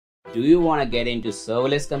Do you want to get into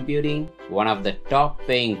serverless computing, one of the top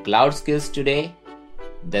paying cloud skills today?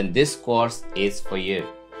 Then this course is for you.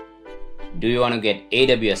 Do you want to get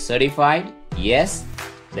AWS certified? Yes?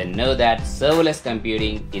 Then know that serverless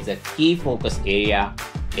computing is a key focus area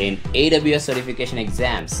in AWS certification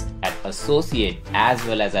exams at associate as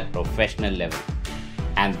well as at professional level.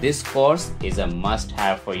 And this course is a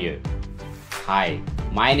must-have for you. Hi,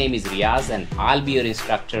 my name is Riaz and I'll be your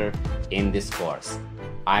instructor in this course.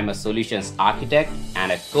 I'm a solutions architect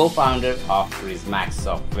and a co-founder of Prismax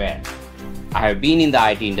Software. I have been in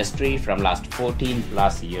the IT industry from last 14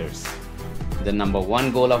 plus years. The number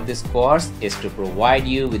one goal of this course is to provide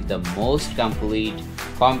you with the most complete,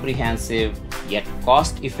 comprehensive, yet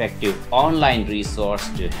cost-effective online resource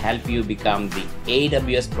to help you become the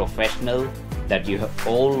AWS professional that you have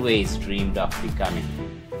always dreamed of becoming.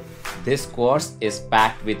 This course is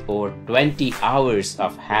packed with over 20 hours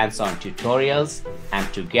of hands-on tutorials,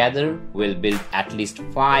 and together we'll build at least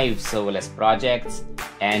 5 serverless projects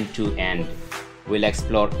end to end. We'll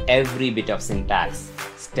explore every bit of syntax,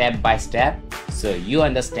 step by step, so you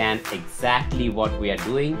understand exactly what we are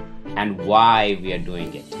doing and why we are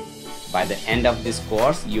doing it. By the end of this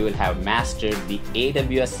course, you will have mastered the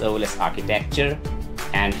AWS serverless architecture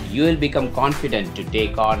and you will become confident to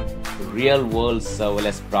take on real-world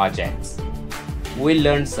serverless projects. We'll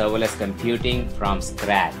learn serverless computing from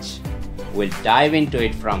scratch. We'll dive into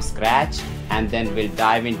it from scratch and then we'll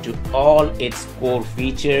dive into all its core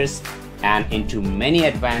features and into many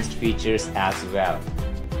advanced features as well.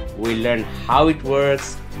 We'll learn how it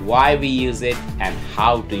works, why we use it, and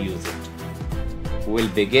how to use it. We'll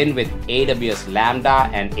begin with AWS Lambda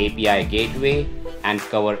and API Gateway and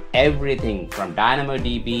cover everything from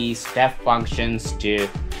DynamoDB, step functions to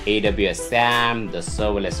AWS SAM, the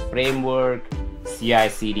serverless framework,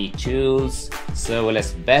 CI/CD tools,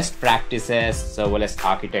 serverless best practices, serverless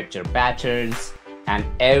architecture patterns, and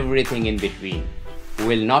everything in between.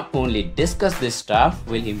 We'll not only discuss this stuff,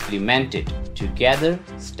 we'll implement it together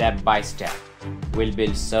step by step. We'll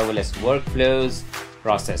build serverless workflows,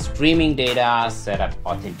 process streaming data, set up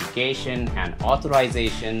authentication and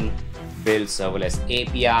authorization, build serverless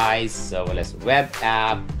APIs, serverless web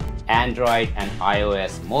app, Android and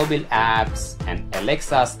iOS mobile apps, an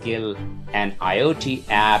Alexa skill, an IoT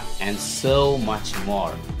app, and so much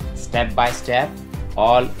more. Step by step,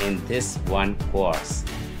 all in this one course.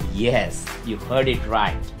 Yes, you heard it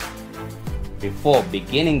right. Before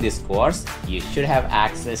beginning this course, you should have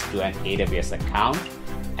access to an AWS account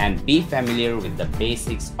and be familiar with the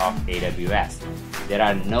basics of AWS. There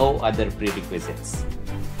are no other prerequisites.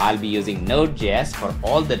 I'll be using Node.js for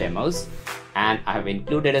all the demos, and I have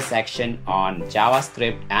included a section on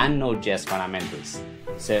JavaScript and Node.js fundamentals.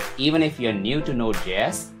 So even if you're new to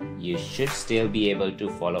Node.js, you should still be able to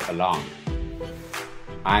follow along.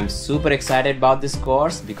 I'm super excited about this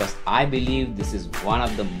course because I believe this is one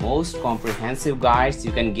of the most comprehensive guides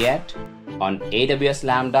you can get on AWS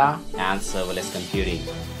Lambda and serverless computing.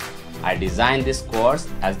 I designed this course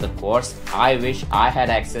as the course I wish I had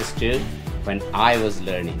access to when I was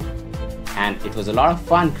learning. And it was a lot of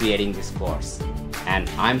fun creating this course. And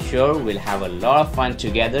I'm sure we'll have a lot of fun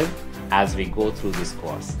together as we go through this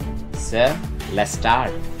course. So let's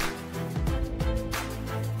start.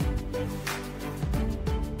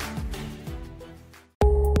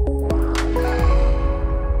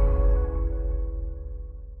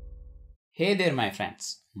 Hey there my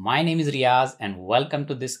friends, my name is Riaz and welcome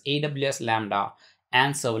to this AWS Lambda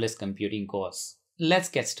and serverless computing course. Let's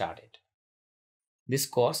get started. This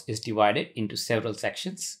course is divided into several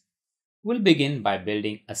sections. We'll begin by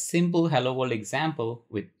building a simple Hello World example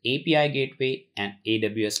with API Gateway and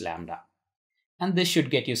AWS Lambda. And this should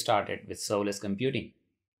get you started with serverless computing.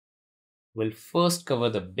 We'll first cover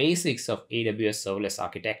the basics of AWS serverless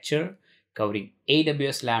architecture, covering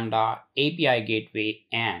AWS Lambda, API Gateway,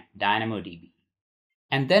 and DynamoDB.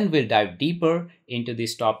 And then we'll dive deeper into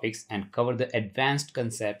these topics and cover the advanced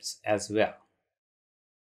concepts as well.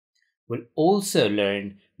 We'll also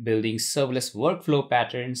learn building serverless workflow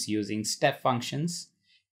patterns using step functions,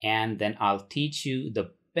 and then I'll teach you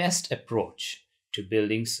the best approach to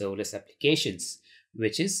building serverless applications,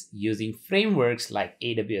 which is using frameworks like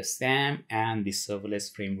AWS SAM and the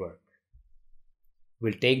serverless framework.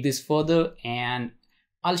 We'll take this further and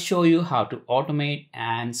I'll show you how to automate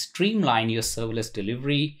and streamline your serverless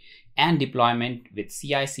delivery and deployment with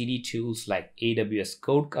CI/CD tools like AWS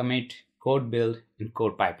Code Commit, Code Build, and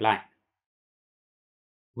Code Pipeline.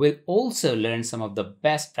 We'll also learn some of the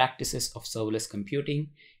best practices of serverless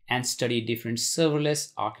computing and study different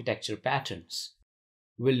serverless architecture patterns.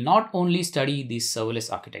 We'll not only study these serverless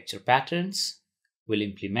architecture patterns, we'll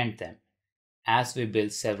implement them. as we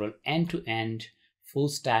build several end-to-end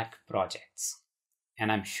full-stack projects.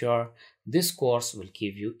 And I'm sure this course will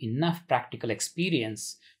give you enough practical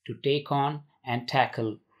experience to take on and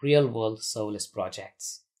tackle real-world serverless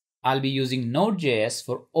projects. I'll be using Node.js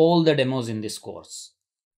for all the demos in this course.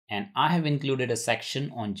 And I have included a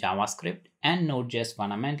section on JavaScript and Node.js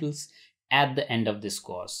fundamentals at the end of this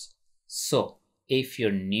course. So if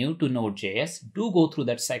you're new to Node.js, do go through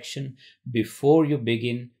that section before you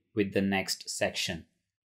begin with the next section.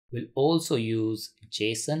 We'll also use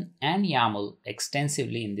JSON and YAML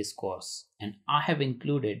extensively in this course, and I have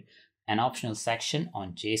included an optional section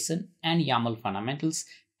on JSON and YAML fundamentals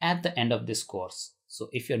at the end of this course. So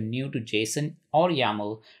if you're new to JSON or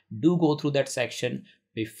YAML, do go through that section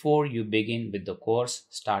before you begin with the course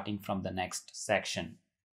starting from the next section.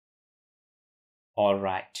 All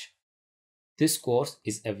right. This course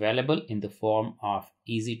is available in the form of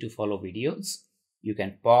easy to follow videos. You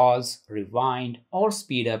can pause, rewind, or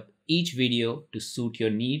speed up each video to suit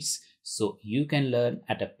your needs so you can learn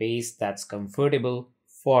at a pace that's comfortable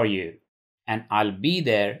for you. And I'll be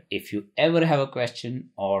there if you ever have a question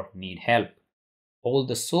or need help. All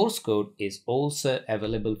the source code is also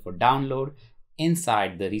available for download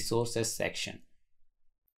inside the resources section.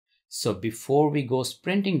 So before we go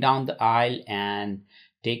sprinting down the aisle and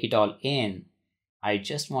take it all in, I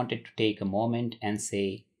just wanted to take a moment and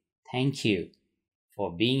say thank you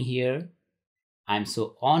for being here. I'm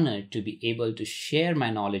so honored to be able to share my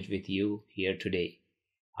knowledge with you here today.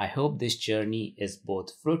 I hope this journey is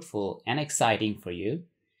both fruitful and exciting for you.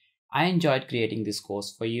 I enjoyed creating this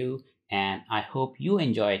course for you, and I hope you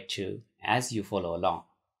enjoy it too as you follow along.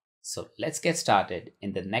 So let's get started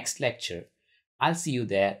in the next lecture. I'll see you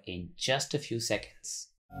there in just a few seconds.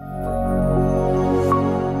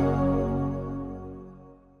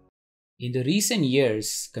 In the recent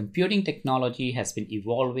years, computing technology has been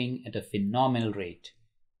evolving at a phenomenal rate.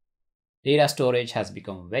 Data storage has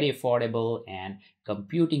become very affordable and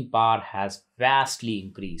computing power has vastly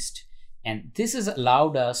increased. And this has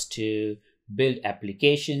allowed us to build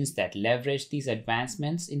applications that leverage these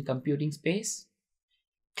advancements in computing space.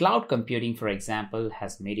 Cloud computing, for example,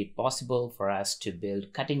 has made it possible for us to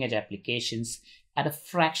build cutting-edge applications at a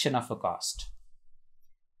fraction of a cost.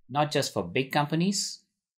 Not just for big companies,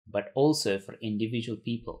 but also for individual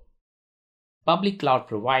people. Public cloud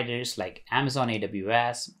providers like Amazon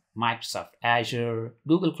AWS, Microsoft Azure,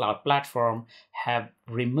 Google Cloud Platform have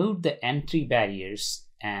removed the entry barriers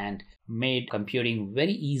and made computing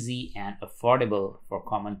very easy and affordable for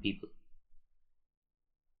common people.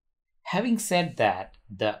 Having said that,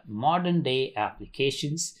 the modern day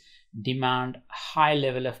applications demand high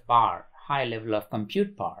level of power, high level of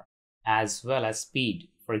compute power, as well as speed.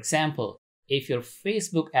 For example, if your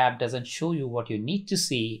Facebook app doesn't show you what you need to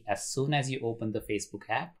see as soon as you open the Facebook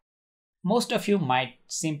app, most of you might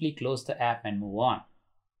simply close the app and move on.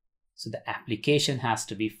 So the application has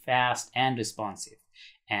to be fast and responsive.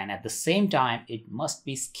 And at the same time, it must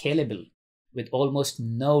be scalable with almost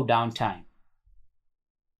no downtime.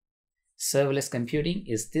 Serverless computing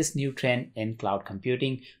is this new trend in cloud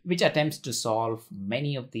computing, which attempts to solve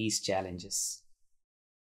many of these challenges.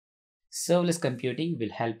 Serverless computing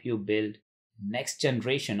will help you build next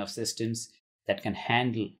generation of systems that can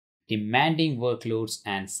handle demanding workloads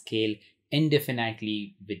and scale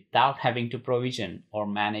indefinitely without having to provision or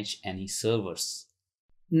manage any servers.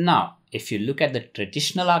 Now, if you look at the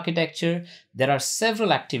traditional architecture, there are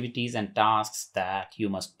several activities and tasks that you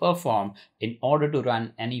must perform in order to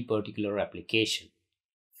run any particular application.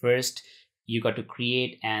 First, you got to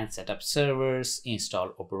create and set up servers,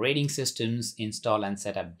 install operating systems, install and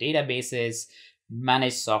set up databases,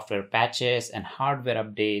 manage software patches and hardware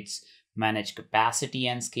updates, manage capacity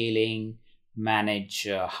and scaling, manage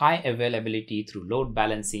high availability through load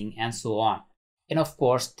balancing, and so on. And of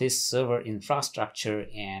course, this server infrastructure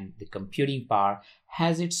and the computing power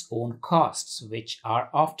has its own costs, which are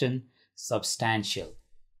often substantial.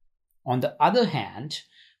 On the other hand,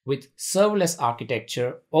 with serverless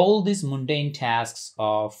architecture, all these mundane tasks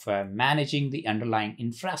of managing the underlying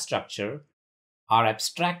infrastructure are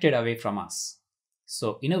abstracted away from us.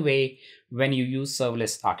 So in a way, when you use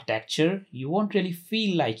serverless architecture, you won't really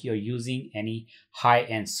feel like you're using any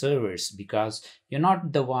high-end servers because you're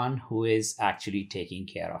not the one who is actually taking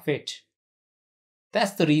care of it.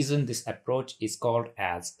 That's the reason this approach is called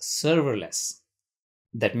as serverless.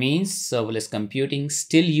 That means serverless computing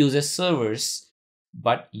still uses servers,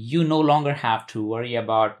 but you no longer have to worry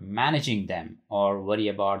about managing them or worry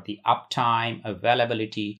about the uptime,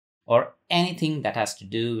 availability, or anything that has to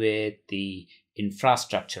do with the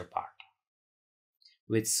infrastructure part.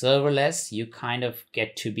 With serverless, you kind of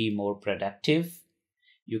get to be more productive.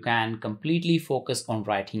 you can completely focus on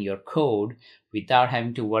writing your code without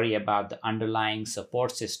having to worry about the underlying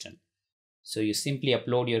support system. So you simply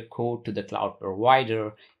upload your code to the cloud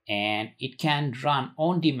provider and it can run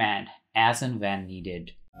on demand as and when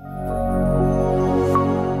needed.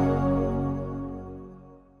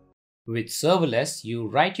 With serverless, you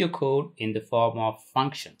write your code in the form of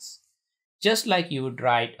functions, just like you would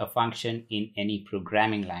write a function in any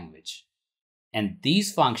programming language. And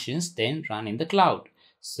these functions then run in the cloud.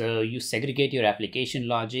 So you segregate your application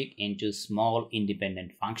logic into small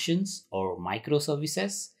independent functions or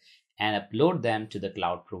microservices and upload them to the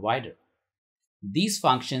cloud provider. These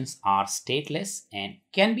functions are stateless and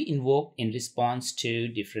can be invoked in response to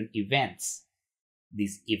different events.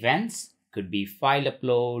 These events could be file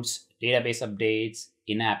uploads, database updates,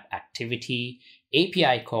 in-app activity,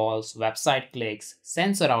 API calls, website clicks,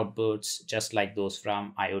 sensor outputs, just like those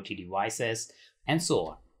from IoT devices, and so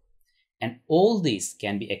on. And all these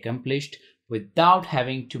can be accomplished without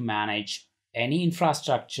having to manage any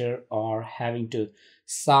infrastructure or having to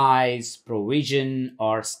size, provision,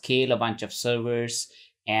 or scale a bunch of servers,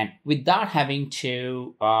 and without having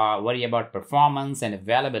to worry about performance and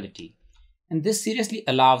availability. And this seriously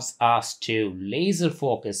allows us to laser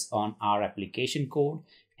focus on our application code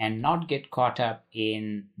and not get caught up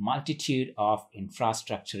in multitude of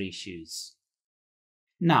infrastructure issues.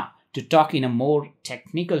 Now, to talk in a more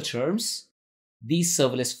technical terms, these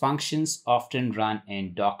serverless functions often run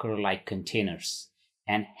in Docker-like containers,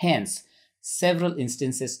 and hence several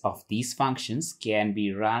instances of these functions can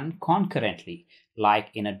be run concurrently, like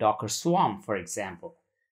in a Docker swarm, for example,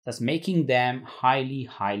 thus making them highly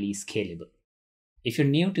scalable. If you're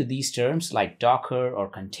new to these terms like Docker or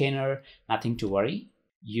container, nothing to worry.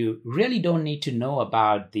 You really don't need to know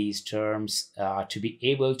about these terms to be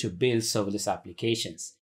able to build serverless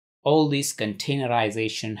applications. All this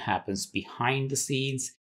containerization happens behind the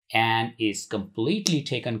scenes and is completely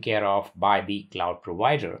taken care of by the cloud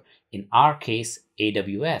provider, in our case,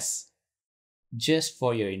 AWS. Just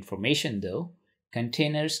for your information though,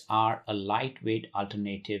 containers are a lightweight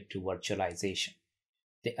alternative to virtualization.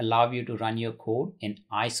 They allow you to run your code in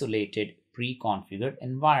isolated, pre-configured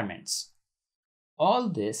environments. All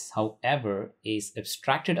this, however, is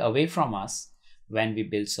abstracted away from us when we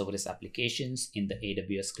build serverless applications in the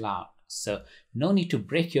AWS cloud. So no need to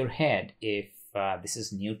break your head if this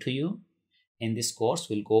is new to you. In this course,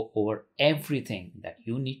 we'll go over everything that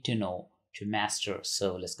you need to know to master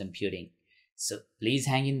serverless computing. So please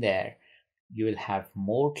hang in there. You will have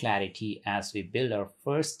more clarity as we build our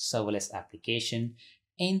first serverless application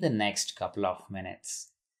in the next couple of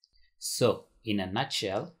minutes. So in a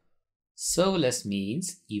nutshell, serverless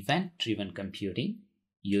means event-driven computing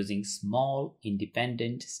using small,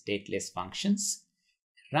 independent, stateless functions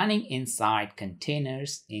running inside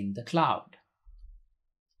containers in the cloud.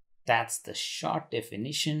 That's the short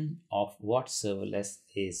definition of what serverless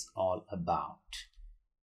is all about.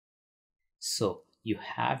 So you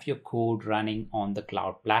have your code running on the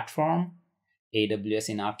cloud platform, AWS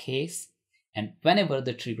in our case, and whenever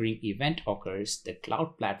the triggering event occurs, the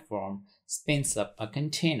cloud platform spins up a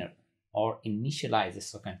container or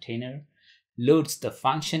initializes a container, loads the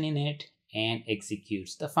function in it, and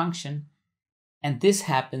executes the function. And this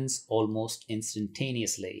happens almost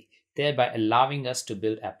instantaneously, thereby allowing us to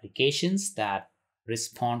build applications that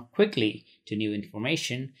respond quickly to new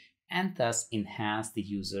information and thus enhance the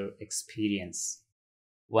user experience.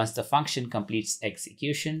 Once the function completes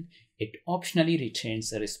execution, it optionally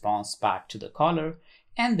returns a response back to the caller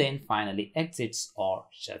and then finally exits or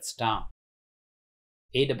shuts down.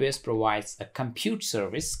 AWS provides a compute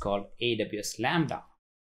service called AWS Lambda,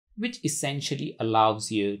 which essentially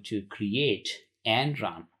allows you to create and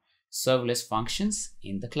run serverless functions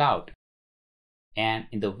in the cloud. And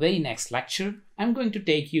in the very next lecture, I'm going to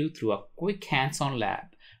take you through a quick hands-on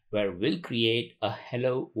lab where we'll create a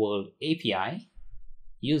Hello World API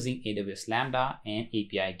using AWS Lambda and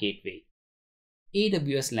API Gateway.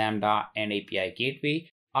 AWS Lambda and API Gateway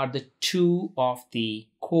are the two of the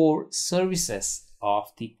core services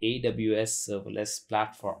of the AWS serverless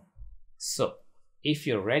platform. So if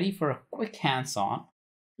you're ready for a quick hands-on,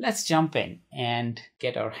 let's jump in and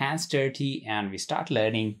get our hands dirty, and we start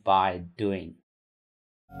learning by doing.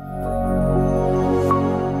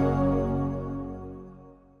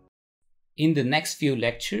 In the next few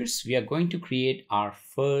lectures, we are going to create our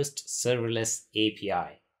first serverless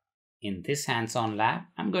API. In this hands-on lab,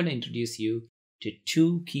 I'm going to introduce you to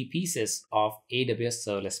two key pieces of AWS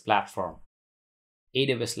serverless platform,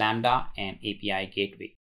 AWS Lambda and API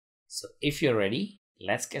Gateway. So if you're ready,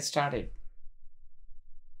 let's get started.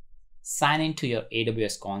 Sign into your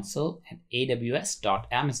AWS console at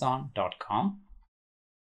aws.amazon.com.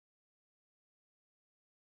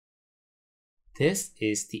 This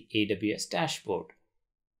is the AWS dashboard.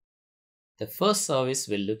 The first service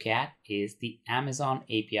we'll look at is the Amazon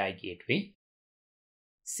API Gateway.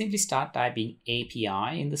 Simply start typing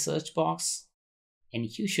API in the search box and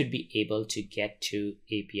you should be able to get to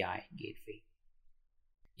API Gateway.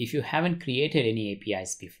 If you haven't created any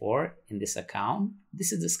APIs before in this account,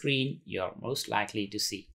 this is the screen you're most likely to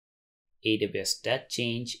see. AWS does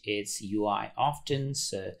change its UI often,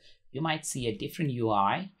 so you might see a different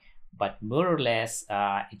UI, but more or less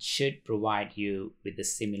it should provide you with a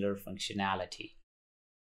similar functionality.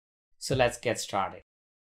 So let's get started.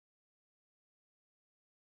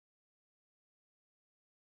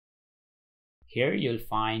 Here you'll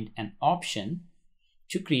find an option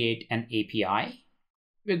to create an API.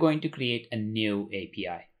 We're going to create a new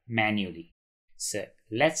API manually. So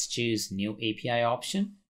let's choose new API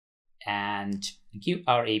option and give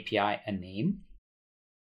our API a name.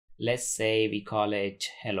 Let's say we call it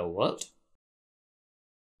Hello World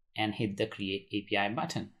and hit the Create API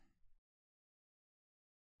button.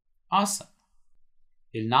 Awesome.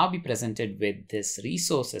 You'll now be presented with this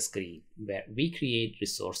resources screen where we create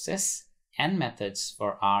resources and methods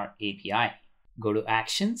for our API. Go to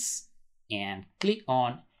Actions and click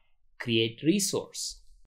on Create Resource.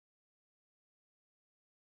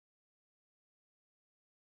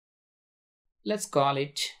 Let's call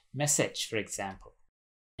it Message, for example.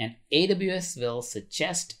 And AWS will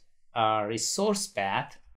suggest a resource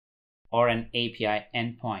path or an API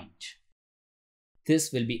endpoint.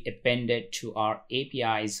 This will be appended to our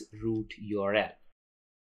API's root URL.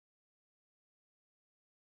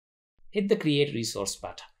 Hit the Create Resource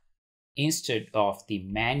button. Instead of the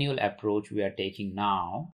manual approach we are taking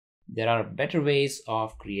now, there are better ways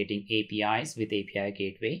of creating APIs with API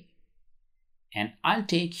Gateway. And I'll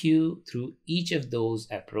take you through each of those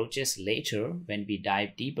approaches later when we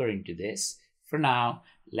dive deeper into this. For now,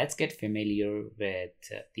 let's get familiar with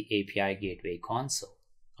the API Gateway console.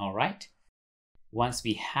 All right. Once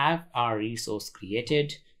we have our resource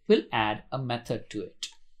created, we'll add a method to it.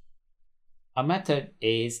 A method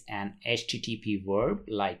is an HTTP verb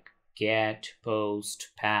like get,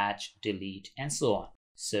 post, patch, delete, and so on.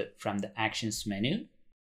 So from the Actions menu,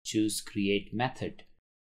 choose Create Method.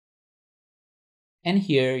 And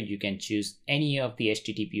here you can choose any of the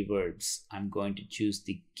HTTP verbs. I'm going to choose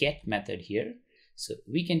the get method here, so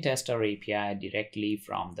we can test our API directly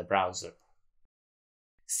from the browser.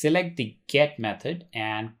 Select the get method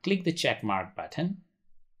and click the checkmark button.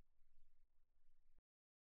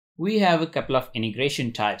 We have a couple of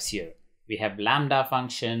integration types here. We have Lambda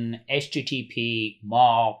function, HTTP,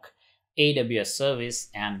 mock, AWS service,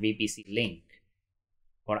 and VPC link.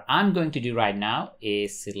 What I'm going to do right now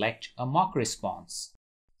is select a mock response.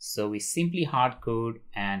 So we simply hardcode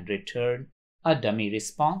and return a dummy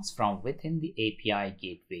response from within the API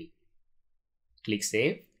Gateway. Click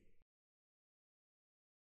Save.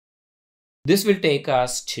 This will take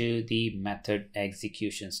us to the method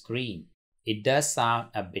execution screen. It does sound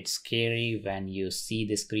a bit scary when you see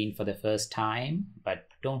the screen for the first time, but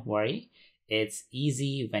don't worry, it's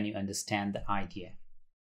easy when you understand the idea.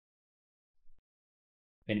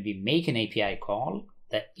 When we make an API call,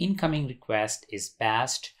 the incoming request is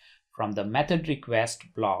passed from the method request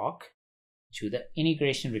block to the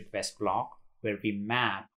integration request block, where we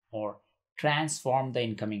map or transform the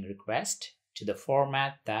incoming request to the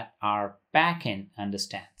format that our backend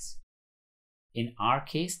understands. In our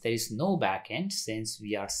case, there is no backend since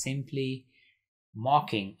we are simply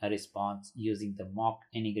mocking a response using the mock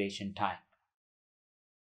integration type.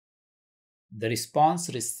 The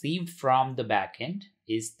response received from the backend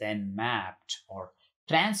is then mapped or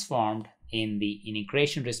transformed in the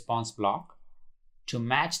integration response block to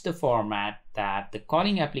match the format that the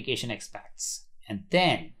calling application expects. And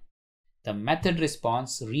then the method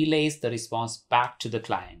response relays the response back to the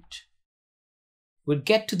client. We'll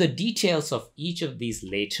get to the details of each of these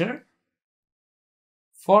later.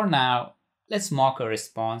 For now, let's mock a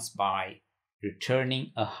response by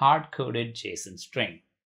returning a hard-coded JSON string.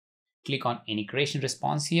 Click on Integration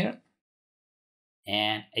Response here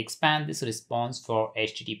and expand this response for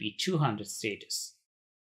HTTP 200 status.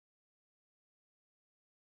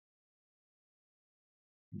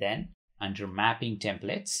 Then, under Mapping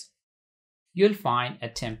Templates, you'll find a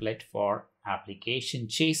template for Application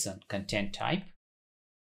JSON content type.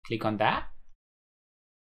 Click on that.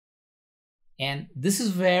 And this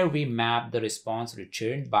is where we map the response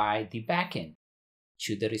returned by the backend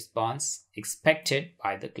to the response expected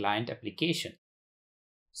by the client application.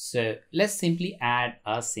 So let's simply add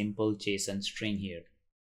a simple JSON string here.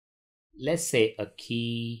 Let's say a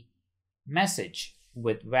key message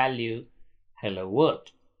with value hello world.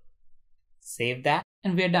 Save that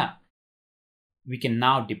and we're done. We can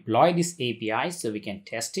now deploy this API so we can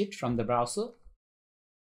test it from the browser.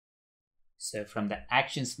 So from the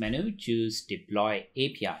Actions menu, choose Deploy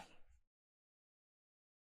API.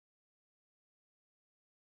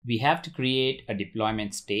 We have to create a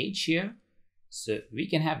deployment stage here. So we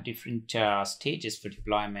can have different stages for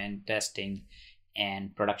deployment, testing,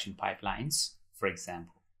 and production pipelines, for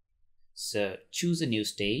example. So choose a new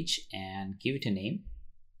stage and give it a name.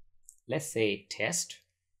 Let's say test,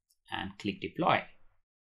 and click deploy.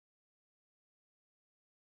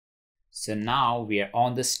 So now we are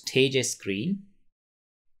on the stages screen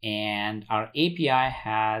and our API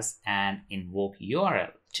has an invoke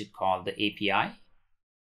URL to call the API.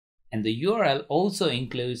 And the URL also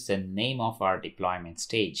includes the name of our deployment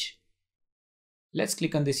stage. Let's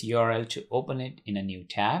click on this URL to open it in a new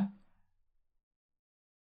tab.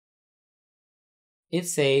 It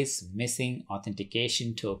says missing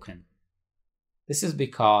authentication token. This is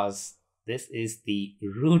because this is the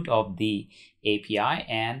root of the API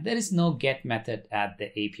and there is no get method at the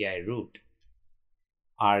API root.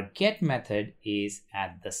 Our get method is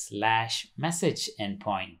at the /message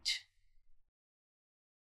endpoint.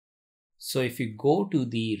 So if you go to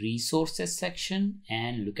the resources section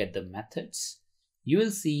and look at the methods, you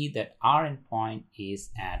will see that our endpoint is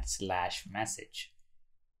at /message.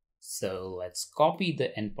 So let's copy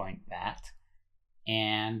the endpoint path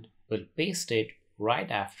and we'll paste it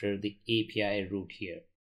right after the API root here.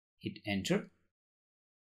 Hit enter.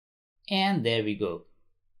 And there we go.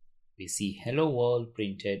 We see hello world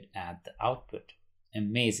printed at the output.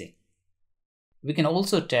 Amazing. We can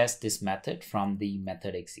also test this method from the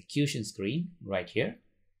method execution screen right here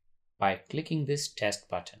by clicking this test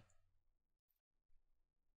button.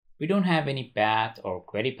 We don't have any path or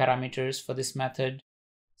query parameters for this method.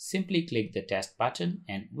 Simply click the test button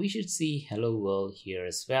and we should see hello world here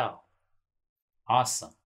as well.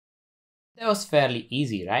 Awesome. That was fairly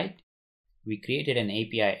easy, right? We created an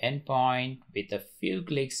API endpoint with a few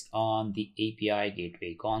clicks on the API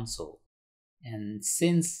Gateway console. And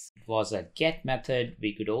since it was a GET method,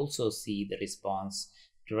 we could also see the response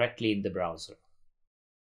directly in the browser.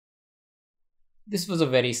 This was a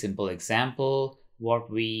very simple example.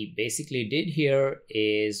 What we basically did here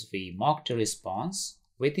is we mocked a response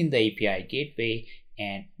within the API Gateway,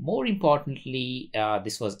 and more importantly,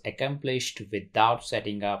 this was accomplished without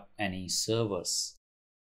setting up any servers,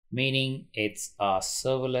 meaning it's a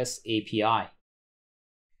serverless API.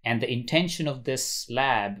 And the intention of this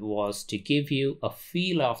lab was to give you a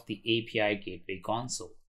feel of the API Gateway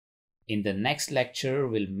console. In the next lecture,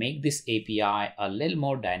 we'll make this API a little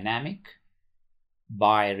more dynamic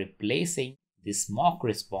by replacing this mock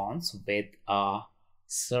response with a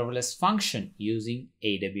serverless function using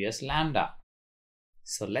AWS Lambda.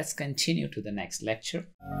 So let's continue to the next lecture.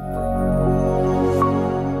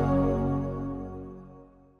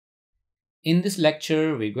 In this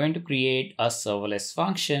lecture, we're going to create a serverless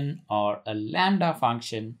function or a Lambda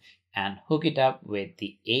function and hook it up with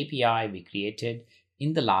the API we created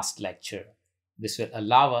in the last lecture. This will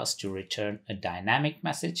allow us to return a dynamic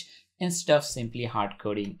message instead of simply hard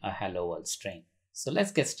coding a hello world string. So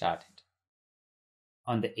let's get started.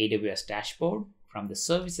 On the AWS dashboard, from the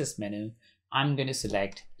services menu, I'm going to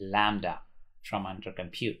select Lambda from under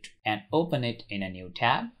compute and open it in a new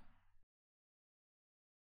tab.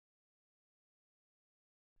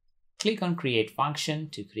 Click on create function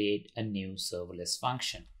to create a new serverless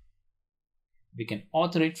function. We can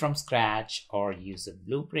author it from scratch or use a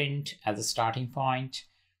blueprint as a starting point,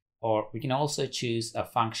 or we can also choose a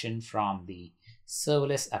function from the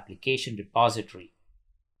serverless application repository.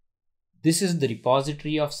 This is the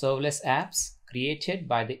repository of serverless apps created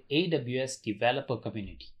by the AWS developer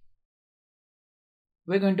community.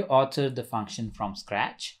 We're going to author the function from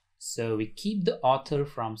scratch, so we keep the author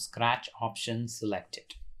from scratch option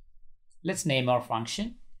selected. Let's name our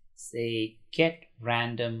function, say get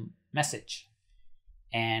random message.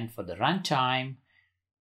 And for the runtime,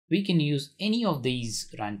 we can use any of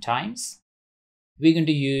these runtimes. We're going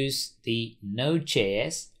to use the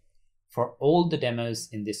Node.js for all the demos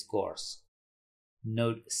in this course.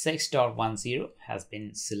 Node 6.10 has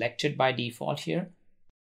been selected by default here.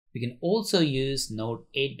 We can also use Node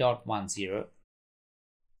 8.10.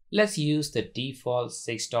 Let's use the default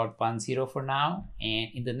 6.10 for now, and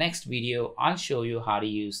in the next video I'll show you how to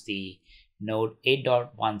use the Node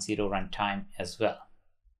 8.10 runtime as well.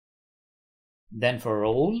 Then for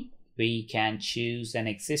role, we can choose an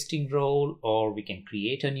existing role or we can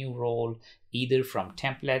create a new role either from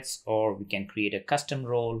templates or we can create a custom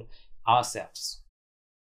role ourselves.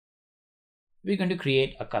 We're going to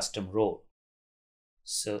create a custom role.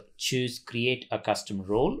 So choose create a custom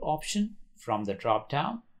role option from the drop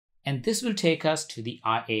down And this will take us to the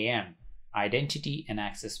IAM, Identity and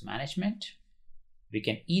Access Management. We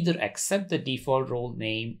can either accept the default role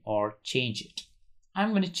name or change it.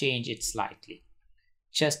 I'm going to change it slightly,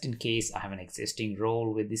 just in case I have an existing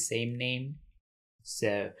role with the same name.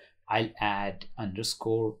 So I'll add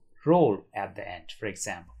underscore role at the end, for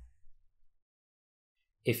example.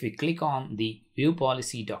 If we click on the View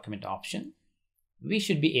Policy Document option, we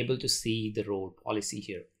should be able to see the role policy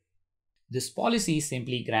here. This policy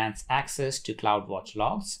simply grants access to CloudWatch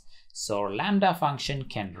logs, so our Lambda function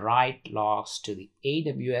can write logs to the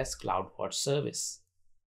AWS CloudWatch service.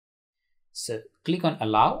 So click on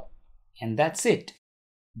Allow, and that's it.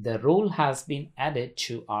 The role has been added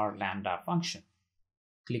to our Lambda function.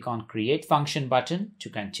 Click on Create Function button to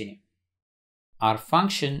continue. Our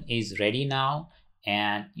function is ready now,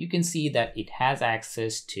 and you can see that it has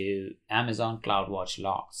access to Amazon CloudWatch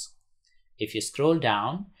logs. If you scroll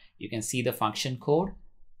down, you can see the function code.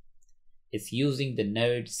 It's using the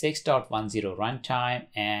Node 6.10 runtime,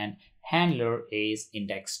 and handler is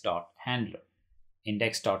index.handler.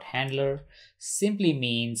 Index.handler simply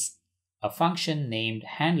means a function named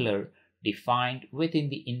handler defined within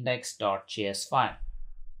the index.js file.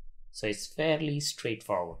 So it's fairly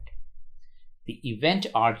straightforward. The event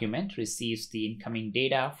argument receives the incoming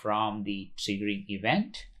data from the triggering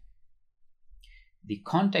event. The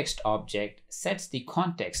context object sets the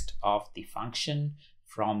context of the function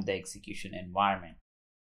from the execution environment.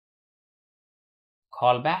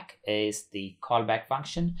 Callback is the callback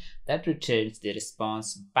function that returns the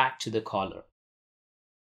response back to the caller.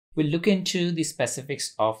 We'll look into the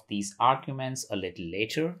specifics of these arguments a little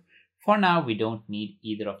later. For now, we don't need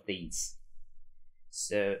either of these.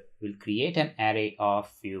 So we'll create an array of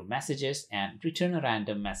few messages and return a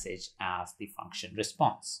random message as the function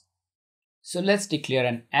response. So let's declare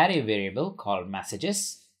an array variable called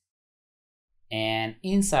messages. And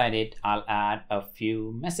inside it, I'll add a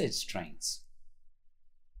few message strings.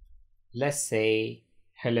 Let's say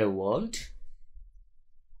hello world,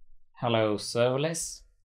 hello serverless.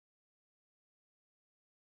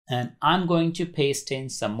 And I'm going to paste in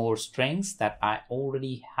some more strings that I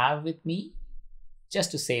already have with me,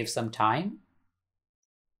 just to save some time.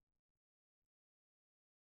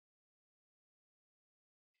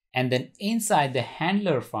 And then inside the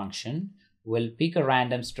handler function, we'll pick a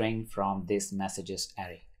random string from this messages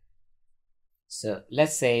array. So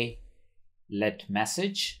let's say let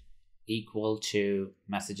message equal to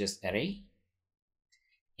messages array.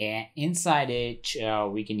 And inside it,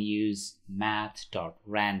 we can use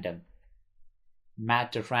math.random.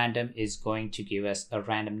 Math.random is going to give us a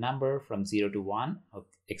random number from 0 to 1,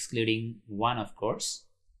 excluding 1, of course.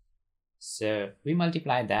 So we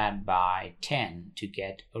multiply that by 10 to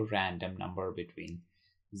get a random number between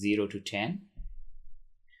 0 to 10.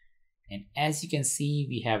 And as you can see,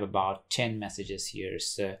 we have about 10 messages here.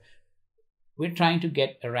 So we're trying to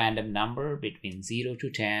get a random number between 0 to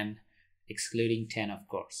 10, excluding 10, of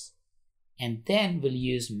course. And then we'll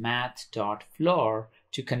use math.floor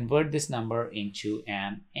to convert this number into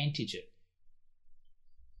an integer.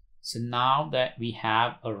 So now that we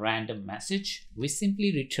have a random message, we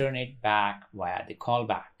simply return it back via the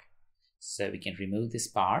callback. So we can remove this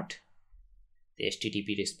part, the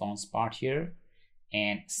HTTP response part here,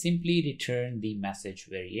 and simply return the message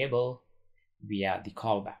variable via the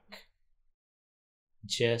callback.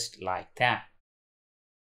 Just like that.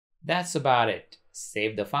 That's about it.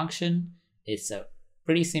 Save the function. It's a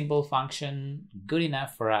pretty simple function, good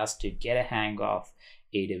enough for us to get a hang of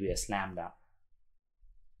AWS Lambda.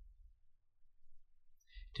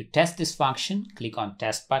 To test this function, click on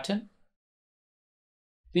Test button.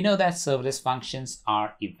 We know that serverless functions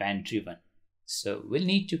are event-driven, so we'll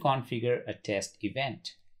need to configure a test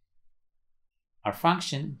event. Our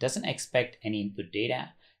function doesn't expect any input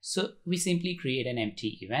data, so we simply create an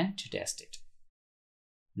empty event to test it.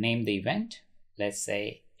 Name the event, let's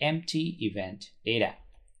say empty event data.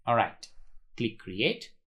 All right, click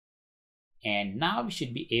Create. And now we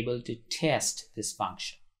should be able to test this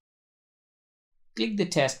function. Click the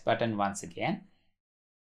test button once again.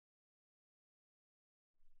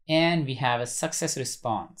 And we have a success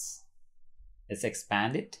response. Let's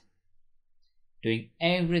expand it. Doing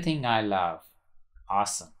everything I love.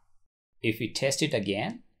 Awesome. If we test it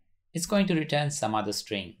again, it's going to return some other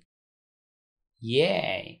string.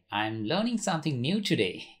 Yay, I'm learning something new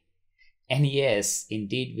today. And yes,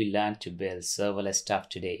 indeed we learned to build serverless stuff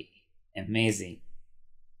today. Amazing.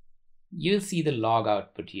 You'll see the log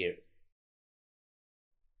output here.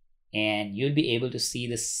 And you'll be able to see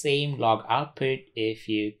the same log output if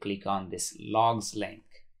you click on this logs link.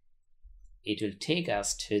 It will take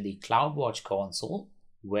us to the CloudWatch console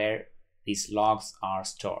where these logs are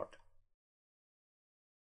stored.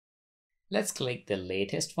 Let's click the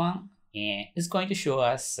latest one, and it's going to show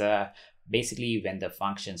us basically when the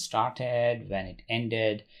function started, when it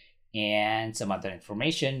ended, and some other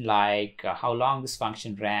information like how long this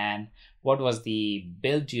function ran, what was the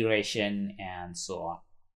build duration, and so on.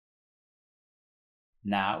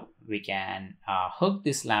 Now we can hook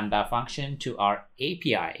this Lambda function to our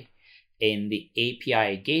API in the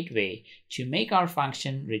API gateway to make our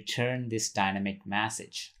function return this dynamic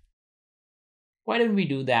message. Why don't we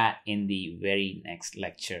do that in the very next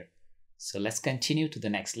lecture? So let's continue to the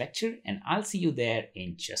next lecture, and I'll see you there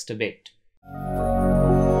in just a bit.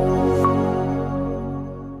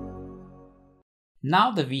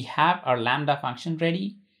 Now that we have our Lambda function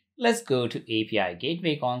ready, let's go to API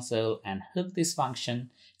Gateway console and hook this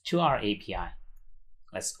function to our API.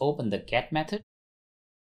 Let's open the get method.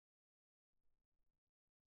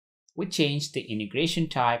 We changed the integration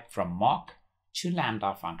type from mock to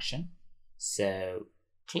Lambda function. So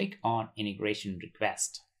click on integration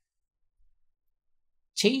request.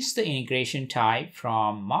 Change the integration type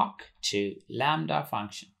from mock to Lambda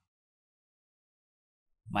function.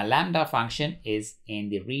 My Lambda function is in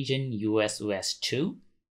the region US 2.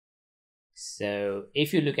 So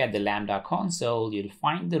if you look at the Lambda console, you'll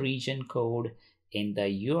find the region code in the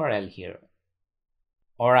URL here.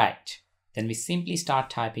 All right, then we simply start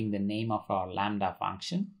typing the name of our Lambda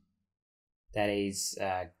function. That is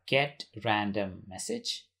get random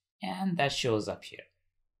message, and that shows up here.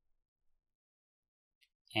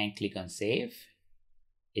 And click on save.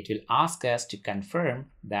 It will ask us to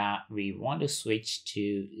confirm that we want to switch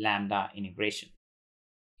to Lambda integration.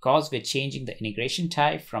 Because we're changing the integration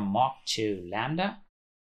type from mock to Lambda,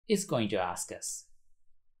 it's going to ask us.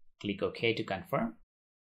 Click OK to confirm.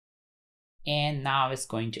 And now it's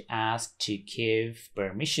going to ask to give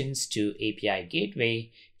permissions to API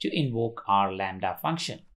Gateway to invoke our Lambda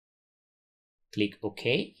function. Click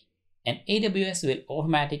OK, and AWS will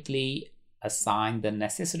automatically assign the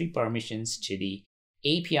necessary permissions to the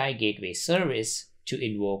API Gateway service to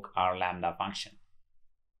invoke our Lambda function.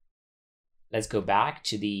 Let's go back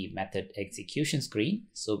to the method execution screen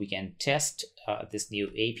so we can test this new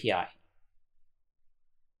API.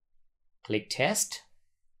 Click test.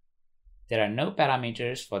 There are no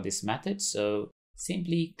parameters for this method, so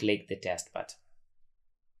simply click the test button.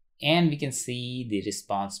 And we can see the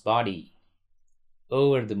response body.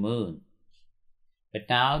 Over the moon. But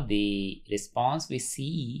now the response we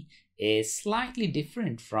see is slightly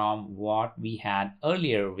different from what we had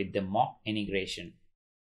earlier with the mock integration.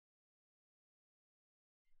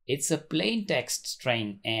 It's a plain text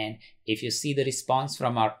string, and if you see the response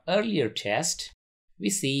from our earlier test, we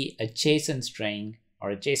see a JSON string or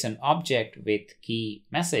a JSON object with key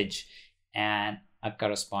message and a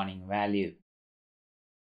corresponding value.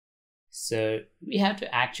 So we have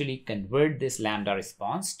to actually convert this Lambda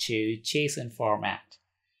response to JSON format.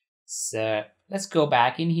 So let's go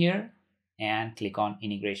back in here and click on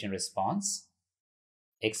integration response.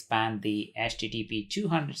 Expand the HTTP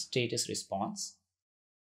 200 status response.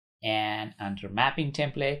 And under mapping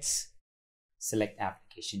templates, select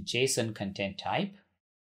application JSON content type.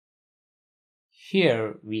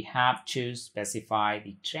 Here we have to specify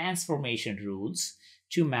the transformation rules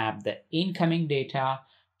to map the incoming data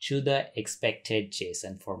to the expected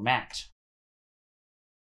JSON format.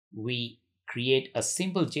 We create a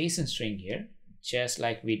simple JSON string here, just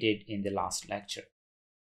like we did in the last lecture.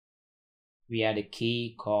 We add a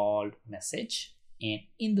key called message, and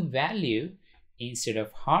in the value, instead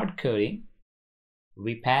of hard coding,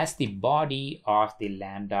 we pass the body of the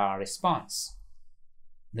Lambda response,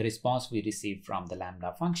 the response we received from the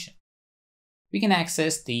Lambda function. We can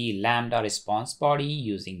access the Lambda response body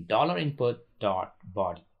using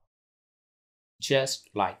 $input.body. Just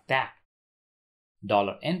like that.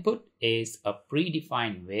 $input is a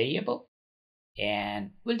predefined variable,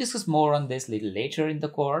 and we'll discuss more on this a little later in the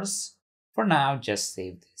course. For now, just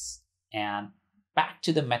save this. And back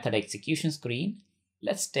to the method execution screen.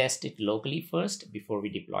 Let's test it locally first before we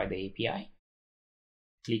deploy the API.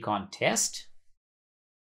 Click on test.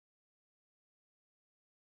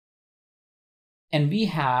 And we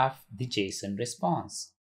have the JSON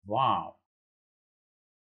response. Wow.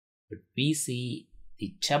 But we see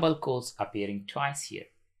the double quotes appearing twice here.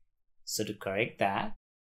 So to correct that,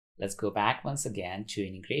 let's go back once again to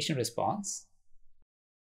integration response.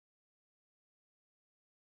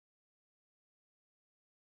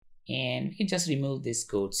 And we can just remove these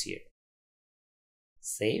quotes here.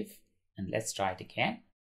 Save, and let's try it again.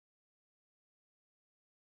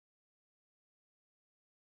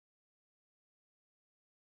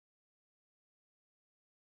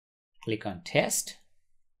 Click on test.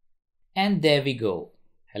 And there we go.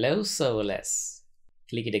 Hello, serverless.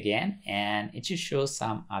 Click it again and it should show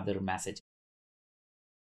some other message.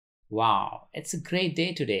 Wow, it's a great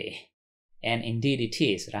day today. And indeed it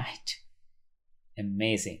is, right?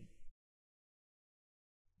 Amazing.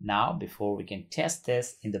 Now, before we can test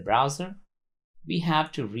this in the browser, we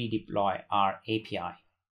have to redeploy our API.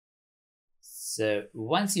 So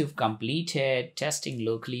once you've completed testing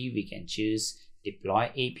locally, we can choose Deploy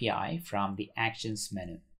API from the Actions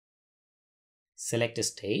menu. Select a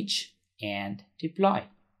stage and deploy.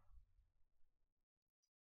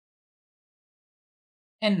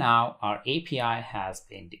 And now our API has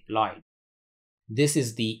been deployed. This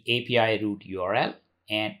is the API root URL,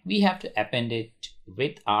 and we have to append it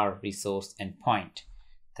with our resource endpoint,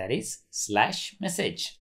 that is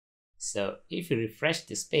 /message. So if you refresh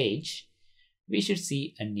this page, we should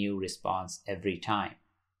see a new response every time.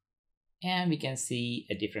 And we can see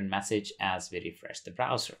a different message as we refresh the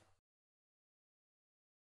browser.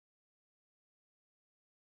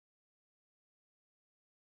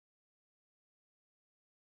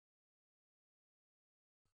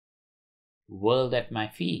 World at my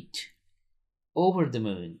feet. Over the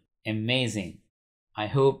moon. Amazing. I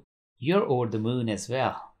hope you're over the moon as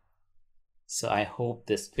well. So I hope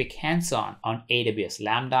this quick hands-on on AWS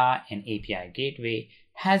Lambda and API Gateway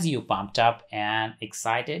has you pumped up and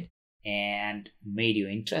excited and made you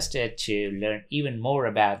interested to learn even more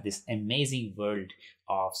about this amazing world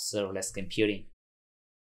of serverless computing.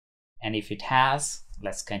 And if it has,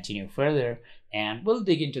 let's continue further and we'll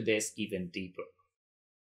dig into this even deeper.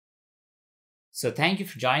 So thank you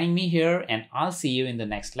for joining me here, and I'll see you in the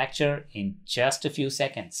next lecture in just a few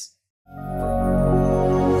seconds.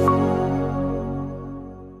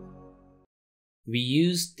 We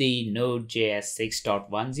used the Node.js 6.10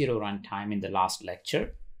 runtime in the last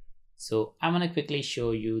lecture. So I'm going to quickly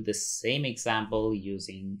show you the same example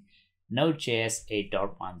using Node.js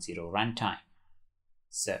 8.10 runtime.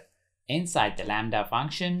 So inside the Lambda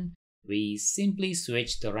function, we simply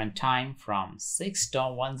switch the runtime from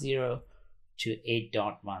 6.10 to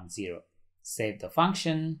 8.10. Save the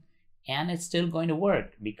function, and it's still going to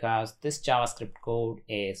work because this JavaScript code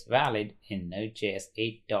is valid in Node.js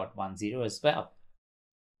 8.10 as well.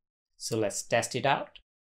 So let's test it out.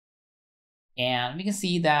 And we can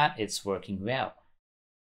see that it's working well.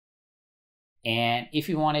 And if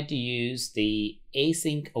you wanted to use the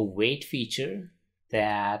async await feature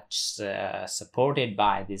that's supported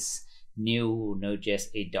by this new Node.js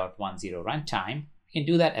 8.10 runtime, you can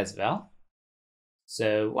do that as well.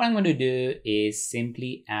 So what I'm going to do is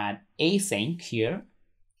simply add async here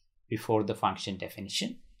before the function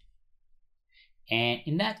definition. And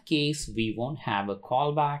in that case, we won't have a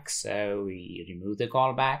callback, so we remove the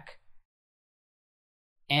callback.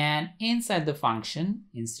 And inside the function,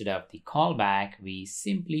 instead of the callback, we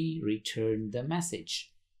simply return the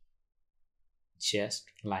message. Just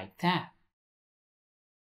like that.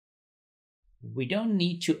 We don't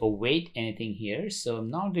need to await anything here, so I'm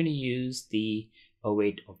not going to use the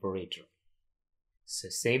await operator. So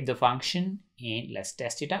save the function and let's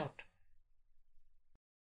test it out.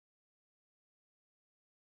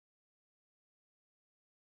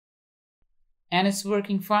 And it's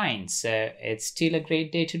working fine, so it's still a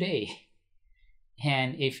great day today.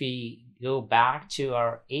 And if we go back to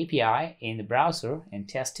our API in the browser and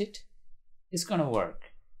test it, it's going to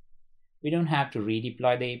work. We don't have to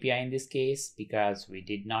redeploy the API in this case because we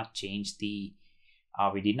did not change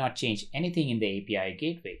anything in the API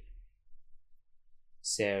gateway.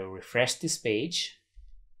 So refresh this page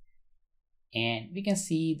and we can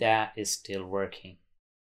see that it's still working.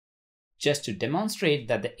 Just to demonstrate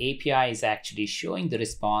that the API is actually showing the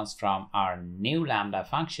response from our new Lambda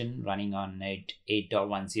function running on Node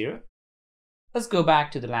 8.10, let's go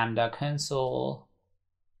back to the Lambda console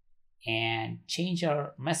and change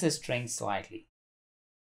our message string slightly.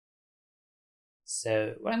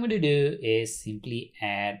 So what I'm going to do is simply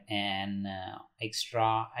add an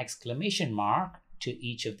extra exclamation mark to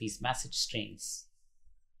each of these message strings.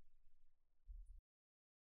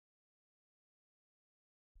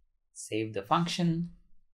 Save the function.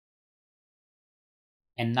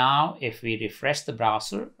 And now if we refresh the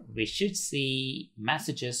browser, we should see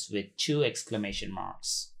messages with 2 exclamation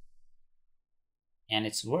marks. And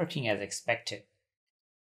it's working as expected.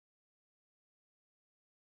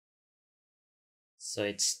 So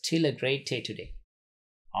it's still a great day today.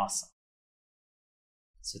 Awesome.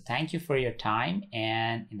 So thank you for your time,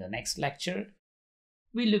 and in the next lecture,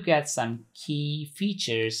 we look at some key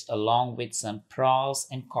features along with some pros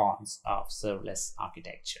and cons of serverless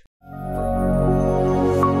architecture.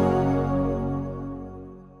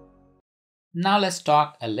 Now let's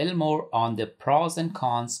talk a little more on the pros and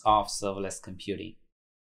cons of serverless computing.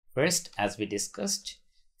 First, as we discussed,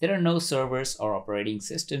 there are no servers or operating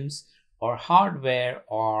systems or hardware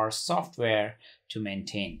or software to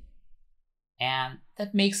maintain. And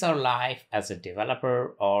that makes our life as a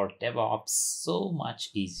developer or DevOps so much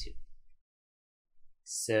easier.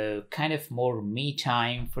 So kind of more me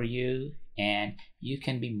time for you, and you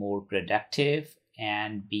can be more productive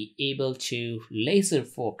and be able to laser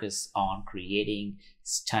focus on creating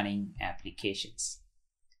stunning applications.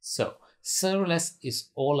 So serverless is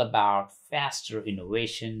all about faster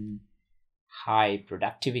innovation, high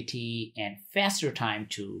productivity, and faster time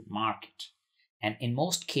to market. And in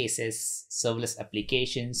most cases, serverless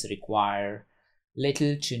applications require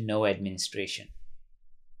little to no administration.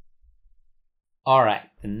 All right,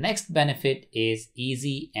 the next benefit is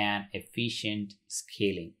easy and efficient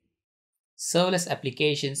scaling. Serverless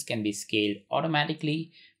applications can be scaled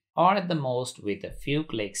automatically or at the most with a few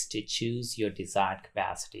clicks to choose your desired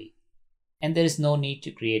capacity. And there is no need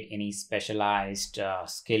to create any specialized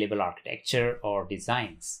scalable architecture or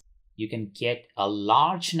designs. You can get a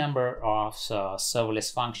large number of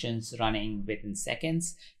serverless functions running within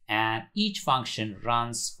seconds, and each function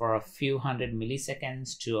runs for a few hundred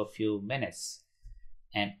milliseconds to a few minutes.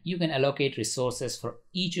 And you can allocate resources for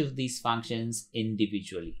each of these functions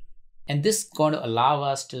individually. And this is going to allow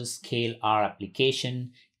us to scale our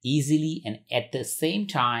application easily and at the same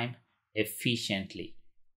time efficiently.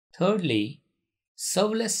 Thirdly,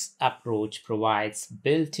 serverless approach provides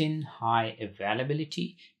built-in high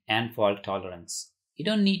availability and fault tolerance. You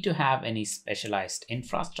don't need to have any specialized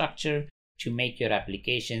infrastructure to make your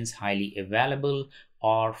applications highly available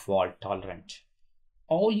or fault tolerant.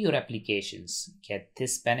 All your applications get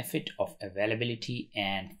this benefit of availability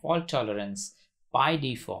and fault tolerance by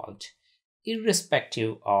default,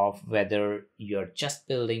 irrespective of whether you're just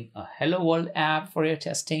building a Hello World app for your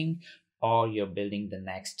testing or you're building the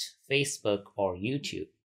next Facebook or YouTube.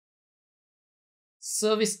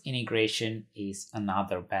 Service integration is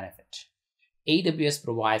another benefit. AWS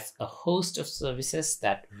provides a host of services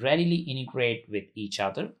that readily integrate with each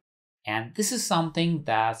other. And this is something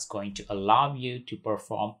that's going to allow you to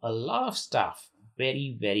perform a lot of stuff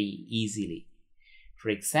very, very easily. For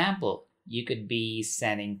example, you could be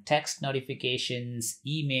sending text notifications,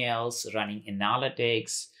 emails, running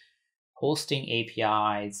analytics, hosting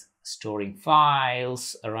APIs, storing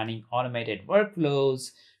files, running automated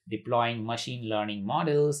workflows, deploying machine learning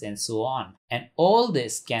models, and so on. And all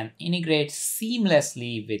this can integrate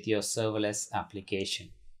seamlessly with your serverless application.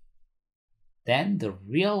 Then the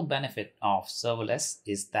real benefit of serverless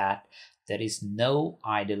is that there is no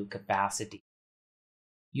idle capacity.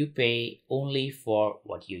 You pay only for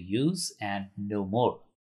what you use and no more.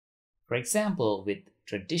 For example, with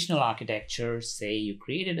traditional architecture, say you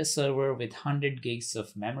created a server with 100 gigs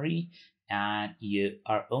of memory and you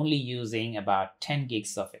are only using about 10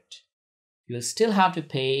 gigs of it. You will still have to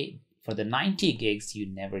pay for the 90 gigs you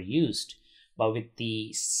never used. But with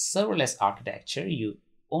the serverless architecture, you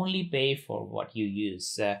only pay for what you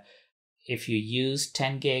use. If you use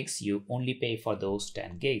 10 gigs, you only pay for those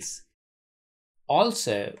 10 gigs.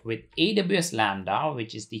 Also, with AWS Lambda,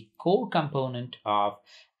 which is the core component of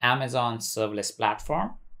Amazon's serverless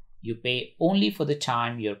platform, you pay only for the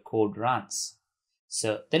time your code runs.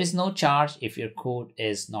 So there is no charge if your code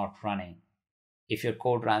is not running. If your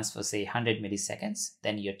code runs for say 100 milliseconds,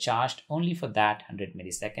 then you're charged only for that 100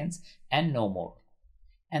 milliseconds and no more.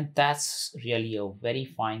 And that's really a very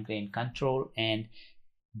fine-grained control, and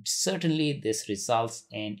certainly this results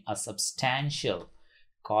in a substantial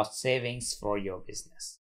cost savings for your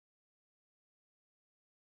business.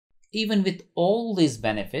 Even with all these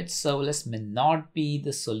benefits, serverless may not be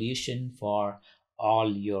the solution for all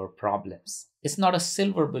your problems. It's not a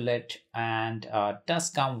silver bullet and does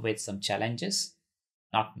come with some challenges,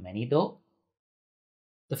 not many though.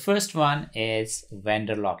 The first one is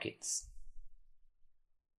vendor lock-ins.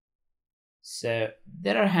 So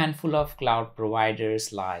there are a handful of cloud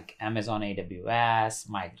providers like Amazon AWS,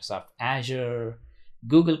 Microsoft Azure,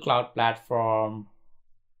 Google Cloud Platform,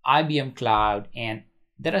 IBM Cloud, and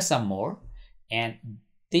there are some more. And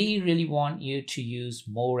they really want you to use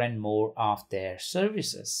more and more of their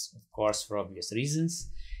services, of course, for obvious reasons.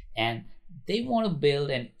 And they want to build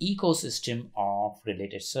an ecosystem of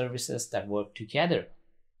related services that work together.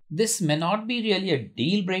 This may not be really a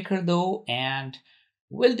deal breaker though, and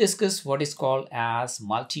we'll discuss what is called as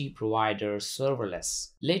multi-provider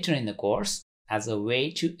serverless later in the course as a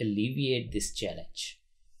way to alleviate this challenge.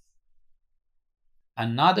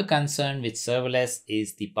 Another concern with serverless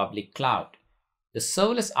is the public cloud. The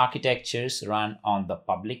serverless architectures run on the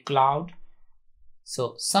public cloud,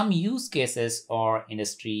 So some use cases or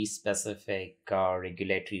industry-specific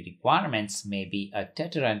regulatory requirements may be a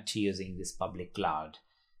deterrent to using this public cloud.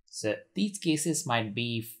 So these cases might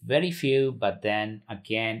be very few, but then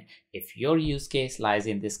again, if your use case lies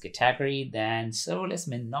in this category, then serverless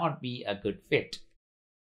may not be a good fit.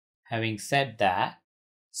 Having said that,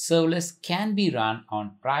 serverless can be run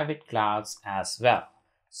on private clouds as well.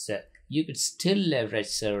 So you could still leverage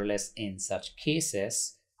serverless in such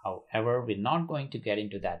cases. However, we're not going to get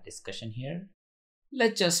into that discussion here.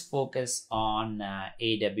 Let's just focus on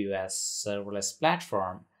AWS serverless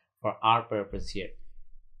platform for our purpose here.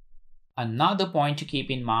 Another point to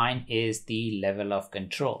keep in mind is the level of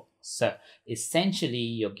control. So essentially,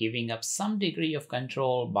 you're giving up some degree of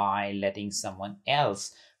control by letting someone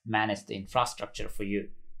else manage the infrastructure for you.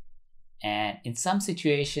 And in some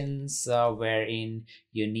situations wherein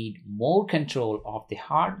you need more control of the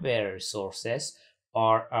hardware resources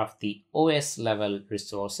or of the OS level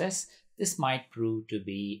resources, this might prove to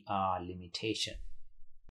be a limitation.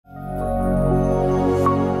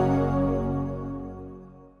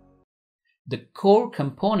 The core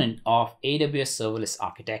component of AWS serverless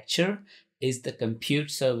architecture is the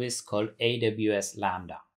compute service called AWS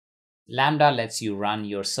Lambda. Lambda lets you run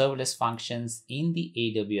your serverless functions in the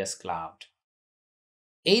AWS cloud.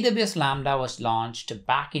 AWS Lambda was launched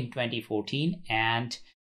back in 2014, and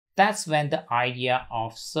that's when the idea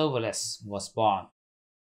of serverless was born.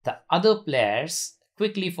 The other players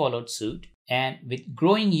quickly followed suit, and with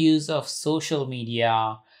growing use of social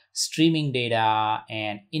media, streaming data,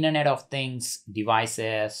 and Internet of Things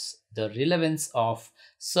devices, the relevance of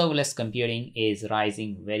serverless computing is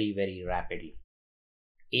rising very, very rapidly.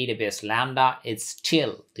 AWS Lambda is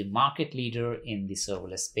still the market leader in the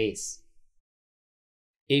serverless space.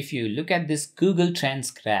 If you look at this Google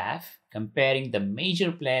Trends graph comparing the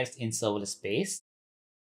major players in serverless space,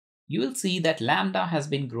 you will see that Lambda has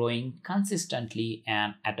been growing consistently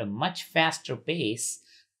and at a much faster pace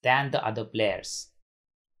than the other players.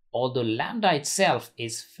 Although Lambda itself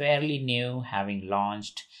is fairly new, having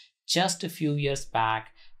launched just a few years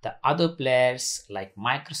back, the other players like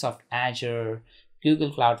Microsoft Azure,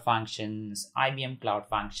 Google Cloud Functions, IBM Cloud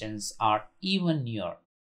Functions are even newer.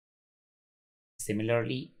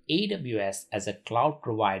 Similarly, AWS as a cloud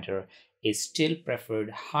provider is still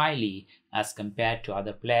preferred highly as compared to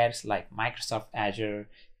other players like Microsoft Azure,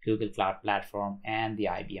 Google Cloud Platform, and the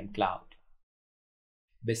IBM Cloud.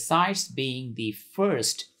 Besides being the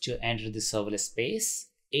first to enter the serverless space,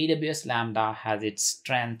 AWS Lambda has its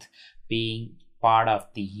strength being part of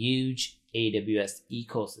the huge AWS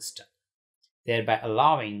ecosystem, thereby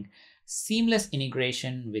allowing seamless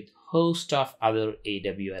integration with a host of other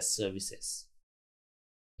AWS services.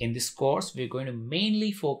 In this course, we're going to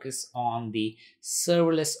mainly focus on the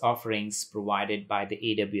serverless offerings provided by the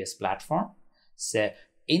AWS platform. So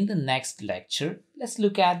in the next lecture, let's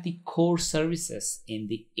look at the core services in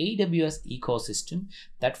the AWS ecosystem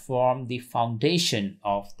that form the foundation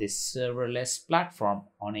of this serverless platform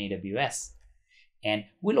on AWS. And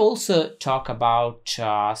we'll also talk about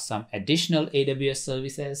some additional AWS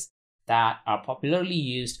services that are popularly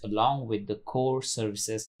used along with the core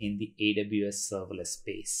services in the AWS serverless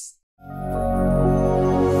space.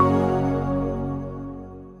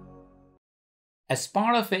 As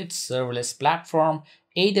part of its serverless platform,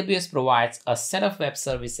 AWS provides a set of web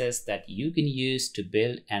services that you can use to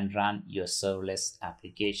build and run your serverless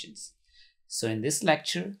applications. So in this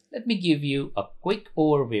lecture, let me give you a quick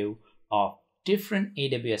overview of different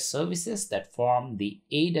AWS services that form the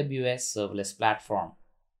AWS serverless platform.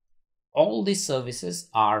 All these services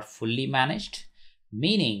are fully managed,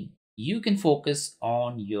 meaning you can focus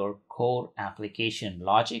on your core application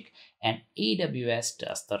logic and AWS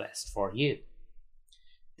does the rest for you.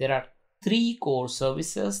 There are 3 core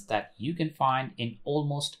services that you can find in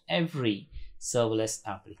almost every serverless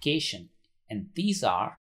application, and these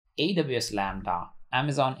are AWS Lambda,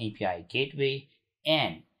 Amazon API Gateway,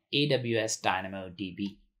 and AWS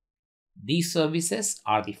DynamoDB. These services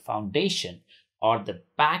are the foundation or the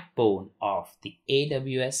backbone of the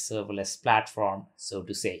AWS serverless platform, so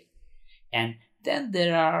to say. And then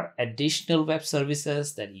there are additional web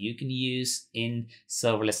services that you can use in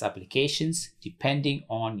serverless applications depending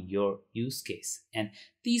on your use case. And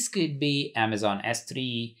these could be Amazon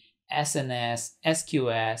S3, SNS,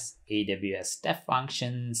 SQS, AWS Step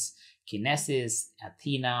Functions, Kinesis,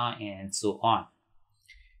 Athena, and so on.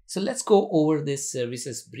 So let's go over these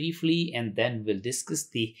services briefly and then we'll discuss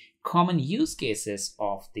the common use cases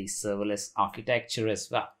of the serverless architecture as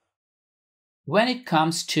well. When it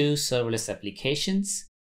comes to serverless applications,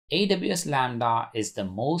 AWS Lambda is the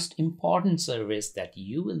most important service that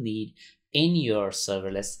you will need in your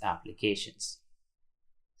serverless applications.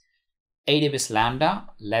 AWS Lambda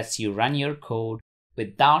lets you run your code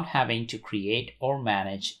without having to create or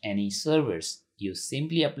manage any servers. You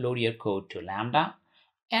simply upload your code to Lambda,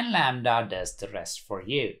 and Lambda does the rest for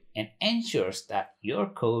you and ensures that your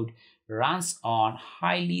code runs on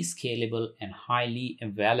highly scalable and highly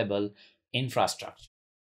available infrastructure.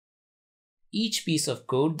 Each piece of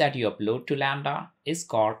code that you upload to Lambda is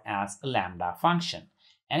called as a Lambda function,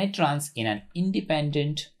 and it runs in an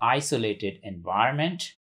independent, isolated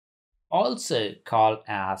environment, also called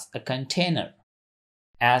as a container.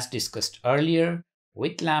 As discussed earlier,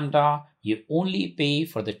 with Lambda, you only pay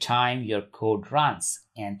for the time your code runs,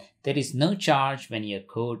 and there is no charge when your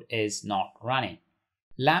code is not running.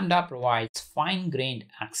 Lambda provides fine-grained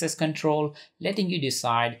access control, letting you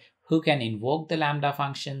decide who can invoke the Lambda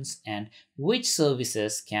functions and which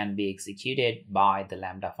services can be executed by the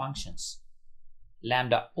Lambda functions.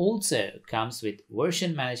 Lambda also comes with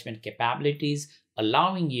version management capabilities,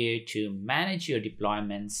 allowing you to manage your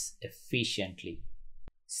deployments efficiently.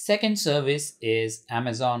 Second service is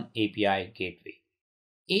Amazon API Gateway.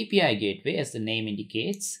 API Gateway, as the name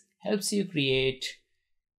indicates, helps you create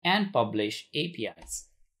and publish APIs,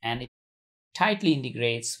 and it tightly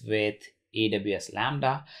integrates with AWS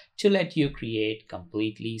Lambda to let you create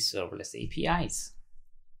completely serverless APIs.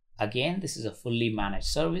 Again, this is a fully managed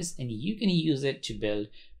service, and you can use it to build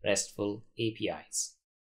RESTful APIs.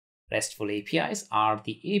 RESTful APIs are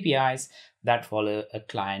the APIs that follow a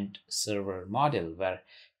client-server model where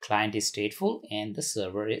client is stateful and the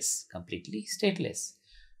server is completely stateless.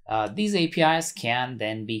 These APIs can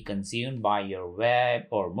then be consumed by your web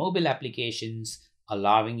or mobile applications,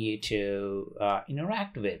 allowing you to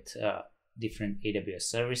interact with different AWS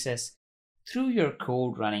services through your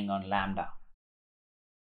code running on Lambda.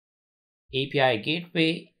 API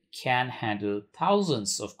Gateway can handle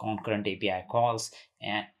thousands of concurrent API calls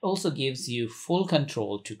and also gives you full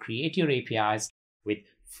control to create your APIs with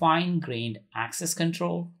fine-grained access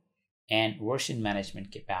control and version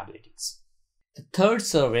management capabilities. The third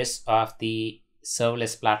service of the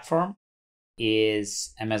serverless platform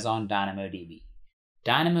is Amazon DynamoDB.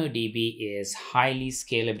 DynamoDB is highly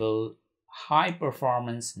scalable,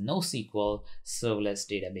 high-performance, NoSQL serverless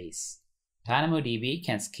database. DynamoDB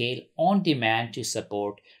can scale on demand to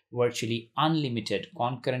support virtually unlimited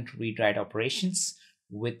concurrent read-write operations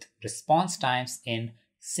with response times in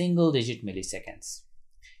single-digit milliseconds.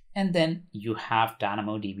 And then you have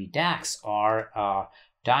DynamoDB DAX, or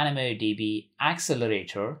DynamoDB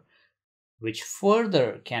Accelerator, which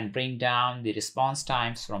further can bring down the response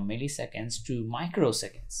times from milliseconds to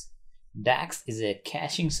microseconds. DAX is a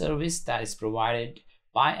caching service that is provided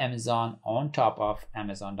by Amazon on top of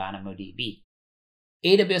Amazon DynamoDB.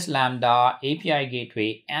 AWS Lambda, API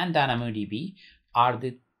Gateway, and DynamoDB are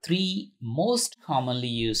the three most commonly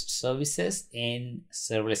used services in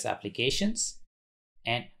serverless applications,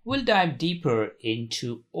 and we'll dive deeper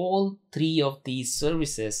into all three of these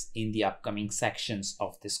services in the upcoming sections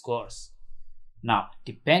of this course. Now,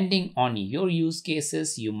 depending on your use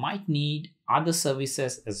cases, you might need other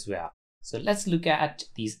services as well. So let's look at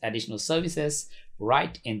these additional services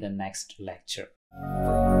right in the next lecture.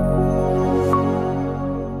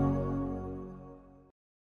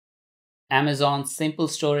 Amazon Simple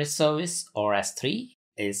Storage Service, or S3,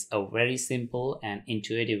 is a very simple and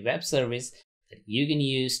intuitive web service that you can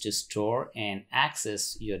use to store and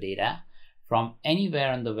access your data from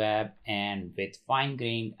anywhere on the web and with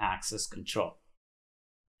fine-grained access control.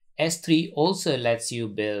 S3 also lets you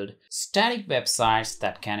build static websites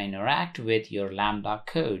that can interact with your Lambda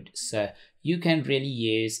code, so you can really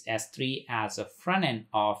use S3 as a front end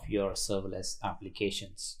of your serverless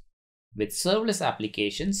applications. With serverless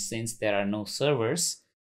applications, since there are no servers,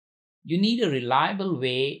 you need a reliable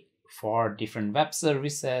way for different web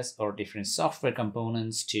services or different software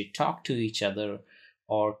components to talk to each other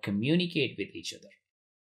or communicate with each other.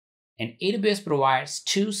 And AWS provides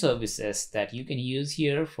two services that you can use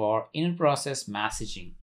here for in-process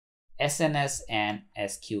messaging, SNS and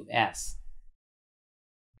SQS.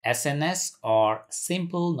 SNS, or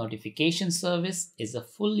Simple Notification Service, is a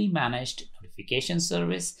fully managed notification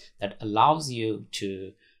service that allows you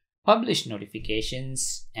to publish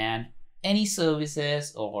notifications, and any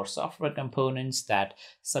services or software components that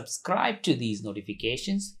subscribe to these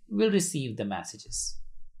notifications will receive the messages.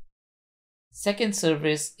 Second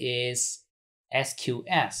service is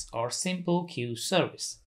SQS, or Simple Queue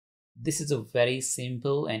Service. This is a very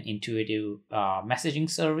simple and intuitive messaging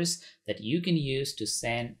service that you can use to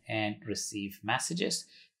send and receive messages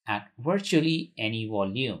at virtually any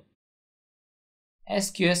volume.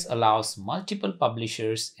 SQS allows multiple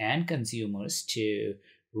publishers and consumers to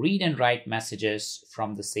read and write messages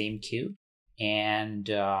from the same queue and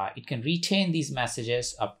it can retain these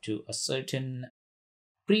messages up to a certain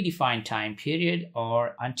predefined time period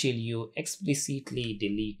or until you explicitly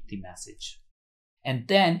delete the message. And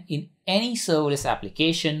then in any serverless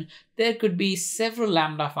application, there could be several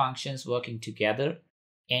Lambda functions working together,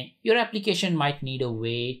 and your application might need a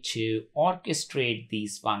way to orchestrate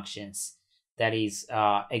these functions. That is,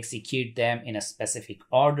 execute them in a specific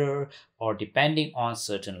order or depending on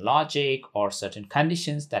certain logic or certain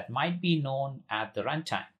conditions that might be known at the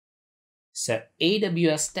runtime. So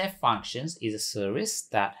AWS Step Functions is a service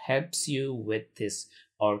that helps you with this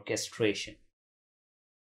orchestration.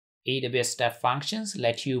 AWS Step Functions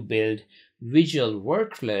let you build visual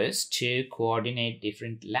workflows to coordinate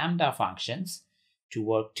different Lambda functions to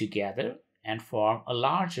work together and form a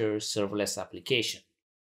larger serverless application.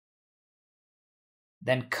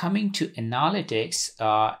 Then coming to analytics,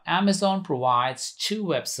 Amazon provides two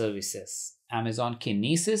web services, Amazon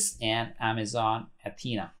Kinesis and Amazon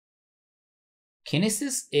Athena.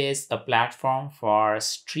 Kinesis is a platform for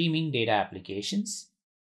streaming data applications.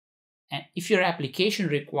 And if your application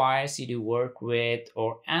requires you to work with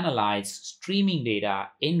or analyze streaming data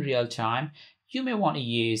in real time, you may want to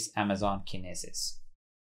use Amazon Kinesis.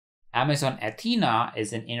 Amazon Athena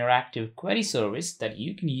is an interactive query service that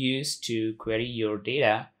you can use to query your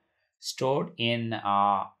data stored in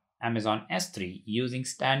Amazon S3 using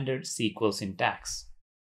standard SQL syntax.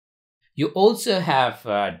 You also have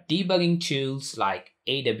debugging tools like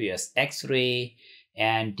AWS X-Ray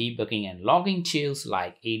and debugging and logging tools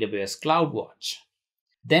like AWS CloudWatch.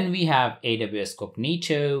 Then we have AWS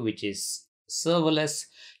Cognito, which is serverless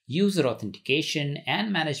user authentication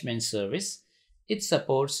and management service. It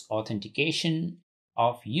supports authentication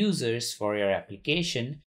of users for your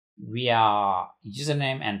application via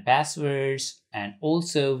username and passwords, and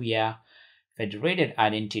also via federated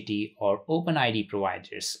identity or OpenID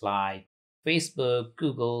providers like Facebook,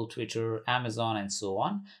 Google, Twitter, Amazon, and so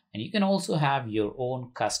on. And you can also have your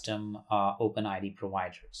own custom OpenID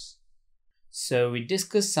providers. So we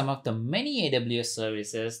discussed some of the many AWS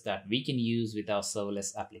services that we can use with our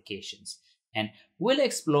serverless applications, and we'll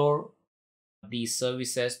explore these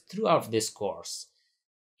services throughout this course.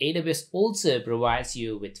 AWS also provides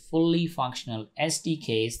you with fully functional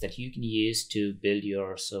SDKs that you can use to build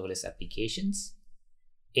your serverless applications.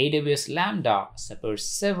 AWS Lambda supports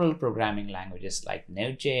several programming languages like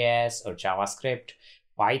Node.js or JavaScript,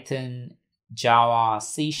 Python, Java,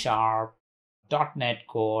 C#, .NET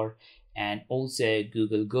Core, and also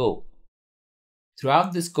Google Go.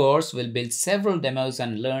 Throughout this course, we'll build several demos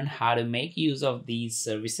and learn how to make use of these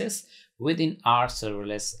services within our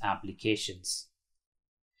serverless applications.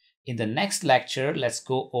 In the next lecture, let's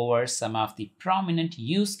go over some of the prominent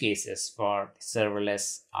use cases for the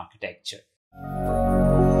serverless architecture.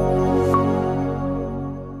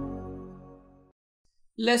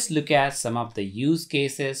 Let's look at some of the use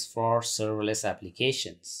cases for serverless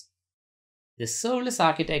applications. The serverless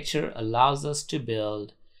architecture allows us to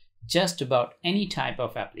build just about any type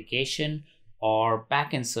of application or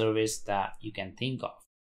backend service that you can think of.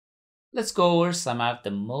 Let's go over some of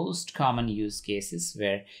the most common use cases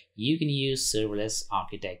where you can use serverless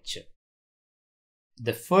architecture.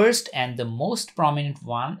 The first and the most prominent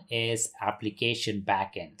one is application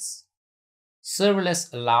backends.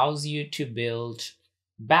 Serverless allows you to build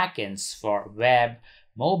backends for web,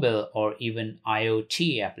 mobile, or even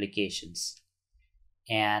IoT applications.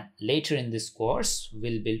 And later in this course,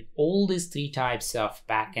 we'll build all these three types of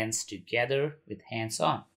backends together with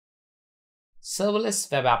hands-on.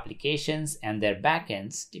 Serverless web applications and their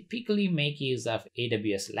backends typically make use of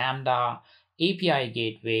AWS Lambda, API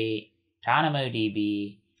Gateway,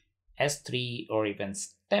 DynamoDB, S3, or even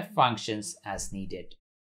step functions as needed.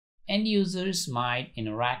 End users might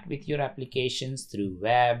interact with your applications through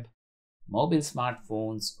web, mobile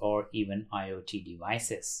smartphones, or even IoT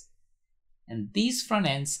devices. And these front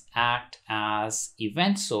ends act as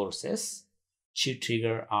event sources to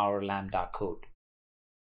trigger our Lambda code.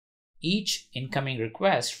 Each incoming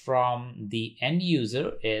request from the end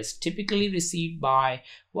user is typically received by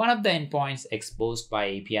one of the endpoints exposed by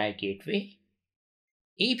API Gateway.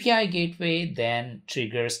 API Gateway then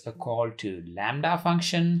triggers a call to Lambda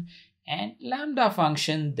function, and Lambda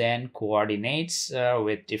function then coordinates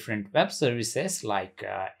with different web services like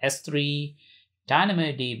S3,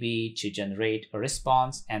 DynamoDB to generate a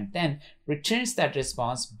response, and then returns that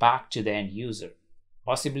response back to the end user,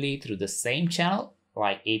 possibly through the same channel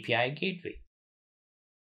like API Gateway.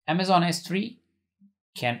 Amazon S3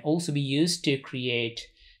 can also be used to create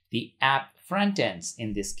the app frontends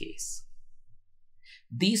in this case.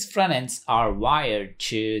 These frontends are wired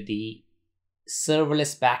to the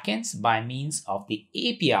serverless backends by means of the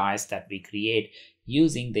APIs that we create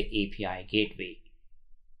using the API gateway.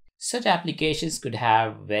 Such applications could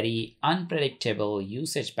have very unpredictable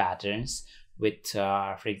usage patterns with,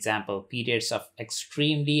 for example, periods of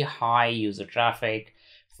extremely high user traffic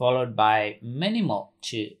followed by minimal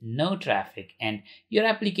to no traffic, and your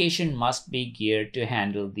application must be geared to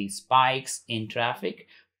handle these spikes in traffic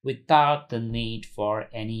without the need for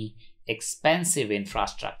any expensive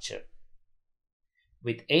infrastructure.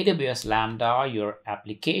 With AWS Lambda, your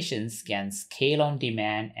applications can scale on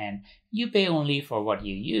demand and you pay only for what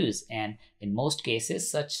you use. And in most cases,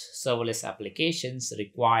 such serverless applications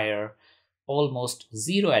require almost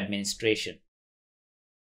zero administration.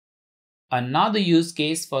 Another use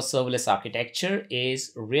case for serverless architecture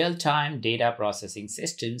is real-time data processing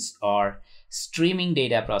systems or streaming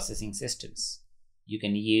data processing systems. You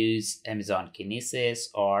can use Amazon Kinesis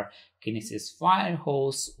or Kinesis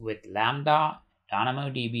Firehose with Lambda,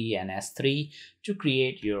 DynamoDB, and S3 to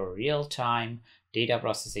create your real-time data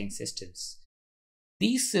processing systems.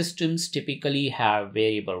 These systems typically have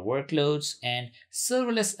variable workloads, and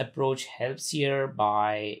serverless approach helps here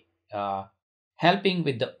by helping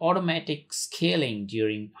with the automatic scaling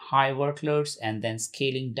during high workloads and then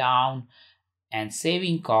scaling down and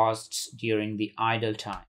saving costs during the idle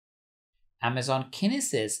time. Amazon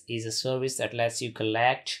Kinesis is a service that lets you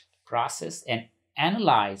collect, process, and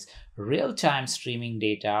analyze real-time streaming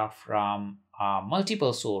data from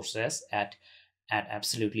multiple sources at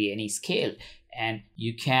absolutely any scale. And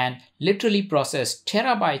you can literally process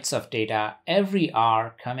terabytes of data every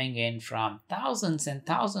hour coming in from thousands and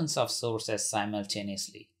thousands of sources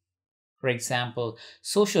simultaneously. For example,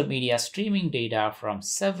 social media streaming data from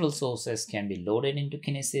several sources can be loaded into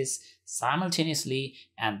Kinesis simultaneously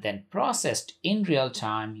and then processed in real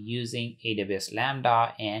time using AWS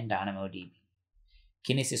Lambda and DynamoDB.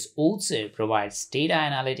 Kinesis also provides data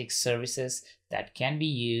analytics services that can be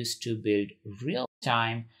used to build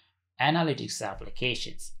real-time analytics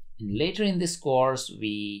applications. And later in this course,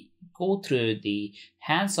 we go through the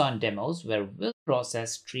hands-on demos where we'll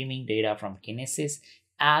process streaming data from Kinesis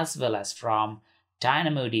as well as from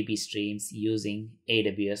DynamoDB streams using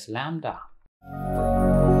AWS Lambda.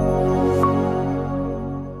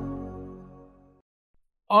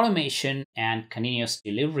 Automation and continuous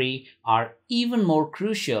delivery are even more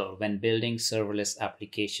crucial when building serverless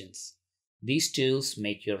applications. These tools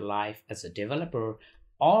make your life as a developer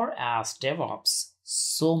or as DevOps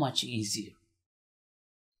so much easier.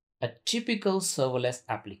 A typical serverless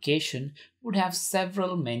application would have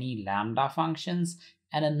many Lambda functions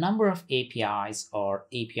and a number of APIs or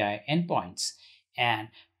API endpoints, and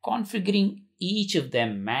configuring each of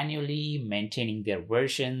them manually, maintaining their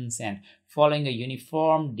versions, and following a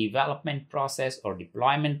uniform development process or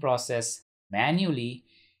deployment process manually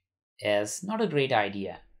is not a great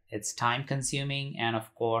idea. It's time consuming and,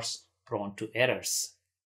 of course, prone to errors.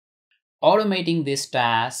 Automating these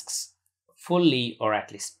tasks fully or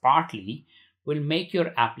at least partly will make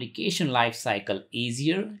your application lifecycle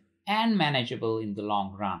easier and manageable in the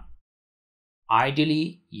long run.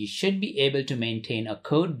 Ideally, you should be able to maintain a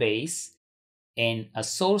code base in a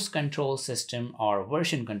source control system or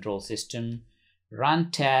version control system,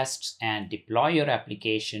 run tests, and deploy your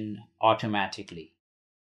application automatically.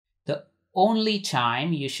 The only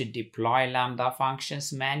time you should deploy Lambda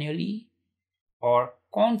functions manually or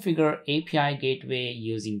configure API gateway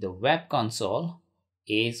using the web console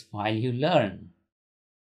is while you learn.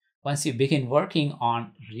 Once you begin working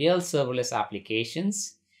on real serverless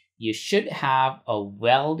applications, you should have a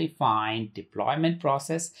well-defined deployment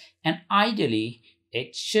process, and ideally,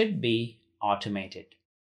 it should be automated.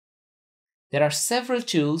 There are several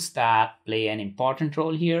tools that play an important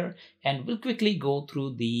role here, and we'll quickly go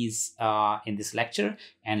through these in this lecture,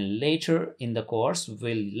 and later in the course,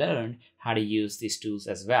 we'll learn how to use these tools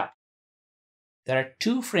as well. There are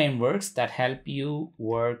two frameworks that help you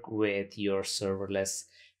work with your serverless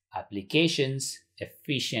applications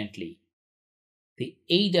efficiently: the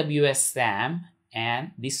AWS SAM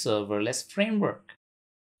and the Serverless Framework.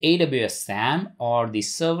 AWS SAM, or the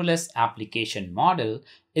Serverless Application Model,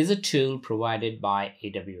 is a tool provided by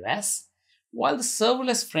AWS, while the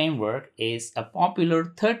Serverless Framework is a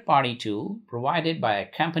popular third-party tool provided by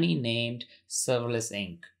a company named Serverless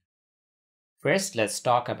Inc. First, let's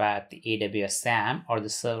talk about the AWS SAM, or the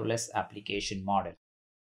Serverless Application Model.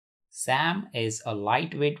 SAM is a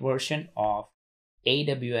lightweight version of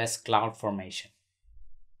AWS CloudFormation.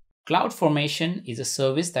 CloudFormation is a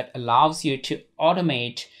service that allows you to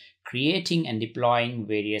automate creating and deploying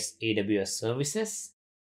various AWS services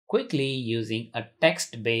quickly using a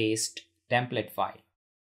text-based template file.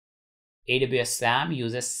 AWS SAM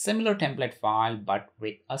uses similar template file but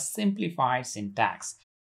with a simplified syntax,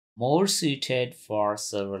 more suited for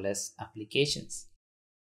serverless applications.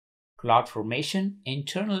 CloudFormation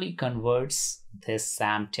internally converts this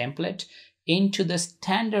SAM template into the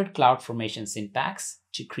standard CloudFormation syntax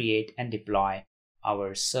to create and deploy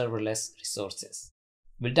our serverless resources.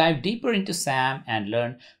 We'll dive deeper into SAM and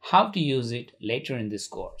learn how to use it later in this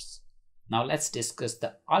course. Now let's discuss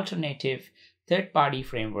the alternative third-party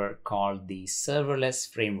framework called the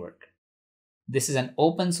Serverless Framework. This is an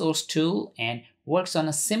open source tool and works on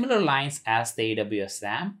a similar lines as the AWS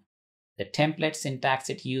SAM. The template syntax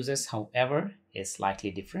it uses, however, is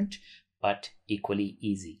slightly different, but equally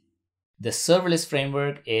easy. The Serverless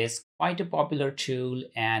Framework is quite a popular tool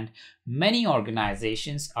and many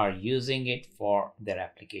organizations are using it for their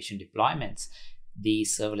application deployments. The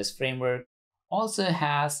Serverless Framework also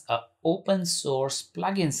has an open source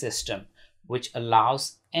plugin system which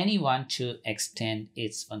allows anyone to extend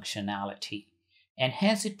its functionality. And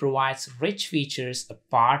hence it provides rich features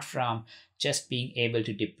apart from just being able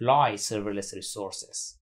to deploy serverless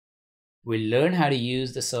resources. We'll learn how to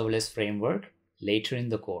use the Serverless Framework later in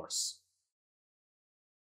the course.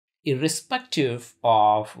 Irrespective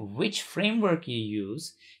of which framework you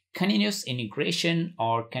use, continuous integration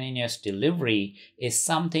or continuous delivery is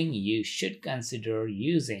something you should consider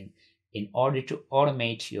using in order to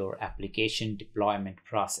automate your application deployment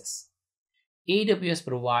process. AWS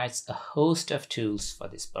provides a host of tools for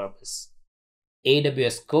this purpose.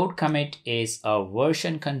 AWS Code Commit is a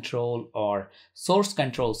version control or source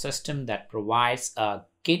control system that provides a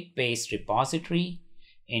Git-based repository,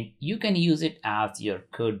 and you can use it as your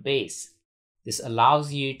code base. This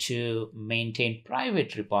allows you to maintain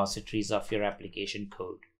private repositories of your application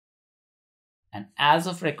code. And as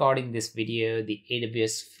of recording this video, the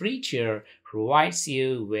AWS free tier provides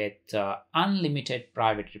you with unlimited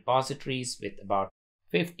private repositories with about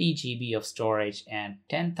 50 GB of storage and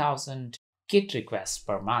 10,000 Git requests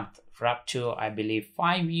per month for up to, I believe,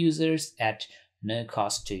 5 users at no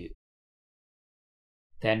cost to you.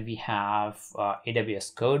 Then we have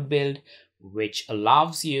AWS Code Build, which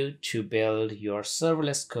allows you to build your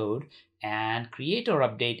serverless code and create or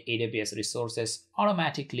update AWS resources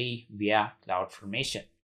automatically via CloudFormation.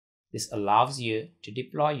 This allows you to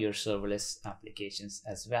deploy your serverless applications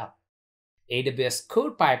as well. AWS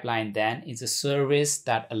Code Pipeline then is a service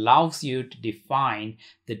that allows you to define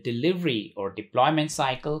the delivery or deployment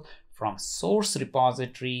cycle from source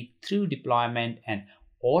repository through deployment and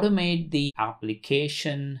automate the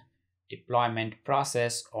application deployment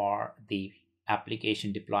process or the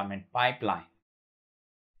application deployment pipeline.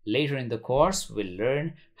 Later in the course, we'll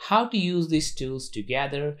learn how to use these tools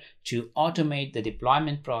together to automate the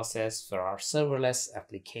deployment process for our serverless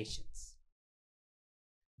applications.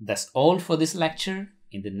 That's all for this lecture.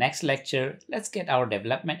 In the next lecture, let's get our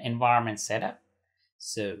development environment set up.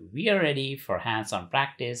 So we are ready for hands-on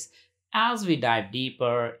practice as we dive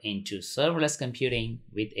deeper into serverless computing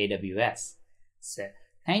with AWS. So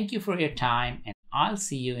thank you for your time, and I'll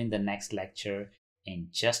see you in the next lecture in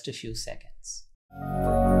just a few seconds.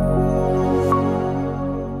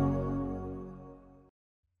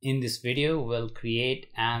 In this video, we'll create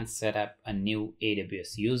and set up a new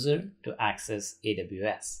AWS user to access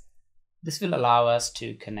AWS. This will allow us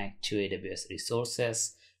to connect to AWS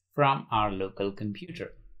resources from our local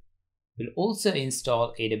computer. We'll also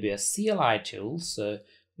install AWS CLI tools so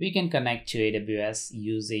we can connect to AWS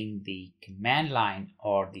using the command line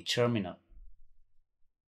or the terminal.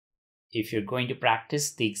 If you're going to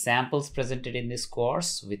practice the examples presented in this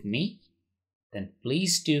course with me, then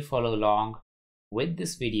please do follow along with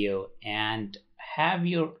this video and have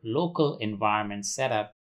your local environment set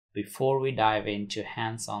up before we dive into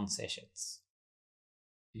hands-on sessions.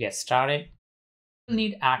 To get started, you'll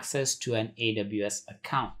need access to an AWS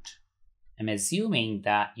account. I'm assuming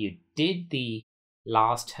that you did the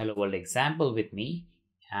last Hello World example with me,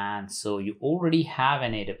 and so you already have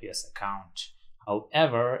an AWS account.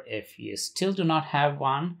 However, if you still do not have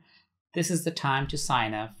one, this is the time to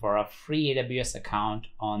sign up for a free AWS account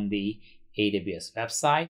on the AWS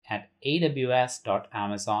website at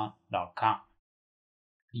aws.amazon.com.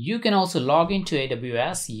 You can also log into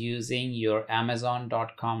AWS using your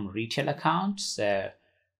amazon.com retail account. So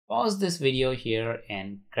pause this video here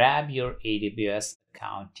and grab your AWS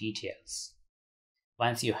account details.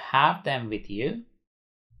 Once you have them with you,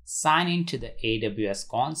 sign into the AWS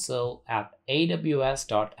console at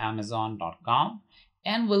aws.amazon.com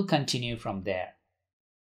and we'll continue from there.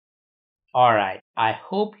 Alright, I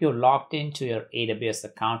hope you're logged into your AWS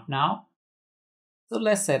account now. So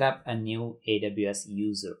let's set up a new AWS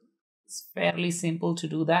user. It's fairly simple to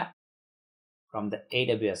do that. From the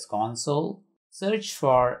AWS console, search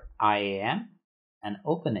for IAM and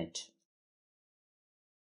open it.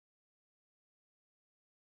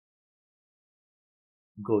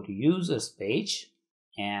 Go to Users page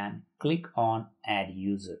and click on Add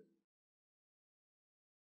User.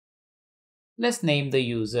 Let's name the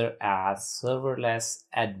user as Serverless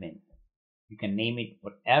Admin. You can name it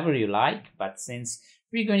whatever you like, but since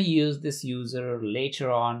we're going to use this user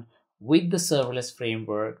later on with the serverless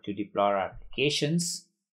framework to deploy our applications,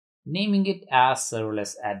 naming it as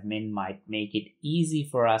Serverless Admin might make it easy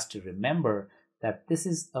for us to remember that this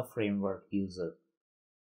is a framework user.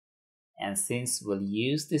 And since we'll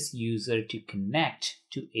use this user to connect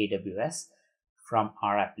to AWS from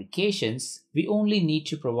our applications, we only need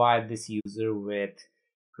to provide this user with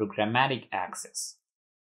programmatic access.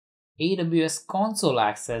 AWS console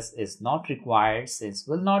access is not required since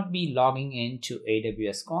we'll not be logging into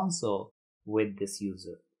AWS console with this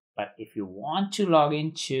user. But if you want to log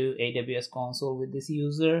into AWS console with this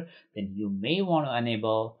user, then you may want to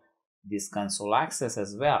enable this console access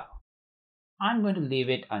as well. I'm going to leave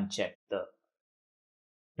it unchecked though.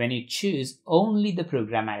 When you choose only the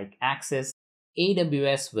programmatic access,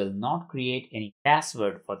 AWS will not create any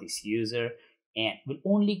password for this user and will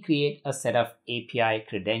only create a set of API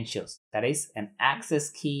credentials, that is an access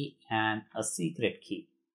key and a secret key.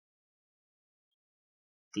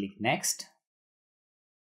 Click Next.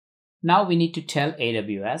 Now we need to tell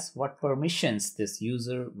AWS what permissions this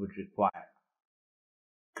user would require.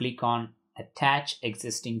 Click on Attach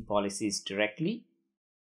Existing Policies directly.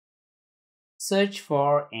 Search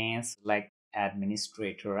for and select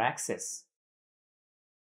Administrator Access.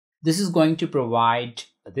 This is going to provide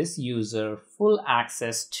this user full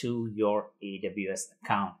access to your AWS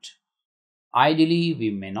account. Ideally,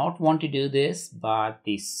 we may not want to do this, but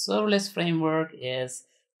the serverless framework is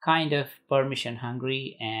kind of permission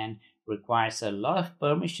hungry and requires a lot of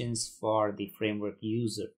permissions for the framework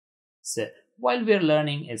user. So while we're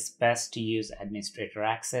learning, it's best to use administrator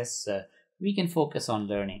access so we can focus on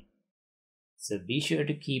learning. So be sure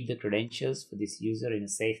to keep the credentials for this user in a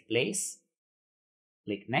safe place.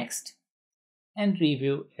 Click Next and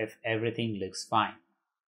review if everything looks fine.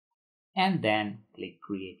 And then click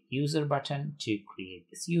Create User button to create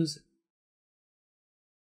this user.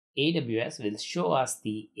 AWS will show us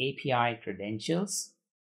the API credentials.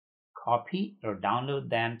 Copy or download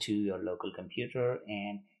them to your local computer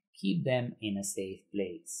and keep them in a safe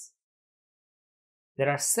place. There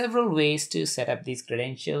are several ways to set up these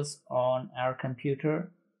credentials on our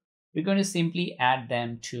computer. We're going to simply add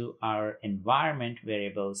them to our environment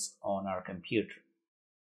variables on our computer.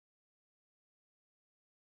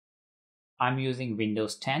 I'm using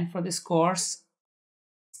Windows 10 for this course.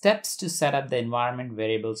 Steps to set up the environment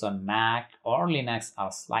variables on Mac or Linux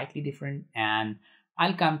are slightly different, and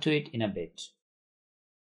I'll come to it in a bit.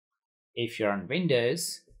 If you're on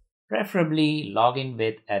Windows, preferably log in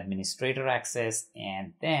with administrator access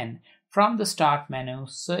and then from the Start menu,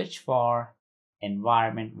 search for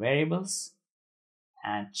Environment Variables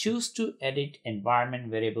and choose to edit environment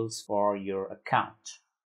variables for your account.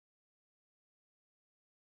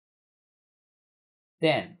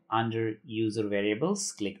 Then under User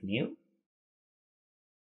Variables, click New.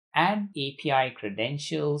 Add API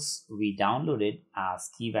credentials we downloaded as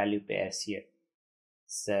key value pairs here.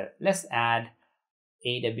 So let's add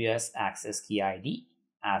AWS Access Key ID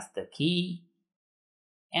as the key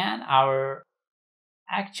and our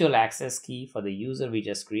actual access key for the user we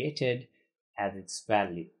just created as its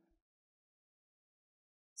value.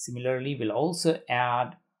 Similarly, we'll also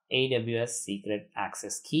add AWS Secret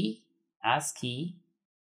Access Key as key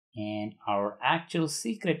and our actual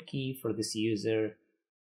secret key for this user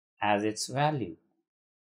as its value.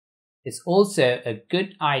 It's also a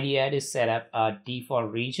good idea to set up a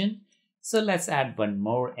default region, so let's add one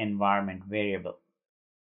more environment variable,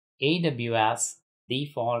 AWS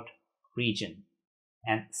default region,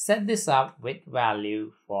 and set this up with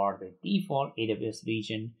value for the default AWS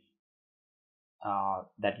region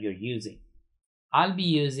that you're using. I'll be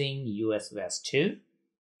using US West 2,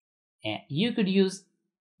 and you could use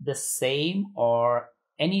the same or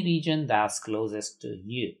any region that's closest to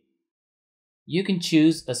you. You can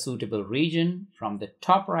choose a suitable region from the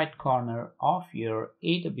top right corner of your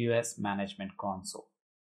AWS Management Console.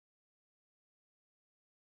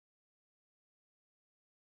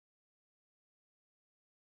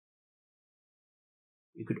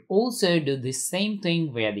 You could also do the same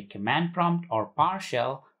thing via the command prompt or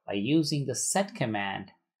PowerShell by using the set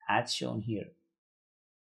command as shown here.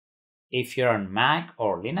 If you're on Mac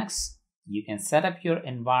or Linux, you can set up your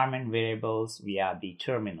environment variables via the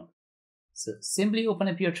terminal. So simply open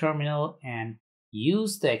up your terminal and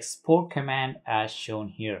use the export command as shown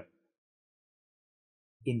here.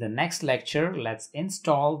 In the next lecture, let's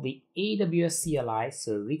install the AWS CLI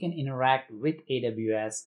so we can interact with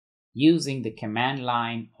AWS using the command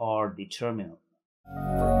line or the terminal.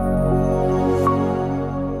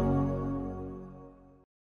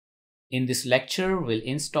 In this lecture, we'll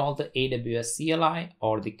install the AWS CLI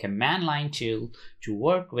or the command line tool to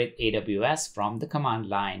work with AWS from the command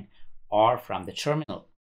line or from the terminal.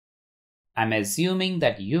 I'm assuming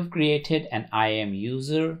that you've created an IAM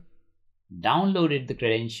user, downloaded the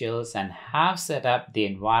credentials, and have set up the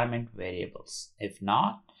environment variables. If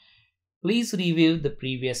not, please review the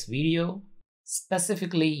previous video.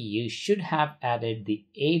 Specifically, you should have added the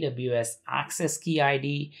AWS Access Key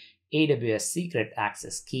ID, AWS Secret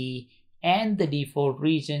Access Key, and the default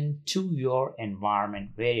region to your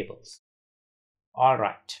environment variables. All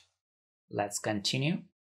right, let's continue.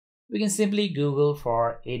 We can simply Google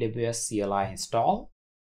for AWS CLI install,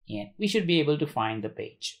 and we should be able to find the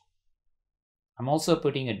page. I'm also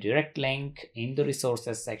putting a direct link in the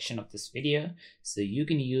resources section of this video, so you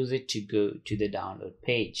can use it to go to the download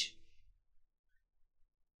page.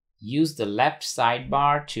 Use the left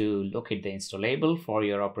sidebar to locate the installable for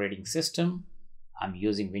your operating system. I'm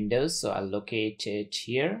using Windows, so I'll locate it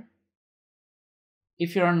here.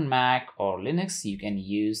 If you're on Mac or Linux, you can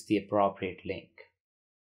use the appropriate link.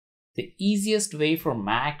 The easiest way for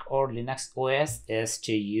Mac or Linux OS is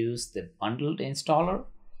to use the bundled installer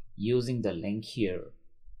using the link here.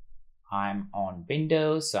 I'm on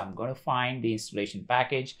Windows, so I'm going to find the installation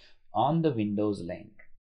package on the Windows link.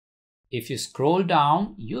 If you scroll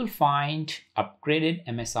down, you'll find upgraded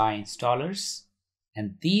MSI installers,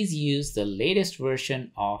 and these use the latest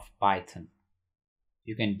version of Python.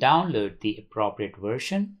 You can download the appropriate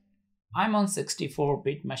version. I'm on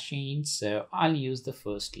 64-bit machine, so I'll use the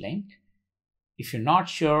first link. If you're not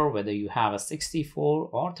sure whether you have a 64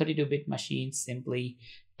 or 32-bit machine, simply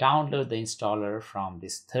download the installer from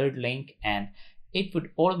this third link and it would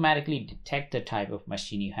automatically detect the type of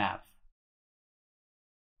machine you have.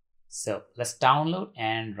 So let's download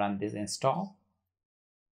and run this install,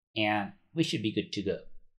 and we should be good to go.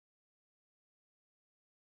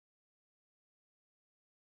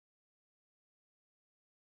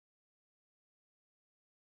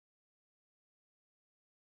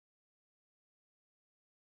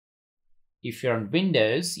 If you're on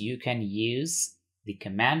Windows, you can use the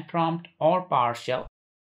command prompt or PowerShell,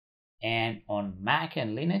 and on Mac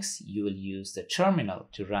and Linux, you will use the terminal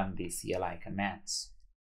to run the CLI commands.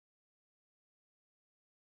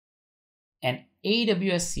 An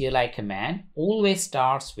AWS CLI command always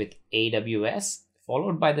starts with AWS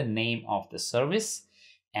followed by the name of the service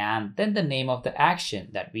and then the name of the action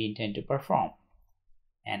that we intend to perform.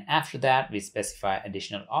 And after that, we specify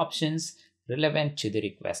additional options relevant to the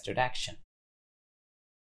requested action.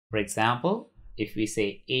 For example, if we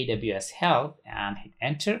say AWS help and hit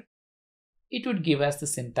enter, it would give us the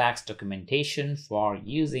syntax documentation for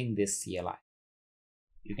using this CLI.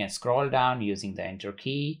 You can scroll down using the enter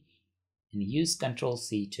key and use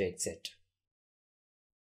Ctrl+C to exit.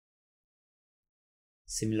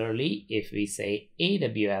 Similarly, if we say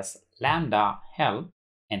AWS Lambda help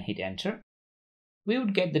and hit enter, we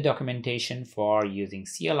would get the documentation for using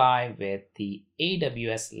CLI with the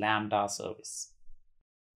AWS Lambda service.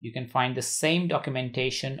 You can find the same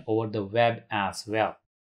documentation over the web as well.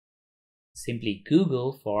 Simply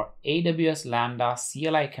Google for AWS Lambda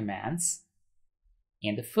CLI commands,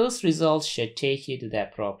 and the first results should take you to the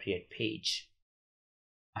appropriate page.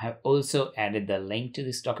 I have also added the link to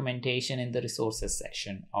this documentation in the resources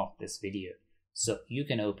section of this video, so you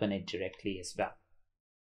can open it directly as well.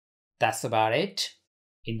 That's about it.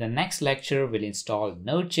 In the next lecture, we'll install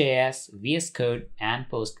Node.js, VS Code, and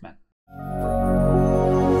Postman.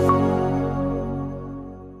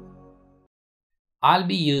 I'll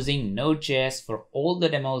be using Node.js for all the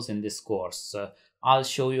demos in this course, so I'll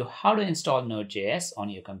show you how to install Node.js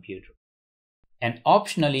on your computer. And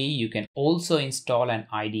optionally, you can also install an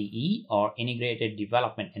IDE or integrated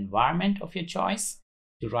development environment of your choice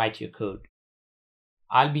to write your code.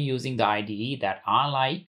 I'll be using the IDE that I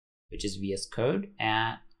like, which is VS Code,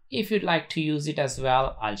 and if you'd like to use it as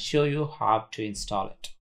well, I'll show you how to install it.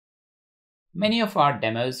 Many of our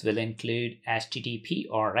demos will include HTTP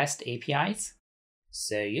or REST APIs,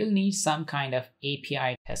 so you'll need some kind of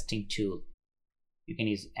API testing tool. You can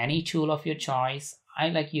use any tool of your choice. I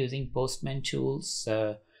like using Postman tools,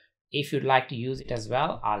 so if you'd like to use it as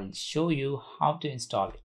well, I'll show you how to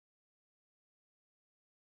install it.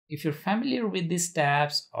 If you're familiar with these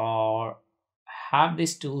steps or have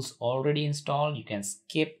these tools already installed, you can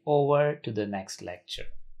skip over to the next lecture.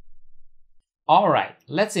 Alright,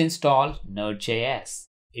 let's install Node.js.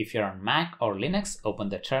 If you're on Mac or Linux, open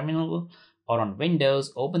the terminal, or on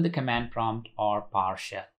Windows, open the command prompt or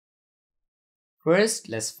PowerShell. First,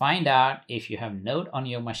 let's find out if you have Node on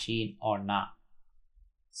your machine or not.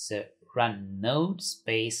 So run node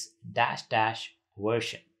space --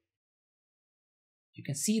 version. You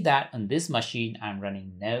can see that on this machine I'm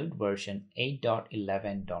running Node version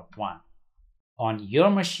 8.11.1. On your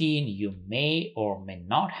machine, you may or may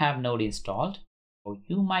not have Node installed, or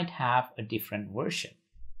you might have a different version.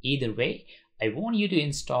 Either way, I want you to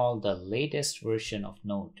install the latest version of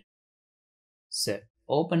Node. So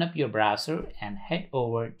open up your browser and head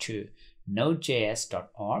over to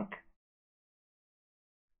nodejs.org.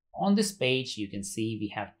 On this page, you can see we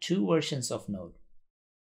have two versions of Node.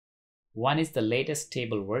 One is the latest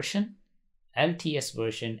stable version, LTS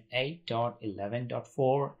version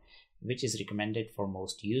 8.11.4, which is recommended for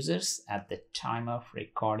most users at the time of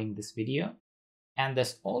recording this video. And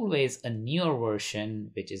there's always a newer version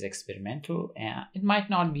which is experimental and it might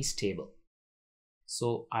not be stable.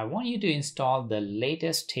 So I want you to install the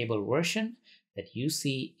latest stable version that you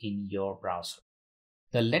see in your browser.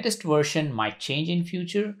 The latest version might change in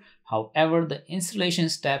future, however, the installation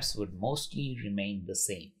steps would mostly remain the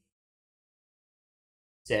same.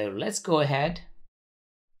 So let's go ahead,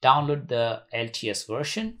 download the LTS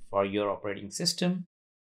version for your operating system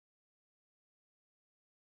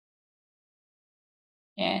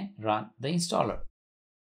and run the installer.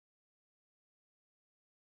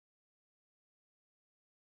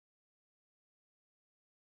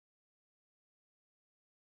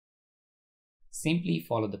 Simply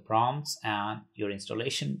follow the prompts and your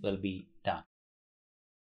installation will be done.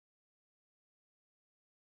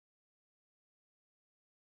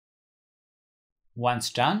 Once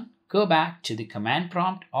done, go back to the command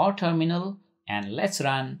prompt or terminal and let's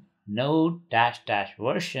run node --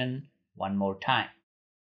 version one more time.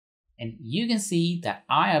 And you can see that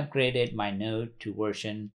I upgraded my Node to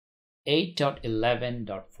version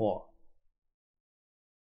 8.11.4.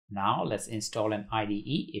 Now let's install an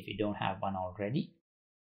IDE if you don't have one already.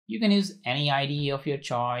 You can use any IDE of your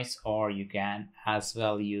choice, or you can as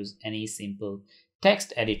well use any simple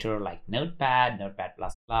text editor like Notepad, Notepad++,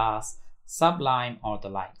 Sublime, or the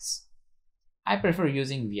likes. I prefer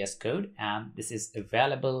using VS Code, and this is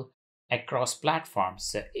available across platforms.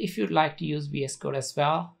 So if you'd like to use VS Code as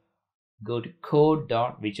well, go to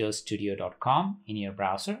code.visualstudio.com in your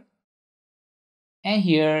browser. And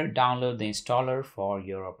here, download the installer for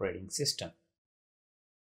your operating system.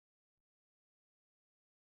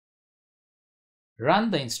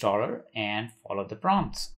 Run the installer and follow the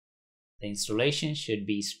prompts. The installation should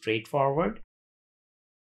be straightforward.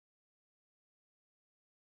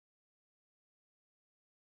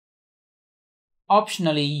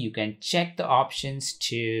 Optionally, you can check the options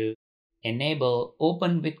to enable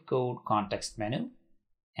Open with Code context menu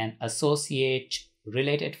and associate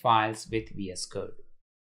related files with VS Code.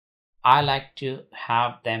 I like to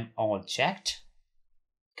have them all checked.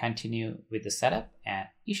 Continue with the setup and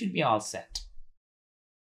you should be all set.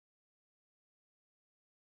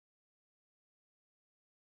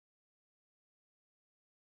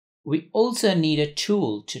 We also need a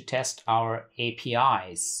tool to test our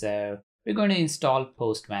APIs, so we're going to install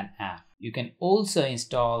Postman app. You can also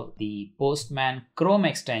install the Postman Chrome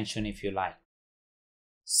extension if you like.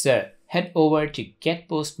 So head over to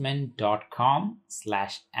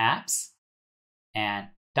getpostman.com/apps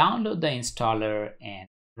and download the installer and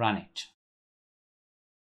run it.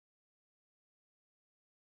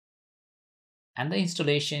 And the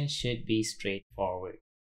installation should be straightforward.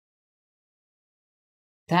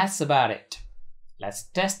 That's about it. Let's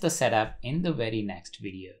test the setup in the very next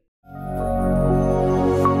video.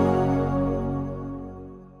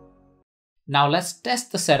 Now let's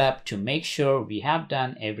test the setup to make sure we have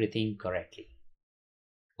done everything correctly.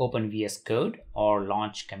 Open VS Code or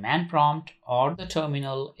launch command prompt or the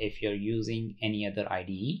terminal if you're using any other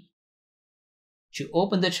IDE. To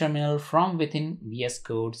open the terminal from within VS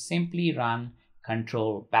Code, simply run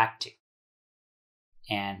Ctrl backtick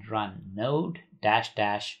and run node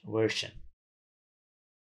 -- version.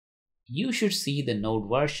 You should see the Node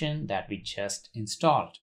version that we just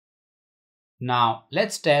installed. Now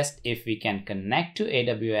let's test if we can connect to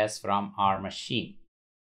AWS from our machine.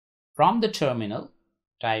 From the terminal,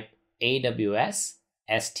 type AWS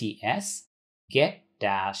STS get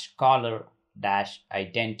 -caller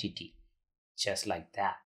 -identity, just like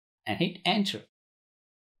that, and hit enter.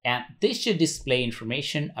 And this should display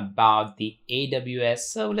information about the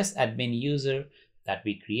AWS Serverless admin user that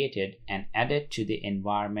we created and added to the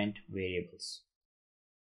environment variables.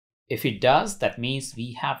 If it does, that means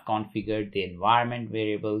we have configured the environment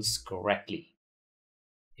variables correctly.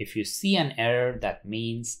 if you see an error, that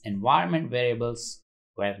means environment variables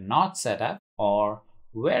were not set up or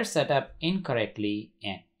were set up incorrectly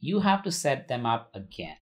and you have to set them up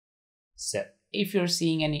again. So if you're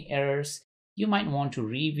seeing any errors, you might want to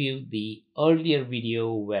review the earlier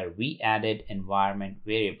video where we added environment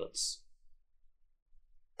variables.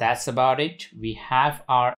 That's about it. We have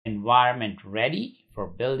our environment ready for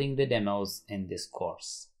building the demos in this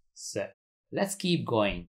course. So let's keep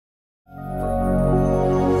going.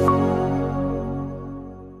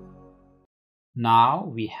 Now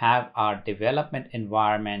we have our development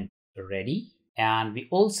environment ready, and we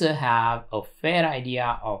also have a fair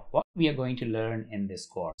idea of what we are going to learn in this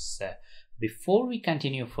course. So before we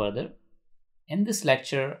continue further, in this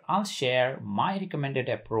lecture, I'll share my recommended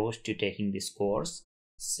approach to taking this course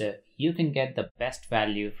so you can get the best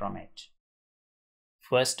value from it.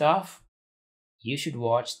 First off, you should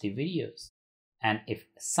watch the videos. And if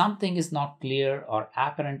something is not clear or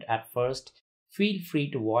apparent at first, feel free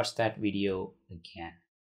to watch that video again.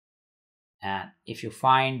 And if you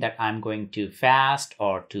find that I'm going too fast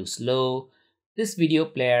or too slow, this video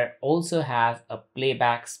player also has a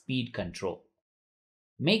playback speed control.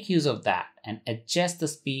 Make use of that and adjust the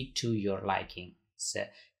speed to your liking. So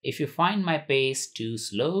if you find my pace too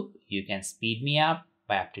slow, you can speed me up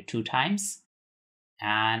by up to 2 times.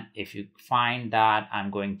 And if you find that I'm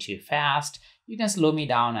going too fast, you can slow me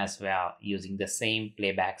down as well using the same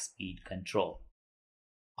playback speed control.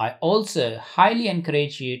 I also highly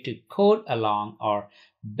encourage you to code along or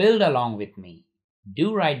build along with me.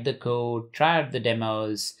 Do write the code, try out the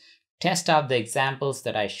demos, test out the examples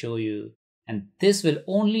that I show you, and this will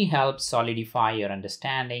only help solidify your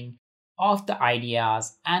understanding of the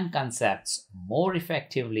ideas and concepts more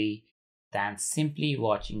effectively than simply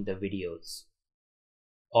watching the videos.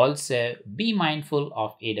 Also, be mindful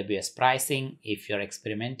of AWS pricing if you're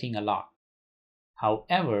experimenting a lot.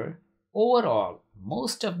 However, overall,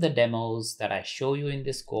 most of the demos that I show you in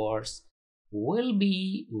this course will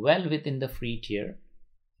be well within the free tier,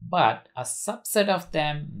 but a subset of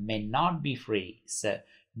them may not be free, so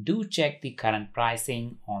do check the current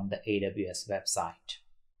pricing on the AWS website.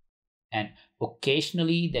 And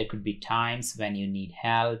occasionally there could be times when you need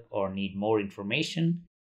help or need more information,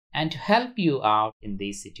 and to help you out in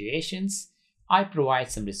these situations, I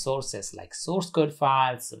provide some resources like source code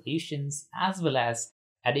files, solutions, as well as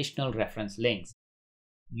additional reference links.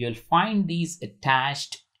 You'll find these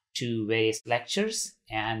attached to various lectures,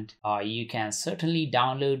 and you can certainly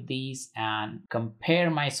download these and compare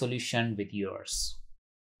my solution with yours.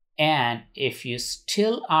 And if you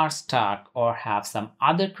still are stuck or have some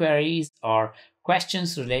other queries or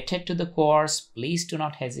questions related to the course, please do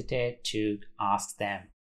not hesitate to ask them.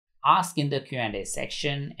 Ask in the Q&A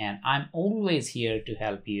section, and I'm always here to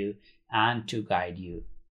help you and to guide you.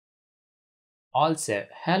 Also,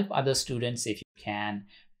 help other students if you can.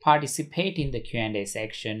 Participate in the Q&A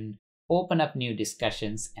section, open up new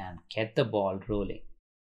discussions, and get the ball rolling.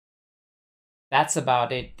 That's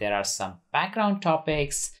about it. There are some background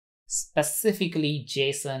topics, specifically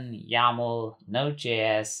JSON, YAML,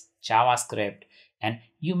 Node.js, JavaScript, and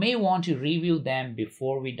you may want to review them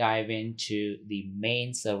before we dive into the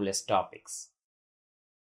main serverless topics.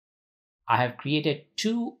 I have created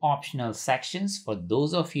 2 optional sections for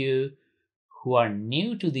those of you who are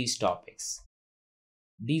new to these topics.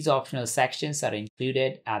 These optional sections are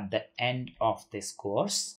included at the end of this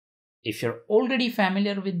course. If you're already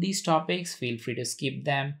familiar with these topics, feel free to skip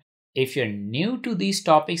them. If you're new to these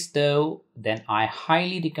topics though, then I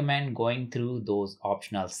highly recommend going through those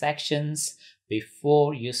optional sections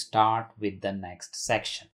before you start with the next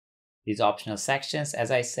section. These optional sections, as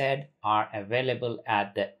I said, are available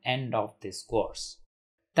at the end of this course.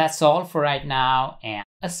 That's all for right now, and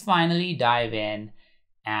let's finally dive in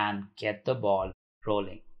and get the ball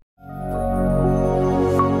rolling.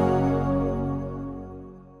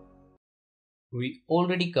 We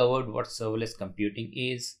already covered what serverless computing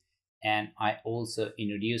is, and I also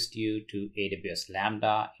introduced you to AWS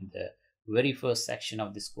Lambda in the very first section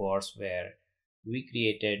of this course where we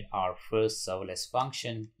created our first serverless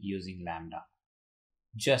function using Lambda.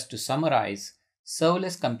 Just to summarize,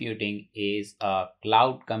 serverless computing is a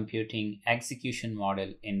cloud computing execution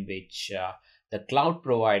model in which the cloud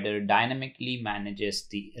provider dynamically manages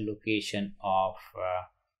the allocation of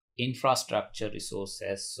infrastructure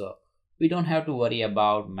resources. So we don't have to worry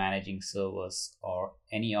about managing servers or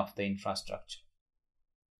any of the infrastructure.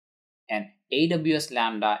 And AWS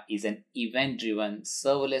Lambda is an event-driven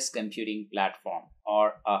serverless computing platform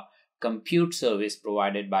or a compute service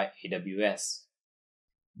provided by AWS.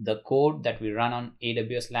 The code that we run on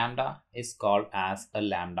AWS Lambda is called as a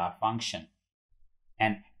Lambda function.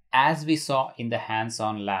 And As we saw in the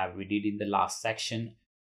hands-on lab we did in the last section,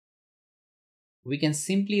 we can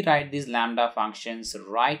simply write these Lambda functions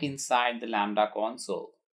right inside the Lambda console.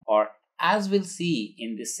 Or as we'll see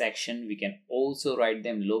in this section, we can also write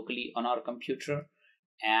them locally on our computer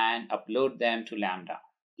and upload them to Lambda.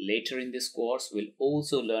 Later in this course, we'll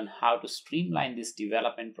also learn how to streamline this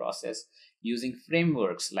development process using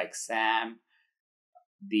frameworks like SAM,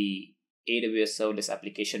 the AWS Serverless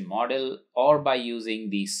Application Model, or by using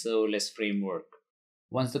the Serverless framework.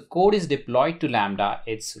 Once the code is deployed to Lambda,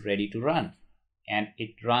 it's ready to run. And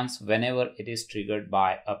it runs whenever it is triggered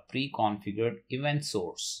by a pre-configured event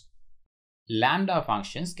source. Lambda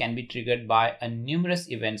functions can be triggered by numerous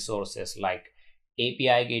event sources like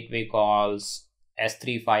API gateway calls,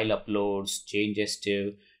 S3 file uploads, changes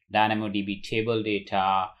to DynamoDB table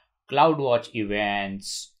data, CloudWatch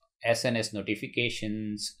events, SNS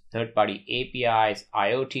notifications, third-party APIs,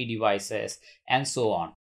 IoT devices, and so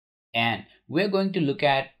on. And we're going to look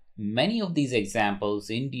at many of these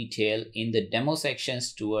examples in detail in the demo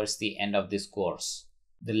sections towards the end of this course.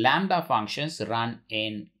 The Lambda functions run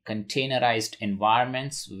in containerized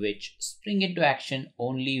environments which spring into action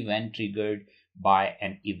only when triggered by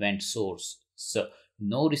an event source. So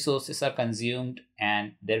no resources are consumed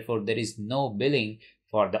and therefore there is no billing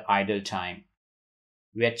for the idle time.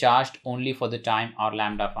 We are charged only for the time our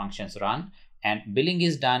Lambda functions run, and billing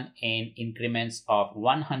is done in increments of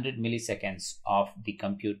 100 milliseconds of the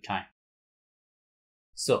compute time.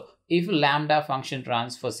 So if a Lambda function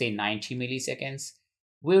runs for say 90 milliseconds,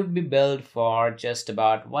 we would be billed for just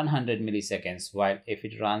about 100 milliseconds, while if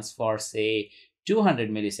it runs for say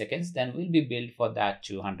 200 milliseconds, then we'll be billed for that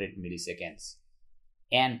 200 milliseconds.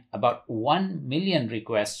 And about 1 million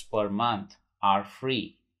requests per month are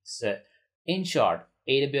free. So in short,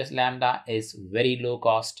 AWS Lambda is very low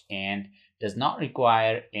cost and does not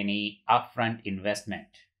require any upfront investment.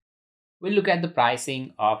 We'll look at the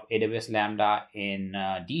pricing of AWS Lambda in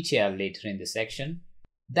detail later in this section.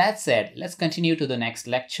 That said, let's continue to the next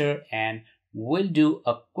lecture and we'll do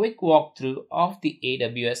a quick walkthrough of the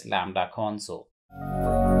AWS Lambda console.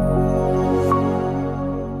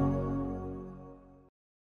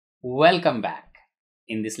 Welcome back.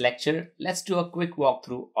 In this lecture, let's do a quick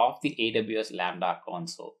walkthrough of the AWS Lambda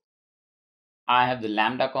console. I have the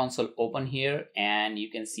Lambda console open here and you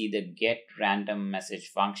can see the get random message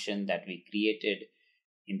function that we created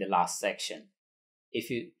in the last section. If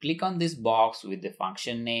you click on this box with the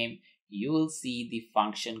function name, you will see the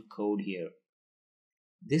function code here.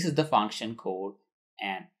 This is the function code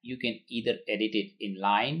and you can either edit it in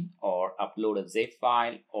line or upload a zip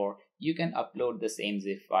file, or you can upload the same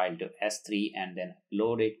zip file to S3 and then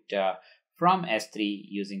upload it from S3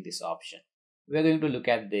 using this option. We're going to look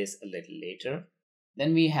at this a little later.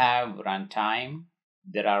 Then we have runtime.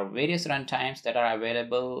 There are various runtimes that are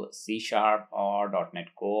available: C# or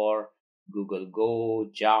 .NET Core, Google Go,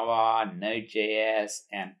 Java, Node.js,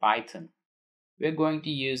 and Python. We're going to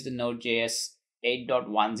use the Node.js 8.10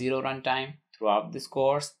 runtime throughout this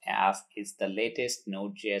course, as it's the latest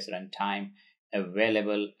Node.js runtime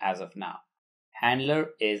available as of now.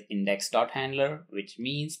 Handler is index.handler, which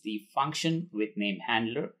means the function with name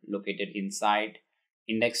handler located inside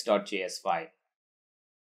index.js file.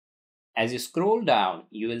 As you scroll down,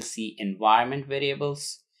 you will see environment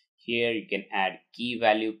variables. Here you can add key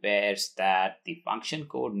value pairs that the function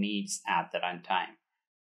code needs at the runtime.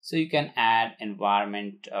 So you can add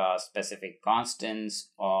environment specific constants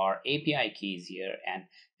or API keys here, and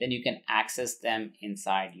then you can access them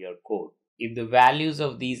inside your code. If the values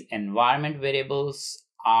of these environment variables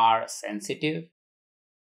are sensitive,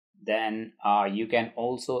 then you can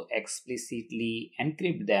also explicitly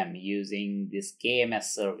encrypt them using this KMS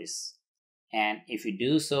service. And if you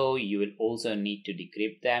do so, you will also need to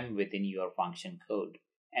decrypt them within your function code.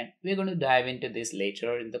 And we're going to dive into this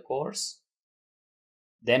later in the course.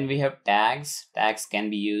 Then we have tags. Tags can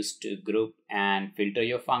be used to group and filter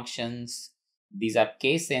your functions. These are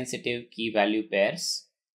case-sensitive key value pairs.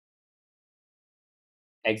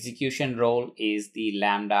 Execution role is the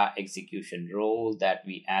Lambda execution role that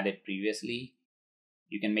we added previously.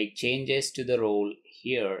 You can make changes to the role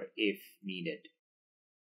here if needed.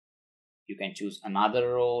 You can choose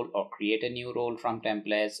another role or create a new role from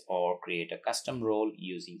templates or create a custom role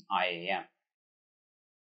using IAM.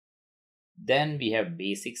 Then we have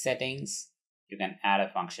basic settings. You can add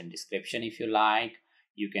a function description if you like.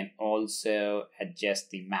 You can also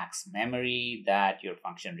adjust the max memory that your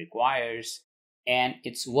function requires. And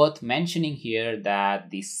it's worth mentioning here that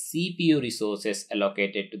the CPU resources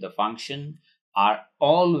allocated to the function are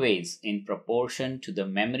always in proportion to the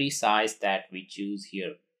memory size that we choose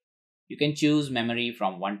here. You can choose memory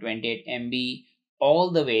from 128 MB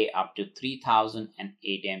all the way up to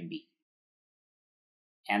 3008 MB.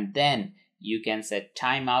 And then you can set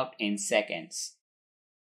timeout in seconds.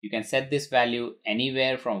 You can set this value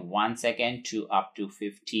anywhere from 1 second to up to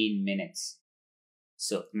 15 minutes.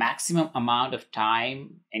 So maximum amount of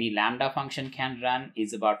time any Lambda function can run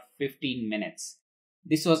is about 15 minutes.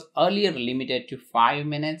 This was earlier limited to 5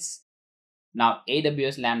 minutes. Now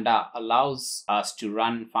AWS Lambda allows us to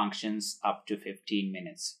run functions up to 15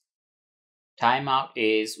 minutes. Timeout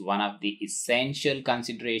is one of the essential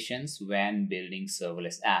considerations when building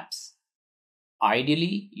serverless apps.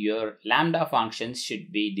 Ideally, your Lambda functions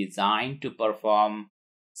should be designed to perform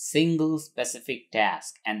single specific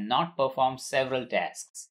task and not perform several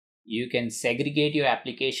tasks. You can segregate your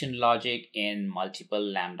application logic in multiple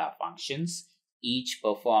Lambda functions, each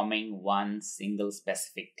performing one single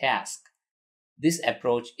specific task. This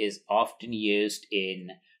approach is often used in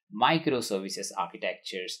microservices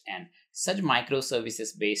architectures, and such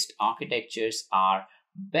microservices-based architectures are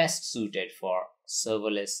best suited for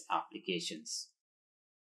serverless applications.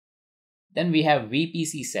 Then we have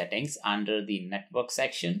VPC settings under the network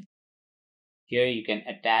section. Here you can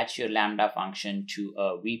attach your Lambda function to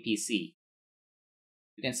a VPC.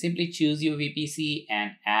 You can simply choose your VPC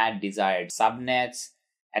and add desired subnets,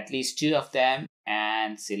 at least 2 of them,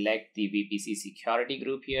 and select the VPC security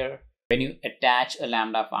group here. When you attach a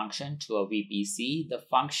Lambda function to a VPC, the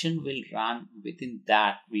function will run within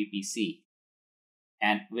that VPC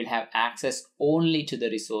and will have access only to the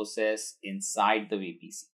resources inside the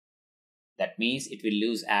VPC. That means it will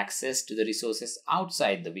lose access to the resources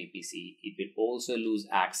outside the VPC. It will also lose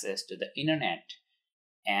access to the internet.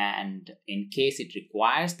 And in case it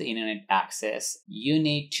requires the internet access, you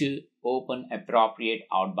need to open appropriate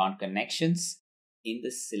outbound connections in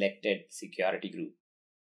the selected security group.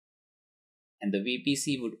 And the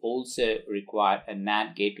VPC would also require a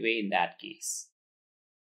NAT gateway in that case.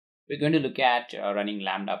 We're going to look at running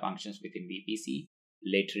Lambda functions within VPC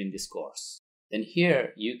later in this course. Then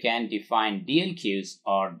here you can define DL queues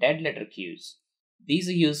or dead letter queues. These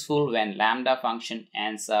are useful when Lambda function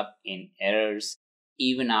ends up in errors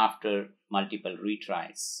even after multiple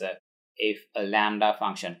retries. So if a Lambda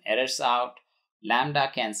function errors out, Lambda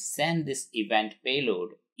can send this event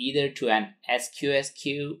payload either to an SQS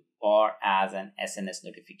queue or as an SNS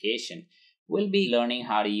notification. We'll be learning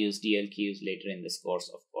how to use DL queues later in this course,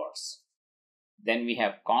 of course. Then we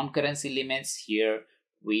have concurrency limits. Here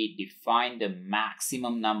we define the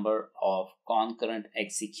maximum number of concurrent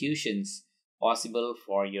executions possible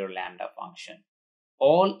for your Lambda function.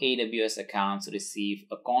 All AWS accounts receive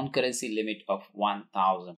a concurrency limit of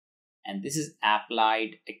 1000, and this is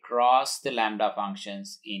applied across the Lambda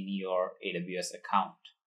functions in your AWS account.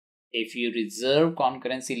 If you reserve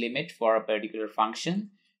concurrency limit for a particular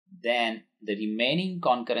function, then the remaining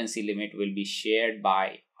concurrency limit will be shared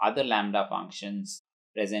by other Lambda functions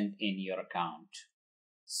present in your account.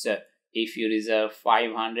 So if you reserve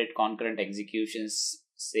 500 concurrent executions,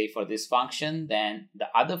 say for this function, then the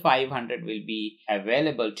other 500 will be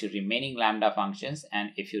available to remaining Lambda functions.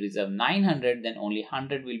 And if you reserve 900, then only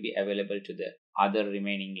 100 will be available to the other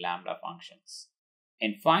remaining Lambda functions.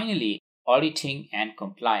 And finally, auditing and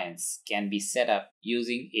compliance can be set up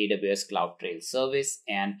using AWS CloudTrail service,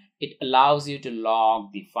 and it allows you to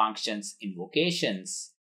log the functions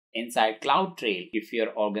invocations inside CloudTrail if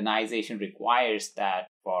your organization requires that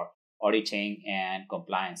for auditing and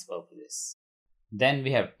compliance purposes. Then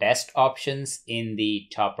we have test options in the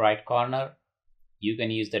top right corner. You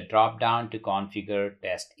can use the drop down to configure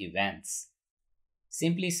test events.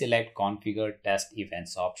 Simply select configure test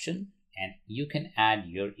events option and you can add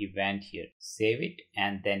your event here. Save it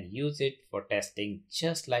and then use it for testing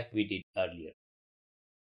just like we did earlier.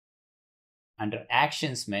 Under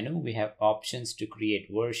Actions menu, we have options to create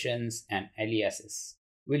versions and aliases.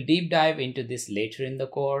 We'll deep dive into this later in the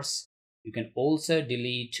course. You can also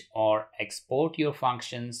delete or export your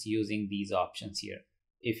functions using these options here.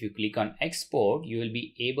 If you click on Export, you will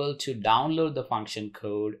be able to download the function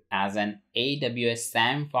code as an AWS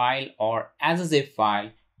SAM file or as a zip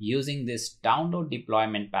file using this Download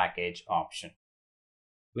Deployment Package option.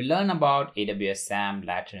 We'll learn about AWS SAM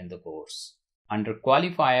later in the course. Under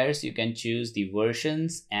qualifiers, you can choose the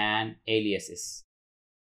versions and aliases.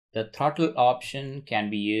 The throttle option can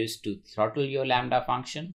be used to throttle your Lambda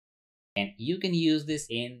function, and you can use this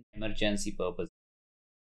in emergency purposes.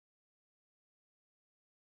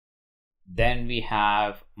 Then we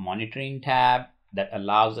have monitoring tab that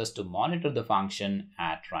allows us to monitor the function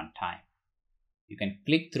at runtime. You can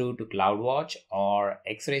click through to CloudWatch or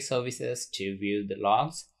X-ray services to view the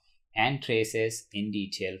logs and traces in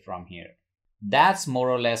detail from here. That's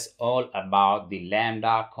more or less all about the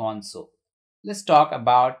Lambda console. Let's talk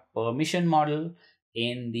about permission model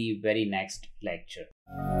in the very next lecture.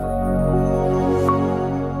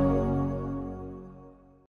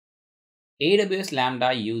 AWS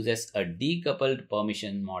Lambda uses a decoupled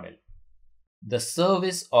permission model. The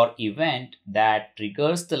service or event that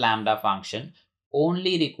triggers the Lambda function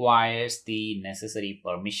only requires the necessary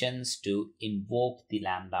permissions to invoke the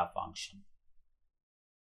Lambda function.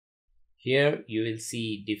 Here you will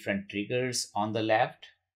see different triggers on the left.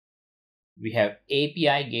 We have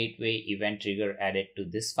API Gateway event trigger added to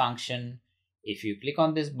this function. If you click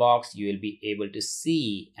on this box, you will be able to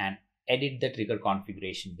see and edit the trigger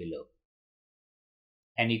configuration below.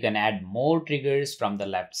 And you can add more triggers from the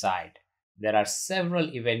left side. There are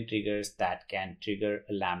several event triggers that can trigger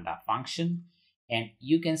a Lambda function, and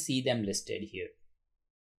you can see them listed here.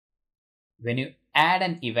 When you add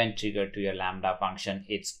an event trigger to your Lambda function,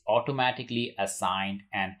 it's automatically assigned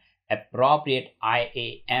an appropriate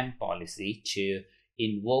IAM policy to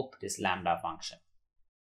invoke this Lambda function.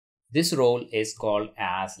 This role is called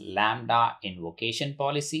as Lambda invocation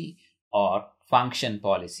policy or function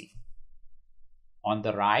policy. On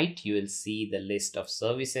the right, you will see the list of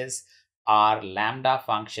services our Lambda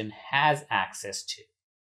function has access to.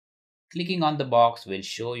 Clicking on the box will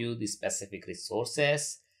show you the specific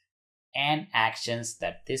resources and actions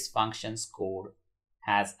that this function's code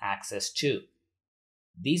has access to.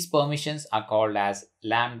 These permissions are called as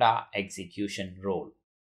Lambda execution role.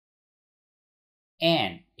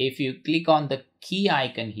 And if you click on the key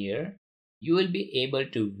icon here, you will be able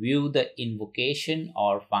to view the invocation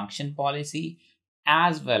or function policy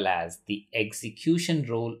as well as the execution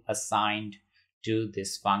role assigned to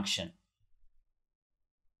this function.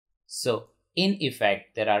 So in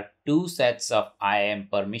effect, there are two sets of IAM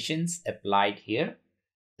permissions applied here: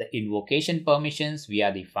 the invocation permissions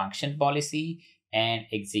via the function policy and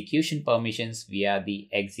execution permissions via the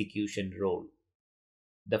execution role.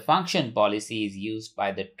 The function policy is used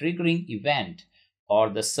by the triggering event or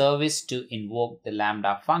the service to invoke the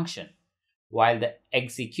Lambda function, while the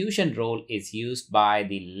execution role is used by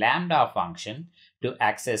the Lambda function to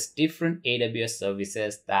access different AWS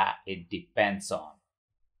services that it depends on.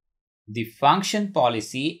 The function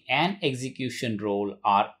policy and execution role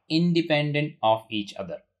are independent of each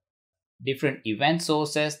other. Different event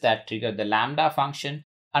sources that trigger the Lambda function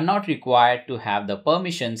are not required to have the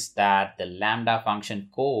permissions that the Lambda function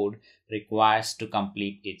code requires to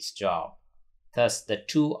complete its job. Thus, the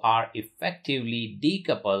two are effectively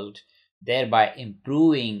decoupled, thereby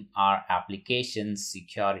improving our application's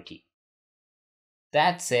security.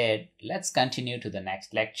 That said, let's continue to the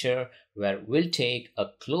next lecture where we'll take a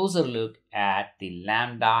closer look at the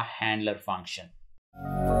Lambda handler function.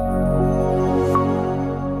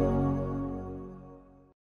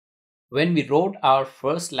 When we wrote our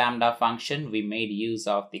first Lambda function, we made use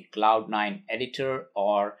of the Cloud9 editor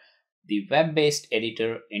or the web-based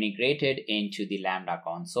editor integrated into the Lambda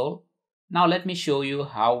console. Now let me show you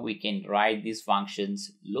how we can write these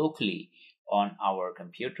functions locally on our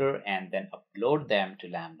computer and then upload them to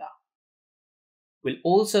Lambda. We'll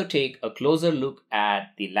also take a closer look at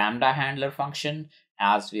the Lambda handler function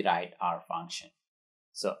as we write our function.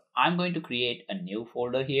 So I'm going to create a new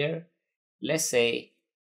folder here. Let's say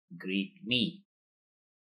greet me.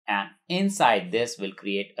 And inside this, we'll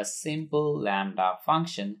create a simple Lambda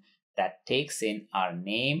function that takes in our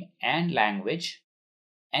name and language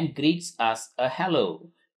and greets us a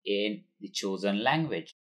hello in the chosen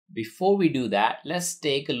language. Before we do that, let's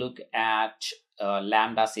take a look at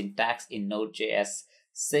Lambda syntax in Node.js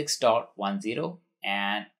 6.10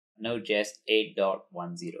 and Node.js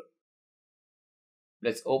 8.10.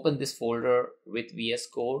 Let's open this folder with VS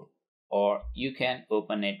Code, or you can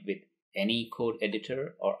open it with any code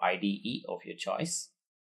editor or IDE of your choice.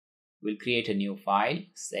 We'll create a new file,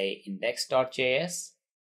 say index.js.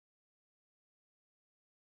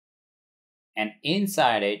 And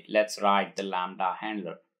inside it, let's write the Lambda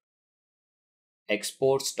handler.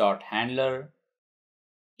 Exports.handler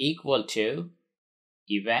equal to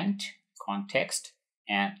event, context,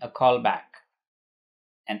 and a callback.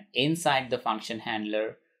 And inside the function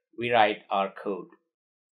handler, we write our code.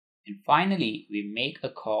 And finally, we make a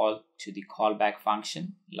call to the callback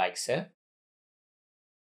function like so.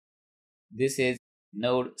 This is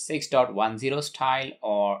Node 6.10 style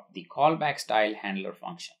or the callback style handler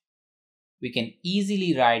function. We can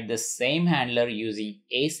easily write the same handler using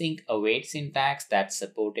async await syntax that's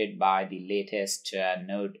supported by the latest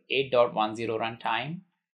Node 8.10 runtime.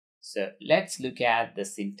 So let's look at the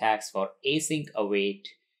syntax for async await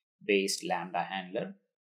based Lambda handler.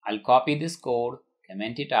 I'll copy this code,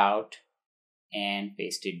 comment it out, and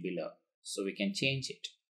paste it below so we can change it.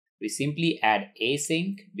 We simply add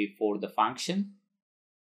async before the function,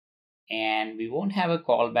 and we won't have a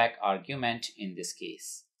callback argument in this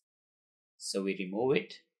case. So we remove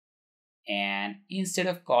it, and instead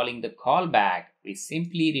of calling the callback, we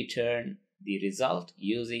simply return the result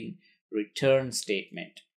using return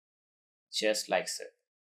statement, just like so.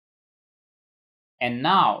 And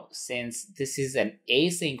now, since this is an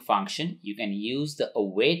async function, you can use the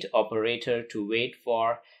await operator to wait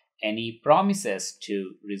for any promises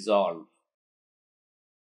to resolve.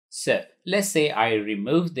 So let's say I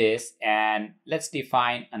remove this and let's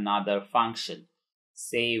define another function.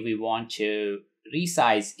 Say we want to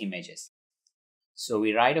resize images. So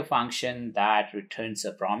we write a function that returns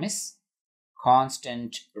a promise,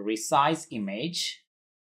 constant resize image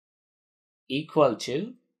equal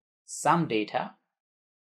to some data,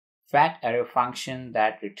 fat array function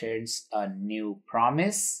that returns a new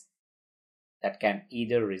promise that can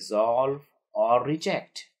either resolve or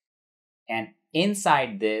reject. And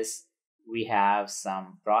inside this, we have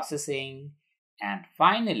some processing. And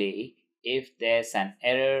finally, if there's an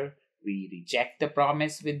error, we reject the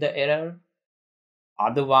promise with the error.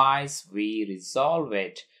 Otherwise, we resolve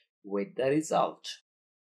it with the result.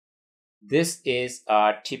 This is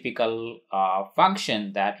a typical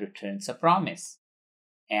function that returns a promise,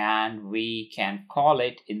 and we can call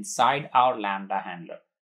it inside our Lambda handler.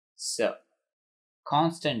 So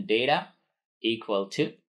constant data equal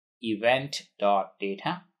to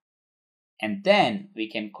event.data, and then we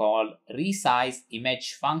can call resize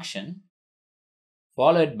image function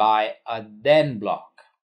followed by a then block.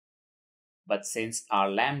 But since our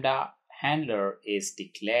Lambda handler is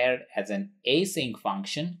declared as an async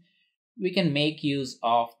function, we can make use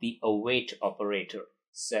of the await operator.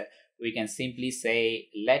 So we can simply say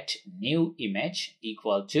let new image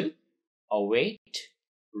equal to await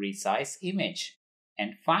resize image.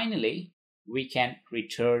 And finally, we can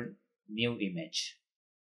return new image.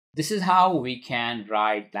 This is how we can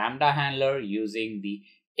write Lambda handler using the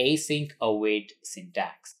async await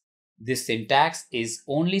syntax. This syntax is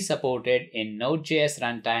only supported in Node.js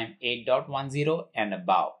Runtime 8.10 and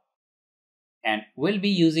above. And we'll be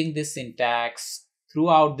using this syntax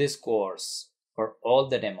throughout this course for all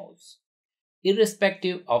the demos.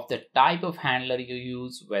 Irrespective of the type of handler you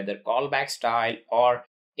use, whether callback style or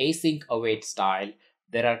async await style,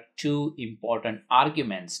 there are two important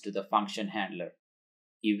arguments to the function handler: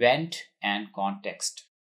 event and context.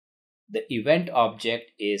 The event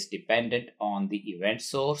object is dependent on the event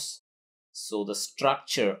source. So the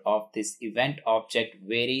structure of this event object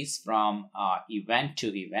varies from event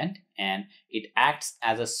to event, and it acts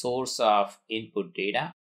as a source of input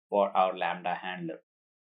data for our Lambda handler.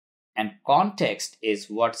 And context is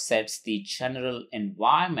what sets the general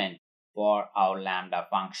environment for our Lambda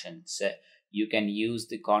function. So you can use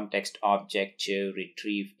the context object to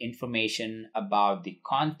retrieve information about the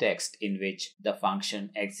context in which the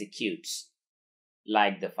function executes,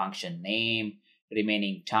 like the function name,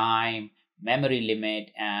 remaining time, memory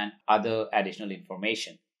limit, and other additional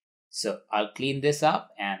information. So I'll clean this up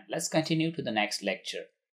and let's continue to the next lecture.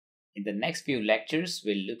 In the next few lectures,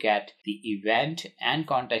 we'll look at the event and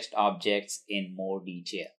context objects in more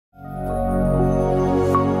detail.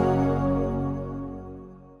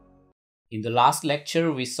 In the last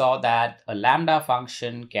lecture, we saw that a Lambda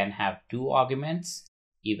function can have two arguments,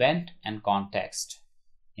 event and context.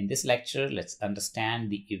 In this lecture, let's understand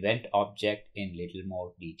the event object in little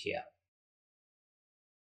more detail.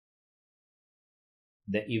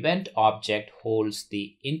 The event object holds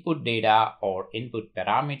the input data or input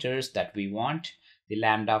parameters that we want the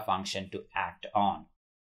Lambda function to act on.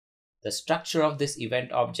 The structure of this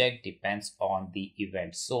event object depends on the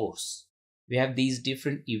event source. We have these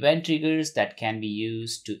different event triggers that can be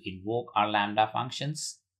used to invoke our Lambda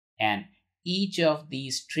functions, and each of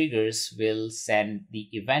these triggers will send the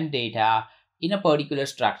event data in a particular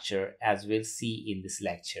structure, as we'll see in this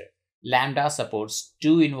lecture. Lambda supports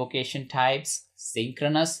two invocation types,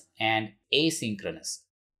 synchronous and asynchronous.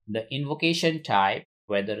 The invocation type,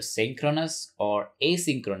 whether synchronous or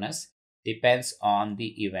asynchronous, depends on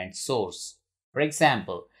the event source. For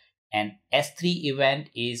example, an S3 event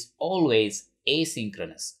is always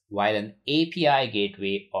asynchronous, while an API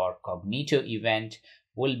gateway or Cognito event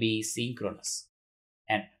will be synchronous.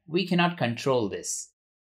 And we cannot control this.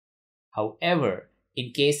 However,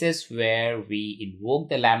 in cases where we invoke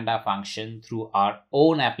the Lambda function through our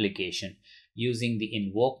own application using the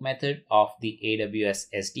invoke method of the AWS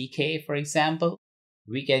SDK, for example,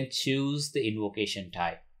 we can choose the invocation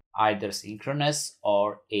type, either synchronous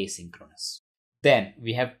or asynchronous. Then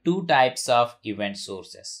we have two types of event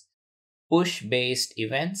sources: push-based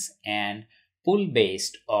events and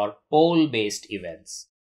pull-based or poll-based events.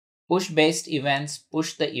 Push-based events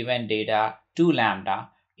push the event data to Lambda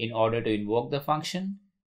in order to invoke the function.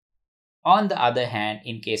 On the other hand,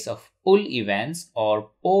 in case of pull events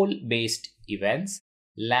or poll-based events,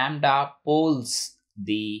 Lambda polls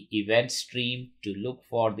the event stream to look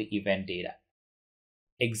for the event data.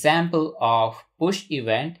 Example of push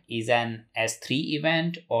event is an S3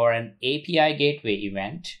 event or an API gateway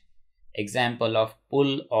event. Example of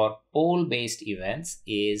pull or poll-based events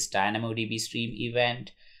is DynamoDB stream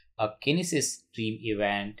event, a Kinesis stream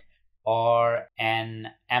event, or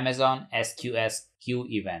an Amazon SQS queue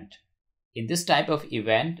event. In this type of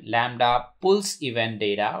event, Lambda pulls event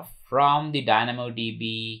data from the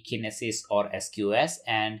DynamoDB, Kinesis, or SQS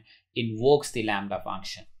and invokes the Lambda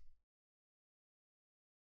function.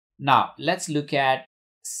 Now, let's look at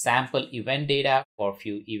sample event data for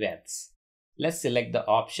few events. Let's select the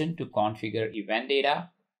option to configure event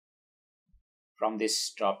data from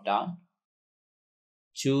this drop-down.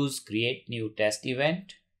 Choose Create New Test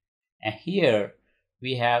Event. And here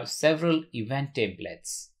we have several event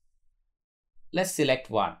templates. Let's select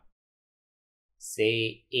one.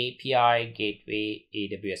 Say API Gateway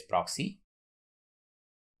AWS Proxy.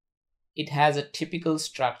 It has a typical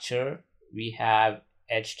structure. We have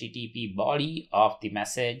HTTP body of the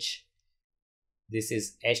message. This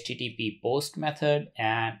is HTTP post method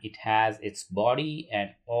and it has its body and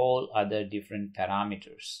all other different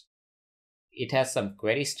parameters. It has some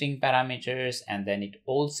query string parameters and then it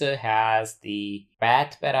also has the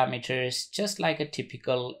path parameters just like a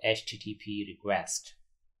typical HTTP request.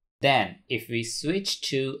 Then if we switch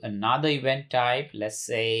to another event type, let's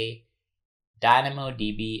say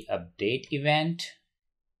DynamoDB update event,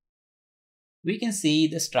 we can see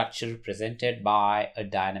the structure presented by a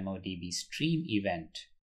DynamoDB stream event.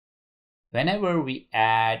 Whenever we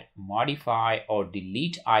add, modify, or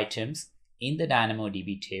delete items in the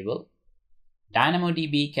DynamoDB table,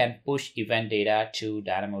 DynamoDB can push event data to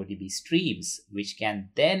DynamoDB streams, which can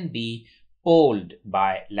then be polled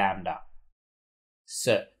by Lambda.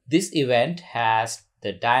 So this event has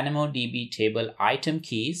the DynamoDB table item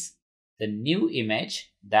keys, the new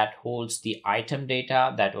image that holds the item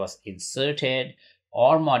data that was inserted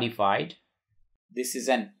or modified. This is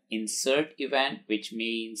an insert event, which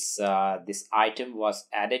means this item was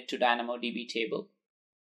added to DynamoDB table.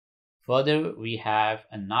 Further, we have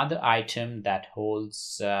another item that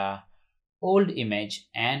holds old image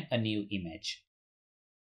and a new image.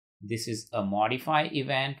 This is a modify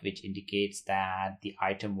event, which indicates that the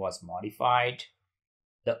item was modified.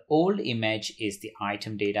 The old image is the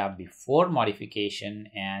item data before modification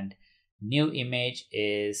and new image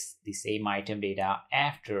is the same item data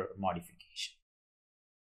after modification.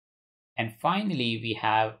 And finally, we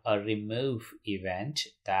have a remove event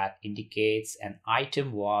that indicates an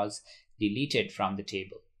item was deleted from the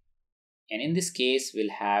table. And in this case,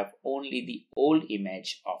 we'll have only the old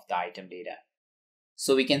image of the item data.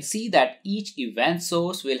 So we can see that each event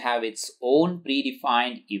source will have its own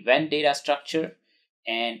predefined event data structure.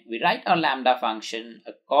 And we write our Lambda function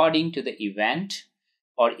according to the event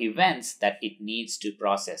or events that it needs to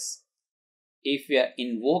process. If we are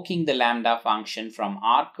invoking the Lambda function from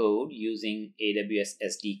our code using AWS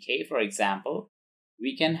SDK, for example,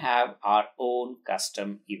 we can have our own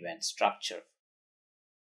custom event structure.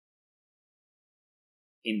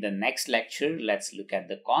 In the next lecture, let's look at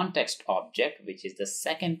the context object, which is the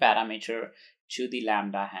second parameter to the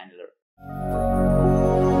Lambda handler.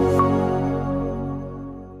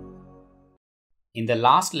 In the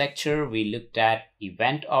last lecture, we looked at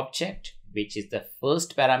event object, which is the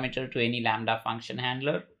first parameter to any Lambda function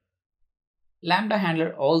handler. Lambda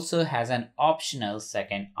handler also has an optional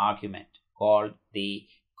second argument called the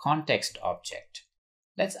context object.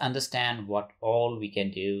 Let's understand what all we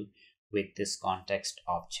can do with this context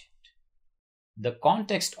object. The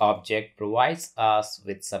context object provides us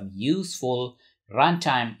with some useful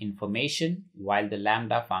runtime information while the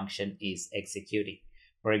Lambda function is executing.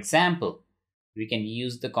 For example, we can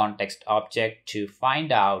use the context object to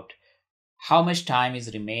find out how much time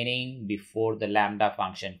is remaining before the Lambda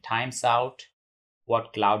function times out,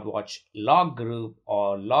 what CloudWatch log group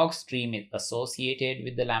or log stream is associated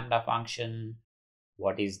with the Lambda function,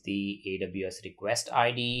 what is the AWS request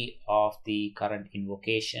ID of the current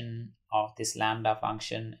invocation of this Lambda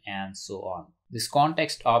function, and so on. This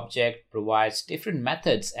context object provides different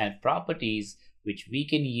methods and properties which we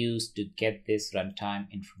can use to get this runtime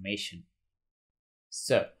information.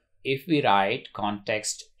 So if we write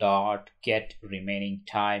context.get remaining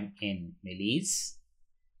time in millis,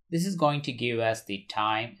 this is going to give us the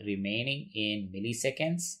time remaining in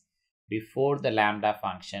milliseconds before the Lambda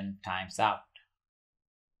function times out.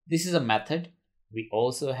 This is a method. We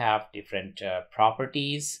also have different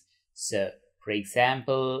properties So, for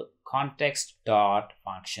example,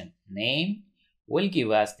 context.function name will give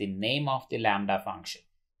us the name of the Lambda function.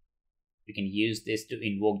 We can use this to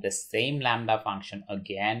invoke the same Lambda function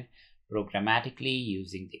again programmatically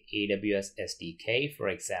using the AWS SDK, for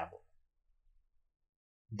example.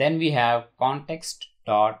 Then we have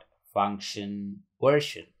context.function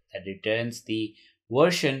version that returns the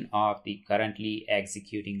version of the currently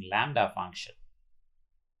executing Lambda function.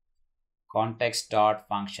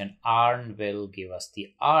 Context.function arn will give us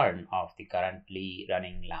the arn of the currently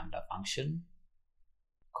running Lambda function.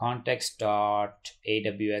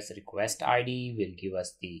 Context.aws request ID will give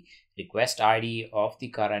us the request ID of the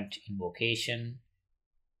current invocation.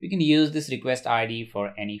 We can use this request ID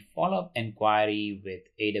for any follow-up inquiry with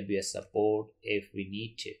AWS support if we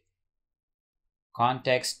need to.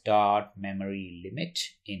 Context.memory_limit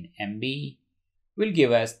in MB will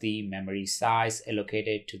give us the memory size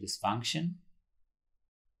allocated to this function.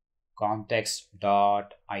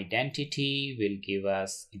 Context.identity will give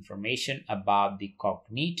us information about the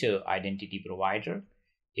cognito identity provider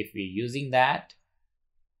if we're using that.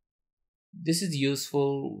 This is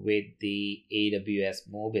useful with the AWS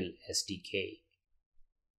Mobile SDK.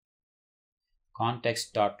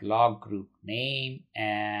 Context.log group name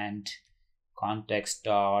and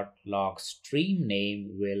context.log stream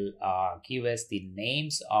name will give us the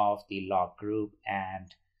names of the log group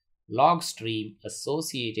and log stream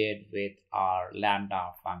associated with our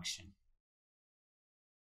Lambda function.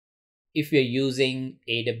 If we are using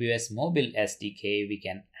AWS Mobile SDK, we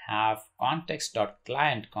can have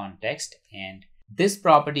context.client_context, and this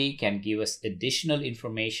property can give us additional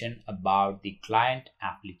information about the client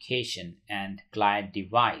application and client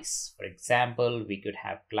device. For example, we could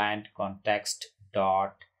have client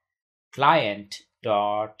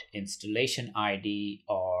context.client.installation ID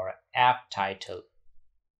or app title.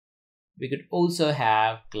 We could also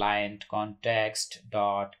have client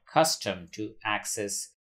context.custom to access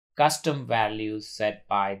custom values set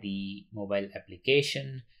by the mobile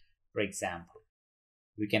application. For example,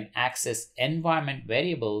 we can access environment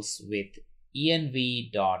variables with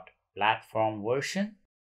env.platform version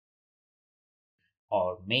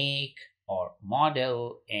or make or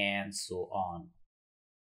model and so on.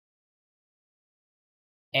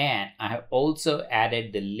 And I have also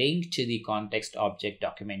added the link to the context object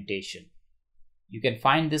documentation. You can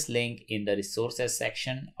find this link in the resources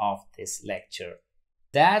section of this lecture.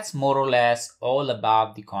 That's more or less all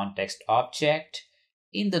about the context object.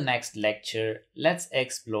 In the next lecture, let's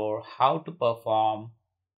explore how to perform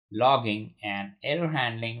logging and error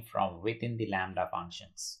handling from within the Lambda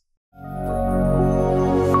functions.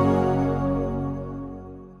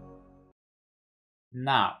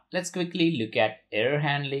 Now, let's quickly look at error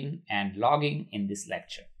handling and logging in this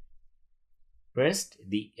lecture. First,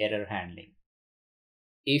 the error handling.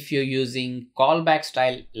 If you're using callback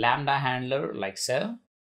style Lambda handler like so,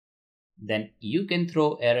 then you can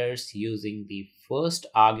throw errors using the first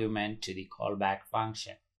argument to the callback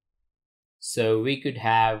function. So we could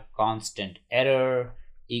have constant error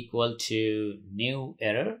equal to new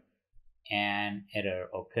error, and error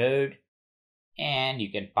occurred, and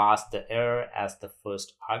you can pass the error as the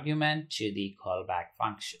first argument to the callback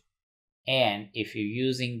function. And if you're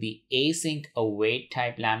using the async await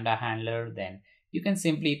type Lambda handler, then you can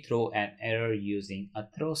simply throw an error using a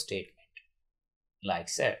throw statement like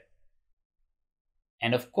so.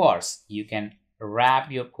 And of course, you can wrap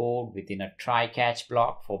your code within a try-catch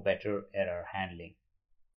block for better error handling.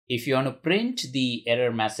 If you want to print the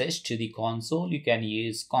error message to the console, you can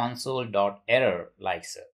use console.error like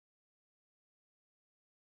so.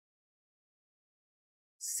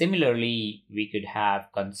 Similarly, we could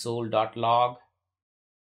have console.log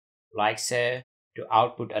like so to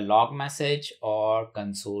output a log message, or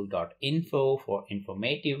console.info for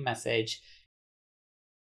informative message.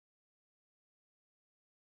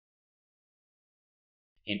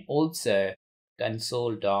 And also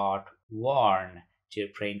console.warn to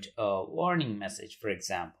print a warning message, for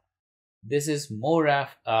example. This is more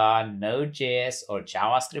of a Node.js or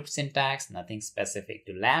JavaScript syntax, nothing specific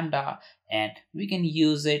to Lambda, and we can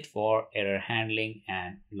use it for error handling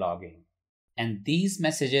and logging. And these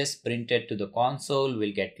messages printed to the console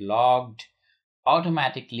will get logged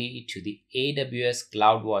automatically to the AWS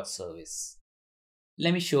CloudWatch service.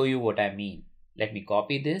 Let me show you what I mean. Let me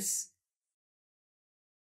copy this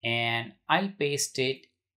and I'll paste it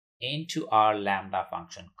into our Lambda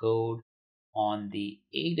function code on the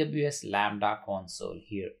AWS Lambda console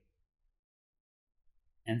here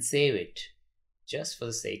and save it just for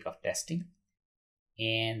the sake of testing.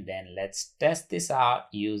 And then let's test this out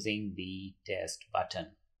using the test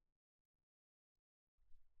button.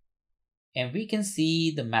 And we can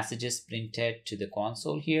see the messages printed to the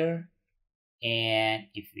console here. And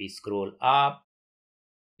if we scroll up,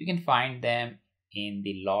 we can find them in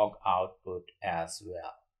the log output as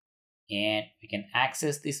well. And we can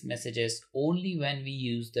access these messages only when we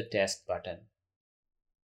use the test button.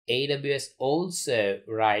 AWS also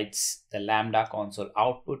writes the Lambda console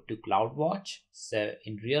output to CloudWatch. So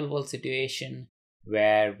in real world situation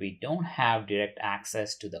where we don't have direct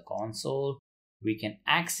access to the console, we can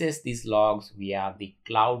access these logs via the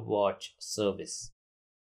CloudWatch service.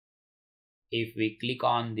 If we click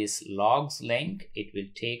on this logs link, it will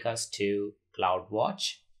take us to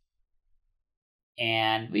CloudWatch.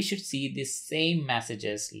 And we should see the same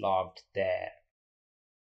messages logged there.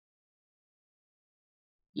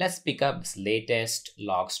 Let's pick up this latest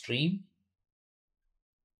log stream.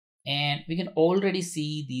 And we can already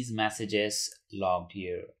see these messages logged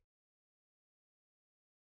here.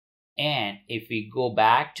 And if we go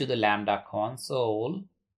back to the Lambda console,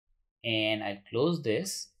 and I'll close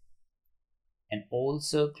this and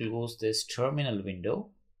also close this terminal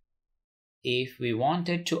window. If we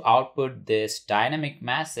wanted to output this dynamic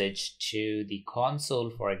message to the console,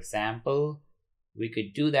 for example, we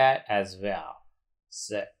could do that as well.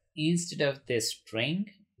 So instead of this string,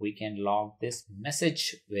 we can log this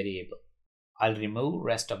message variable. I'll remove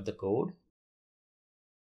rest of the code.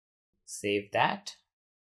 Save that.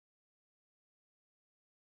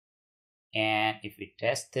 And if we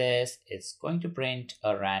test this, it's going to print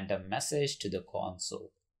a random message to the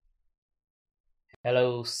console.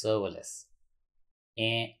 Hello, serverless.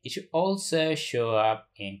 And it should also show up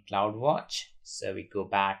in CloudWatch. So we go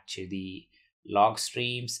back to the log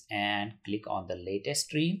streams and click on the latest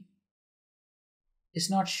stream. It's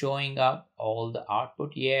not showing up all the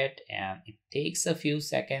output yet, and it takes a few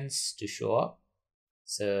seconds to show up.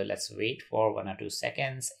 So let's wait for 1 or 2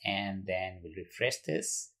 seconds and then we'll refresh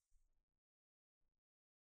this.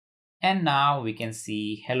 And now we can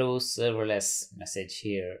see hello serverless message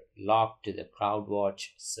here logged to the CloudWatch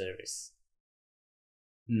service.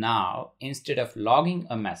 Now, instead of logging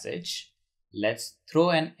a message, let's throw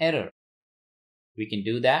an error. We can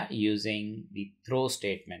do that using the throw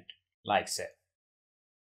statement like so.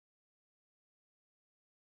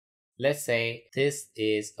 Let's say this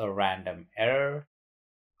is a random error.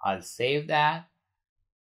 I'll save that.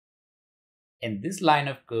 And this line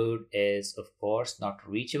of code is of course not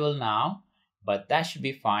reachable now, but that should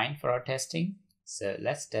be fine for our testing. So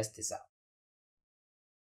let's test this out.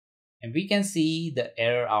 And we can see the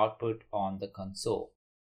error output on the console.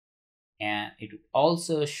 And it will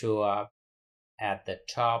also show up at the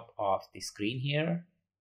top of the screen here.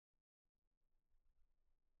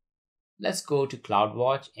 Let's go to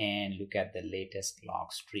CloudWatch and look at the latest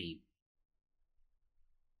log stream.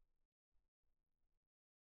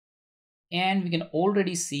 And we can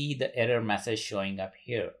already see the error message showing up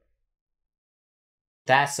here.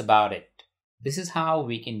 That's about it. This is how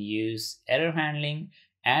we can use error handling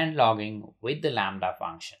and logging with the Lambda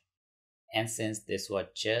function. And since this was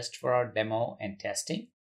just for our demo and testing,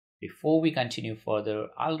 before we continue further,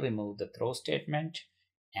 I'll remove the throw statement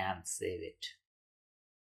and save it.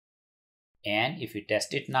 And if we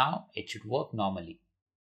test it now, it should work normally.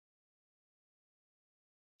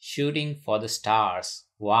 Shooting for the stars.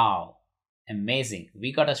 Wow. Amazing.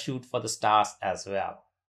 We got to shoot for the stars as well.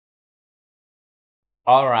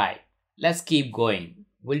 Alright, let's keep going.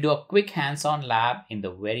 We'll do a quick hands-on lab in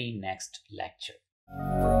the very next lecture.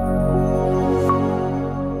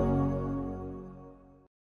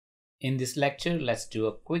 In this lecture, let's do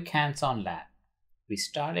a quick hands-on lab. We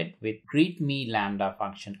started with greet me Lambda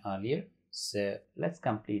function earlier, so let's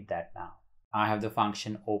complete that now. I have the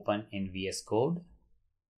function open in VS Code.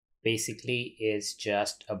 Basically, it's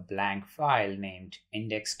just a blank file named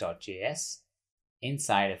index.js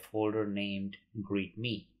inside a folder named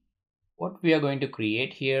greetme. What we are going to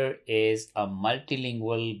create here is a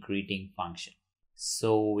multilingual greeting function.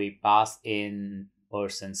 So we pass in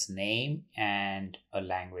person's name and a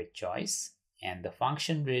language choice, and the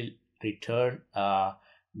function will return a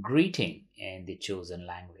greeting in the chosen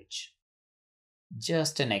language.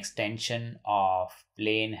 Just an extension of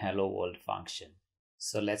plain hello world function.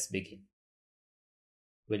 So let's begin.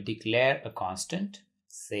 We'll declare a constant,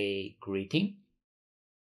 say greeting.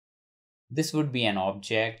 This would be an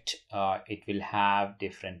object. It will have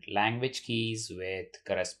different language keys with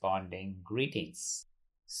corresponding greetings.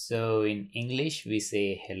 So in English, we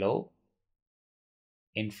say hello.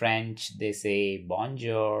 In French, they say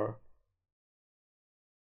bonjour.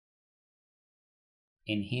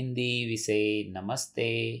 In Hindi, we say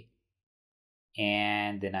namaste.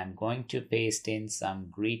 And then I'm going to paste in some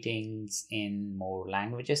greetings in more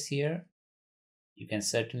languages here. You can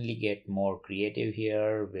certainly get more creative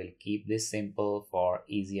here. We'll keep this simple for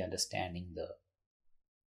easy understanding though.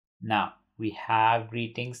 Now we have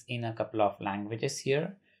greetings in a couple of languages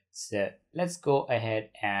here. So let's go ahead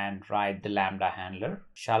and write the Lambda handler,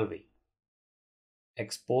 shall we?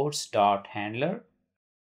 Exports.handler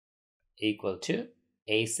equal to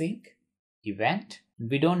async event.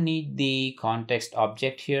 We don't need the context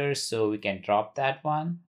object here, so we can drop that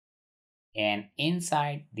one. And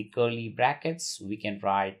inside the curly brackets, we can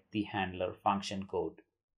write the handler function code.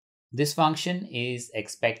 This function is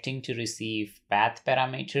expecting to receive path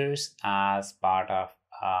parameters as part of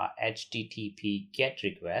a HTTP GET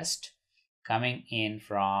request coming in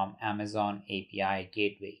from Amazon API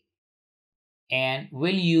Gateway. And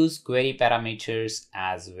we'll use query parameters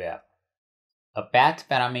as well. A path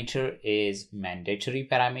parameter is mandatory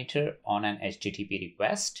parameter on an HTTP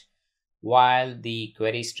request, while the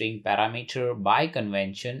query string parameter by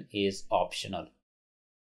convention is optional.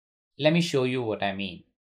 Let me show you what I mean.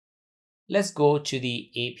 Let's go to the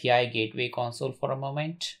API Gateway console for a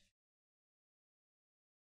moment.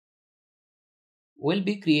 We'll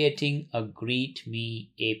be creating a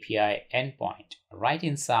GreetMe API endpoint right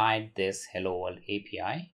inside this Hello World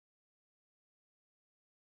API.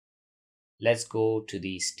 Let's go to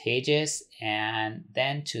the stages and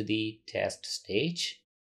then to the test stage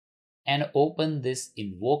and open this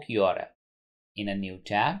invoke URL in a new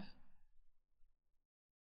tab.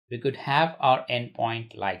 We could have our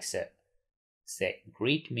endpoint like so. Say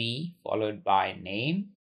greet me followed by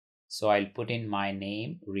name. So I'll put in my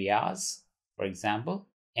name, Riaz, for example.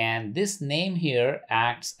 And this name here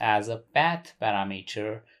acts as a path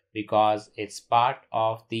parameter because it's part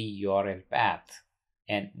of the URL path.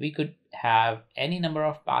 And we could have any number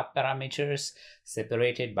of path parameters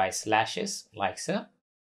separated by slashes like so.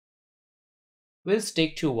 We'll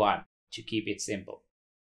stick to one to keep it simple.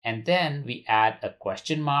 And then we add a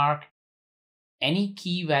question mark. Any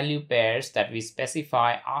key value pairs that we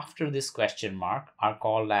specify after this question mark are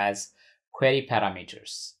called as query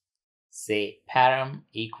parameters. Say param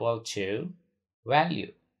equal to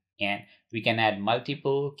value. And we can add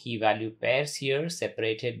multiple key value pairs here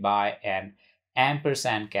separated by an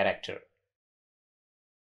ampersand character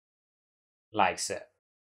like so.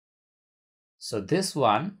 So this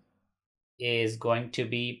one is going to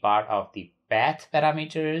be part of the path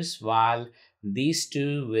parameters, while these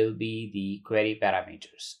two will be the query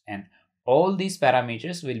parameters. And all these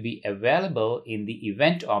parameters will be available in the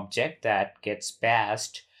event object that gets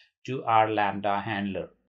passed to our Lambda handler.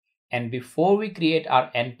 And before we create our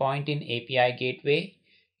endpoint in API Gateway,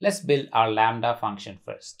 let's build our Lambda function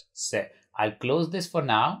first. So I'll close this for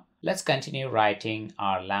now. Let's continue writing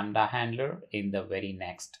our Lambda handler in the very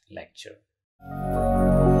next lecture.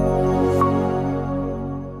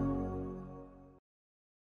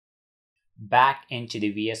 Back into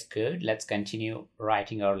the VS Code, let's continue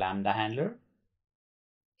writing our Lambda handler.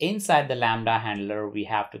 Inside the Lambda handler, we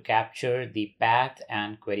have to capture the path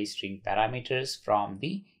and query string parameters from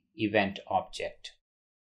the event object.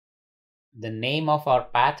 The name of our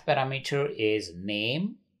path parameter is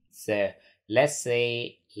name. So let's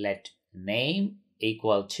say let name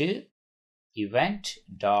equal to event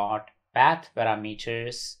dot path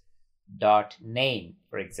parameters dot name,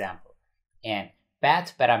 for example. And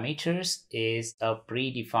path parameters is a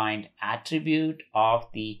predefined attribute of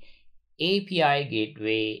the API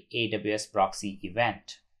Gateway AWS Proxy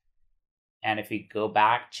event. And if we go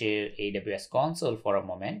back to AWS console for a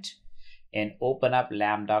moment and open up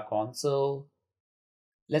Lambda console,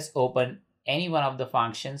 let's open any one of the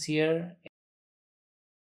functions here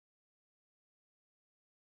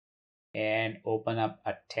and open up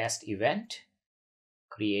a test event,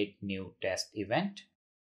 create new test event.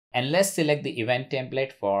 And let's select the event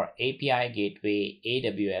template for API Gateway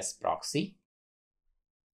AWS Proxy.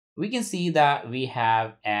 We can see that we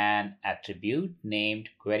have an attribute named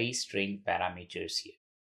query string parameters here.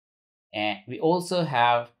 And we also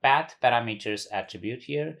have path parameters attribute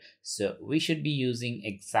here. So we should be using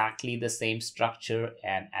exactly the same structure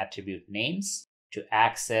and attribute names to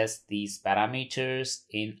access these parameters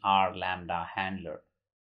in our Lambda handler.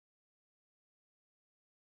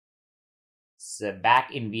 So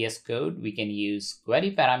back in VS Code, we can use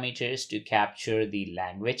query parameters to capture the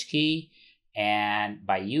language key. And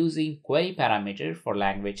by using query parameter for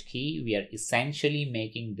language key, we are essentially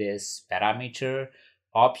making this parameter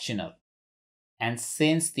optional. And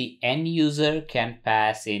since the end user can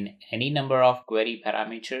pass in any number of query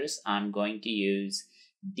parameters, I'm going to use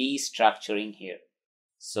destructuring here.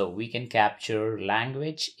 So we can capture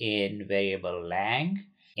language in variable lang,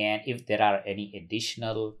 And if there are any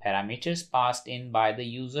additional parameters passed in by the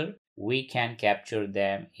user, we can capture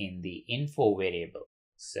them in the info variable.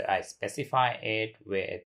 So I specify it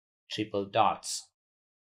with triple dots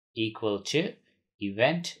equal to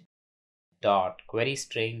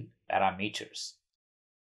event.queryString parameters,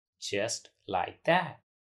 just like that.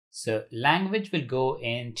 So language will go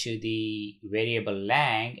into the variable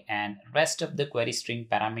lang and rest of the query string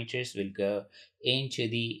parameters will go into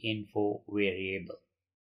the info variable.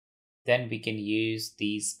 Then we can use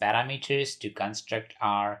these parameters to construct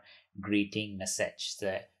our greeting message.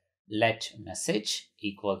 So let message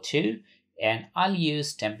equal to, and I'll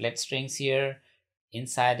use template strings here.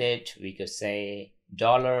 Inside it, we could say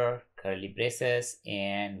dollar curly braces,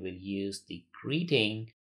 and we'll use the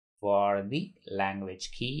greeting for the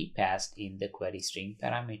language key passed in the query string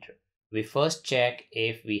parameter. We first check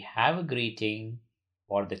if we have a greeting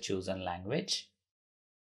for the chosen language.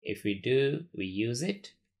 If we do, we use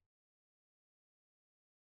it.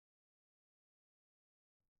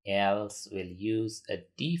 Else we'll use a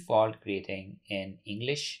default greeting in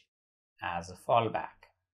English as a fallback.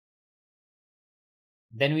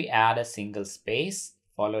 Then we add a single space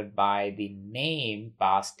followed by the name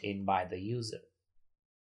passed in by the user.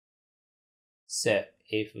 So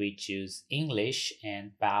if we choose English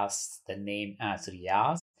and pass the name as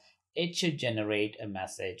Riyaz, it should generate a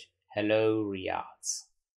message, "Hello Riyaz."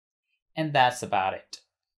 And that's about it.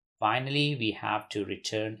 Finally, we have to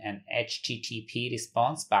return an HTTP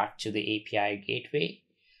response back to the API gateway.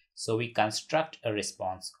 So we construct a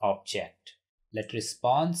response object. Let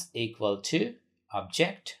response equal to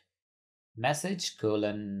object message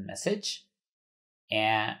colon message.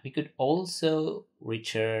 And we could also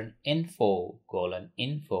return info colon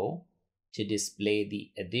info to display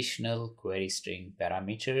the additional query string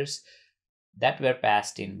parameters that were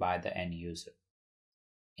passed in by the end user.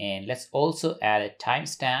 And let's also add a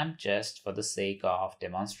timestamp just for the sake of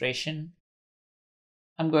demonstration.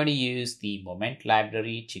 I'm going to use the moment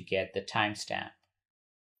library to get the timestamp.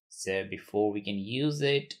 So before we can use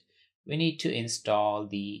it, we need to install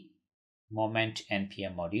the moment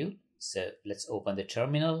npm module. So let's open the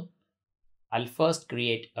terminal. I'll first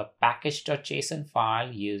create a package.json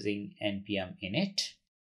file using npm init.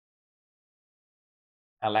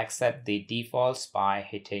 I'll accept the defaults by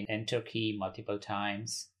hitting enter key multiple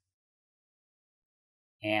times.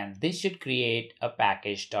 And this should create a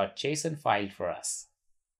package.json file for us.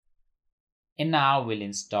 And now we'll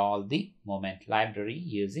install the moment library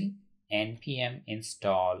using npm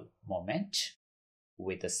install moment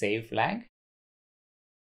with a save flag.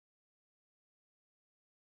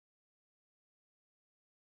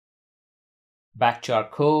 Back to our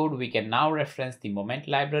code, we can now reference the moment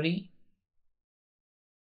library.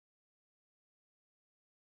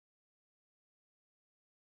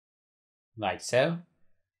 Like so.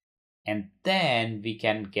 And then we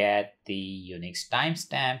can get the Unix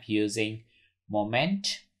timestamp using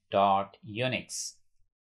moment.unix.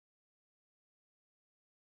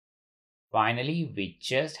 Finally, we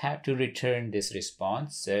just have to return this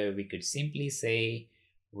response. So we could simply say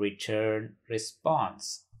return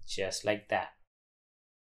response, just like that.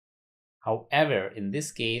 However, in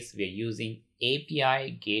this case, we are using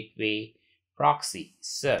API Gateway Proxy.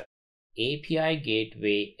 So API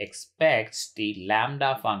Gateway expects the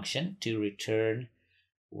Lambda function to return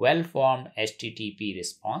well-formed HTTP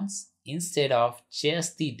response instead of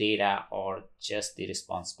just the data or just the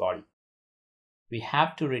response body. We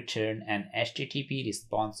have to return an HTTP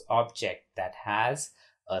response object that has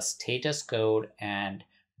a status code and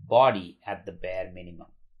body at the bare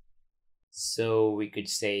minimum. So we could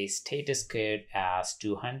say status code as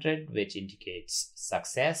 200, which indicates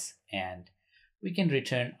success, and we can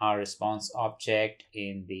return our response object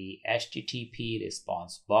in the HTTP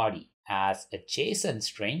response body as a JSON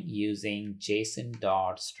string using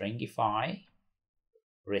json.stringify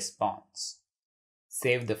response.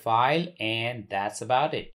 Save the file, and that's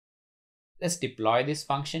about it. Let's deploy this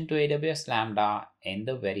function to AWS Lambda in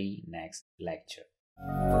the very next lecture.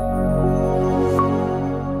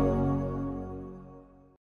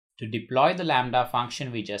 To deploy the Lambda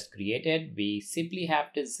function we just created, we simply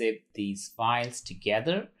have to zip these files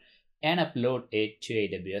together and upload it to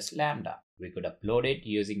AWS Lambda. We could upload it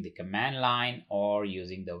using the command line or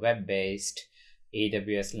using the web-based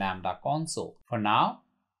AWS Lambda console. For now,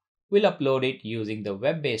 we'll upload it using the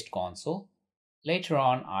web-based console. Later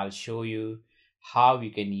on, I'll show you how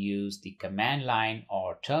you can use the command line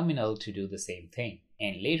or terminal to do the same thing.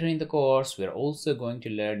 And later in the course, we're also going to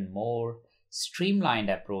learn more streamlined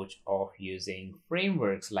approach of using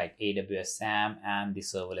frameworks like AWS SAM and the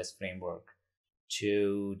serverless framework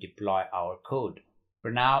to deploy our code.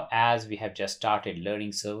 For now, as we have just started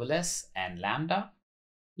learning serverless and Lambda,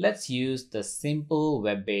 let's use the simple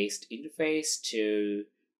web-based interface to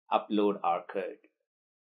upload our code.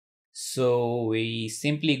 So we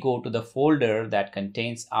simply go to the folder that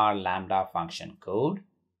contains our Lambda function code,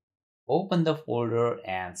 open the folder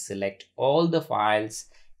and select all the files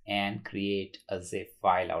and create a zip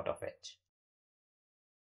file out of it.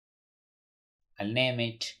 I'll name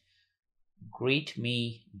it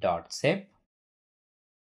greetme.zip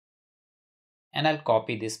and I'll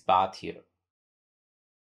copy this path here.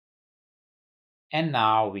 And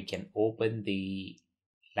now we can open the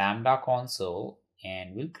Lambda console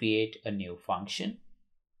and we'll create a new function.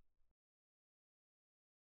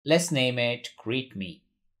 Let's name it greetme.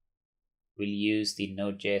 We'll use the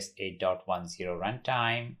Node.js 8.10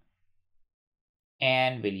 runtime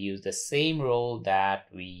and we'll use the same role that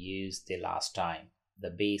we used the last time,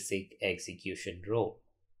 the basic execution role.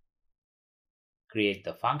 Create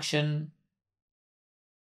the function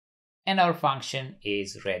and our function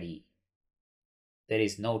is ready. There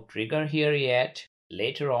is no trigger here yet.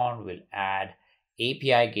 Later on, we'll add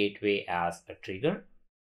API gateway as a trigger.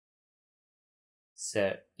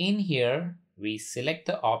 So in here, we select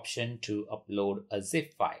the option to upload a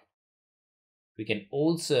zip file. We can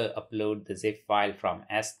also upload the zip file from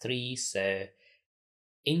S3. So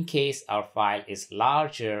in case our file is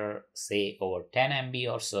larger, say over 10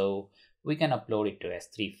 MB or so, we can upload it to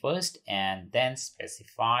S3 first and then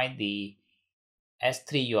specify the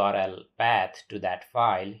S3 URL path to that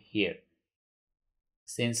file here.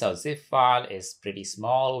 Since our zip file is pretty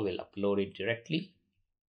small, we'll upload it directly.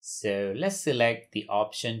 So let's select the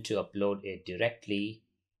option to upload it directly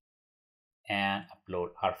and upload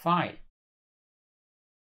our file.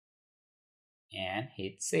 And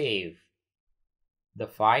hit save. The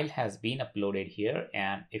file has been uploaded here,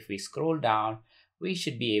 and if we scroll down, we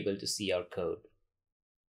should be able to see our code.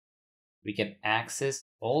 We can access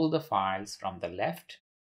all the files from the left.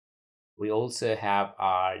 We also have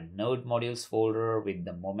our Node modules folder with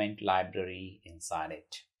the Moment library inside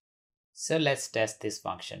it. So let's test this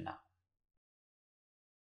function now.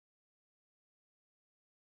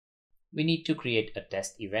 We need to create a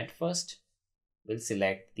test event first. We'll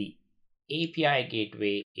select the API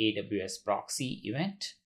Gateway AWS Proxy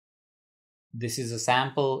event. This is a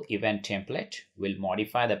sample event template. We'll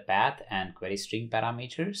modify the path and query string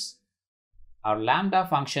parameters. Our Lambda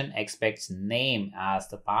function expects name as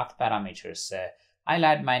the path parameter. So I'll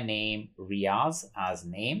add my name Riaz as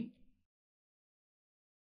name.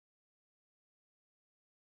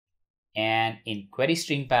 And in query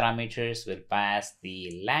string parameters, we'll pass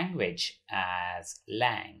the language as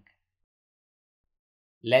lang.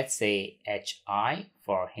 Let's say HI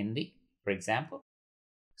for Hindi, for example.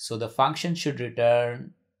 So the function should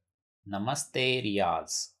return Namaste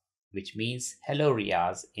Riaz, which means hello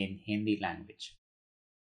Riaz in Hindi language.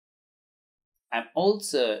 I'm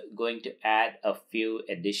also going to add a few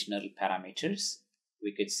additional parameters.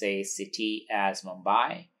 We could say city as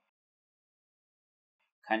Mumbai,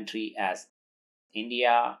 country as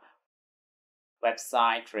India,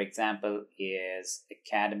 website, for example, is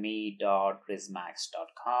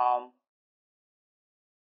academy.rismax.com.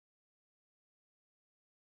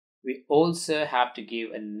 We also have to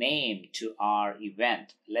give a name to our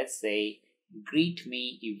event. Let's say greet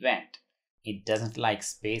me event. It doesn't like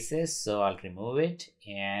spaces, so I'll remove it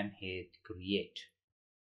and hit create.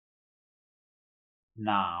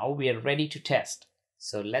 Now we are ready to test.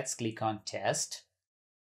 So let's click on test.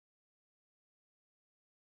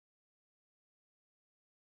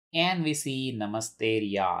 And we see Namaste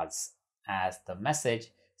Riaz as the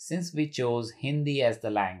message since we chose Hindi as the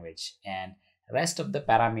language, and rest of the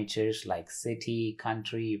parameters like city,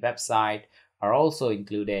 country, website are also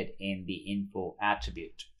included in the info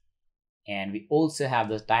attribute. And we also have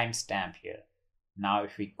the timestamp here. Now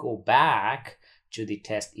if we go back to the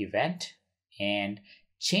test event and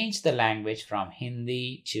change the language from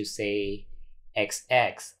Hindi to say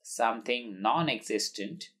XX, something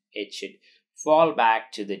non-existent, it should fall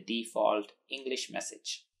back to the default English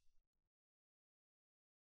message.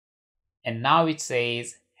 And now it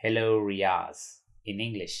says hello Riaz in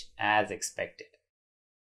English as expected.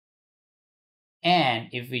 And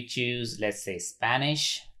if we choose, let's say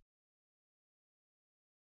Spanish,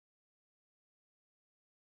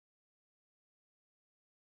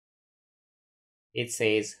 it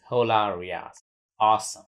says hola Riaz.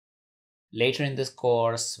 Awesome. Later in this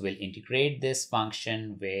course, we'll integrate this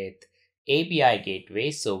function with API gateway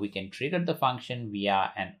so we can trigger the function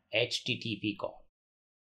via an HTTP call.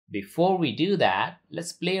 Before we do that,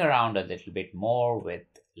 let's play around a little bit more with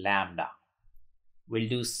Lambda. We'll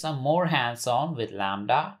do some more hands-on with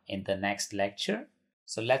Lambda in the next lecture.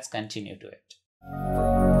 So let's continue to it.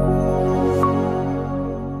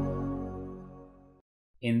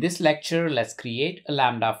 In this lecture, let's create a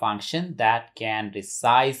Lambda function that can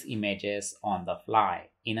resize images on the fly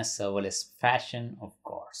in a serverless fashion, of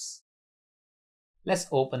course. Let's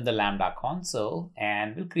open the Lambda console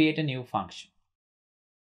and we'll create a new function.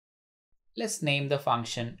 Let's name the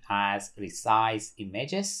function as resize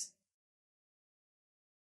images.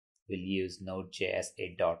 We'll use Node.js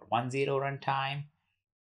 8.10 runtime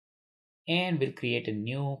and we'll create a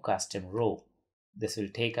new custom role. This will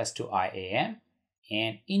take us to IAM.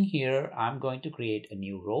 And in here, I'm going to create a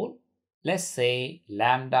new role. Let's say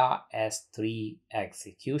Lambda S3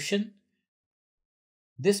 execution.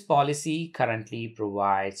 This policy currently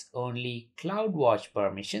provides only CloudWatch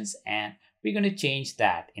permissions, and we're going to change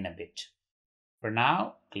that in a bit. For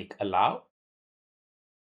now, click Allow.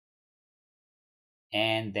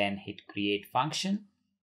 And then hit Create Function.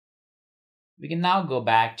 We can now go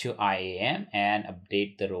back to IAM and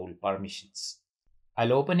update the role permissions.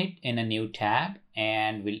 I'll open it in a new tab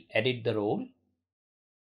and we'll edit the role.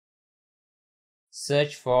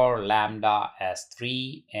 Search for Lambda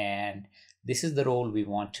S3 and this is the role we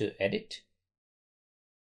want to edit.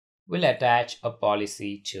 We'll attach a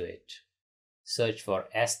policy to it. Search for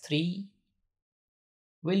S3.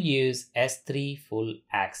 We'll use S3 full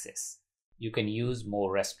access. You can use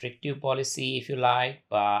more restrictive policy if you like,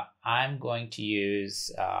 but I'm going to use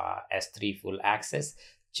S3 full access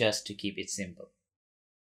just to keep it simple.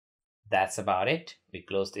 That's about it. We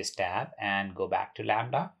close this tab and go back to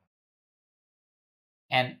Lambda.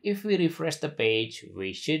 And if we refresh the page,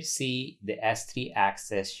 we should see the S3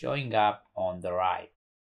 access showing up on the right.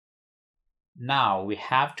 Now we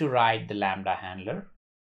have to write the Lambda handler,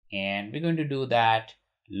 and we're going to do that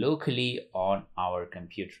locally on our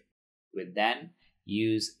computer. We'll then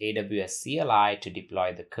use AWS CLI to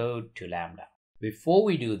deploy the code to Lambda. Before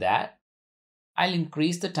we do that, I'll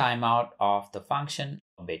increase the timeout of the function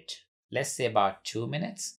a bit. Let's say about 2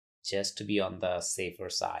 minutes, just to be on the safer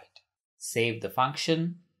side. Save the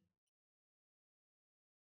function.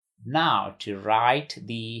 Now to write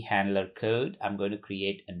the handler code, I'm going to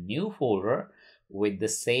create a new folder with the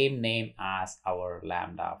same name as our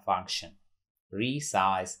Lambda function.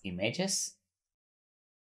 Resize images.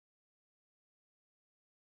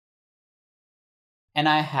 And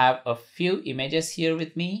I have a few images here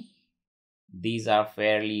with me. These are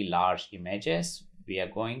fairly large images. We are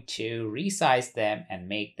going to resize them and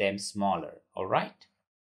make them smaller, all right?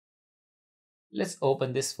 Let's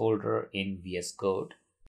open this folder in VS Code.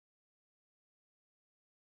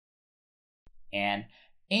 And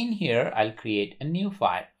in here, I'll create a new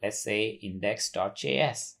file. Let's say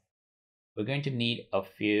index.js. We're going to need a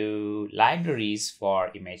few libraries for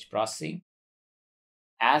image processing,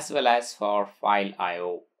 as well as for file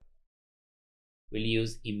I/O. We'll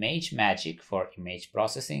use ImageMagick for image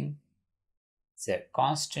processing. So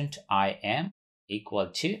constant im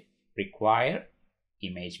equal to require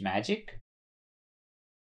ImageMagick.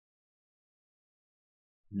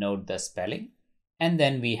 Note the spelling. And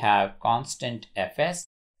then we have constant fs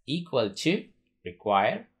equal to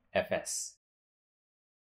require fs.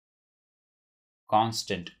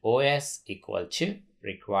 Constant os equal to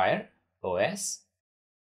require os.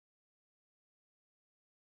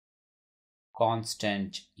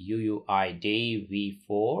 Constant uuid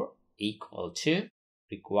v4 equal to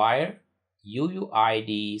require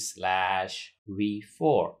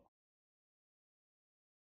uuid/v4.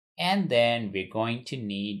 And then we're going to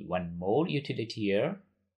need one more utility here.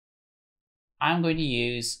 I'm going to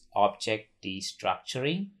use object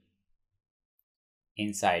destructuring.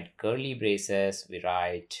 Inside curly braces, we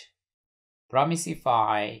write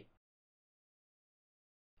promisify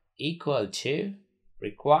equal to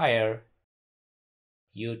require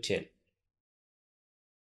util.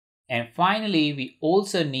 And finally, we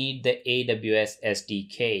also need the AWS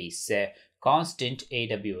SDK. So constant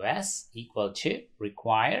AWS equal to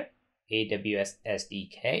require AWS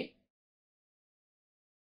SDK,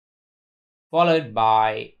 followed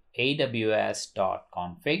by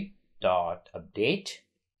aws.config.update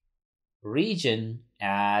region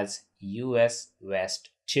as US West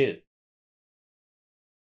 2.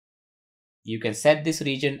 You can set this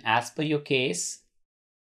region as per your case.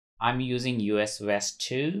 I'm using US West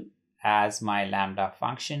 2 as my Lambda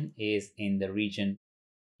function is in the region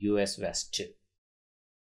US West 2.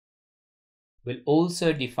 We'll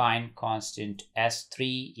also define constant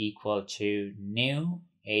S3 equal to new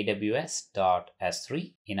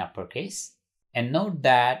aws.s3 in uppercase. And note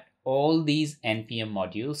that all these NPM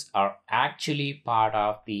modules are actually part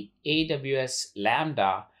of the AWS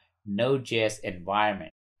Lambda Node.js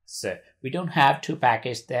environment. So we don't have to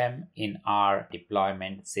package them in our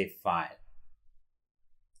deployment zip file.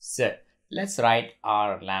 So let's write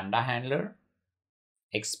our Lambda handler.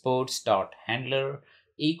 Exports.handler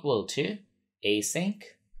equal to async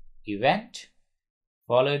event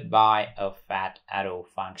followed by a fat arrow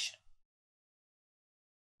function.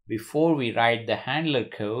 Before we write the handler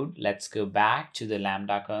code, let's go back to the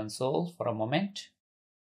Lambda console for a moment.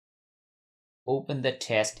 Open the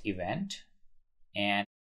test event and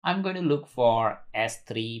I'm going to look for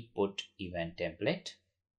S3 put event template.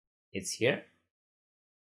 It's here.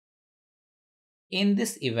 In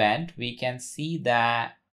this event, we can see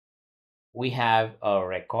that we have a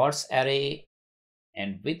records array,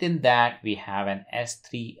 and within that we have an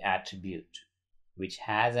S3 attribute which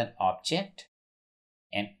has an object,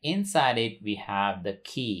 and inside it we have the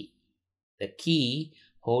key. The key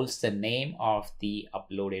holds the name of the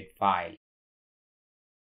uploaded file.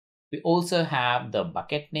 We also have the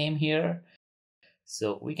bucket name here,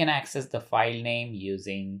 so we can access the file name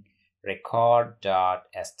using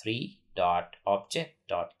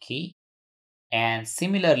record.s3.object.key, and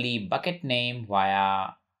similarly bucket name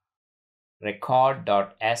via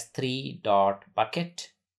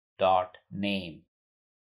record.s3.bucket.name.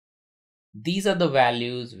 These are the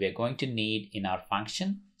values we're going to need in our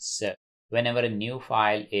function. So whenever a new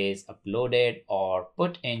file is uploaded or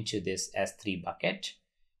put into this S3 bucket,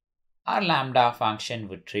 our Lambda function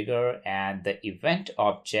would trigger and the event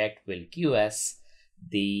object will give us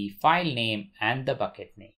the file name and the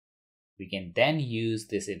bucket name. We can then use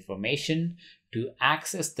this information to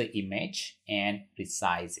access the image and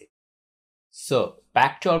resize it. So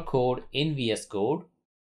back to our code in VS Code.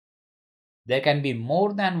 There can be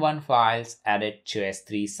more than one files added to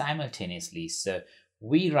S3 simultaneously. So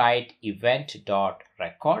we write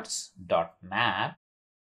event.records.map,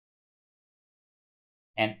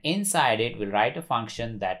 and inside it we'll write a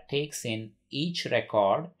function that takes in each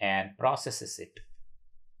record and processes it.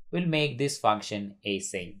 We'll make this function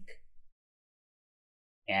async.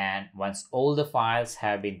 And once all the files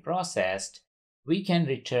have been processed, we can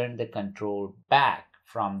return the control back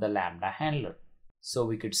from the Lambda handler. So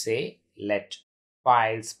we could say let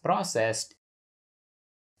files processed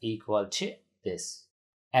equal to this.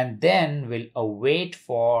 And then we'll await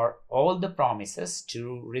for all the promises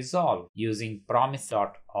to resolve using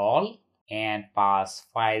promise.all and pass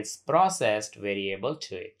files processed variable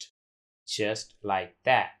to it. Just like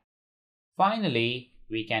that. Finally,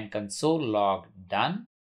 we can console log done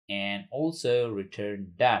and also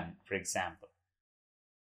return done, for example.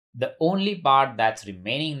 The only part that's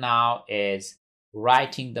remaining now is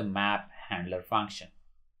writing the map handler function.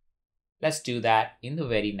 Let's do that in the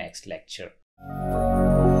very next lecture.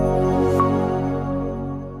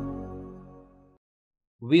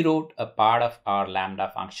 We wrote a part of our Lambda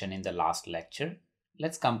function in the last lecture.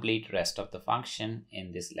 Let's complete rest of the function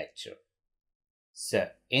in this lecture. So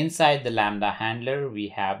inside the Lambda handler, we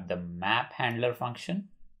have the map handler function.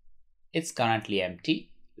 It's currently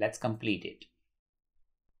empty. Let's complete it.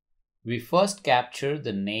 We first capture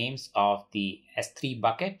the names of the S3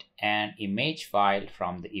 bucket and image file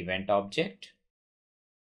from the event object.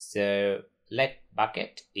 So let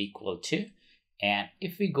bucket equal to, and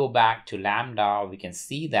if we go back to Lambda, we can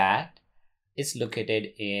see that it's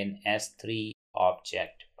located in S3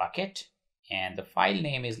 object bucket and the file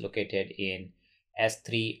name is located in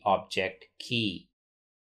S3 object key.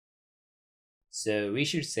 So we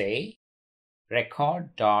should say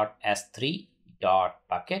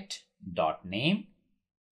record.s3.bucket.name,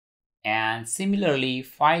 and similarly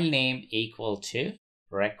file name equal to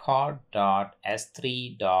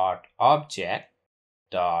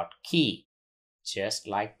record.s3.object.key, just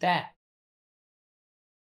like that.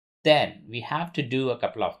 Then we have to do a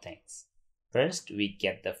couple of things. First, we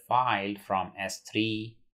get the file from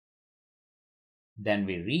S3, then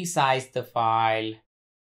we resize the file,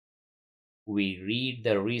 we read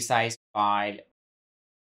the resized file,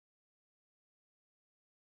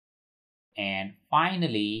 and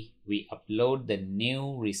finally we upload the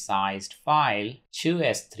new resized file to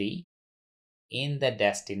S3 in the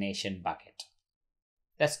destination bucket.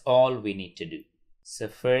 That's all we need to do. So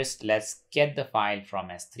first, let's get the file from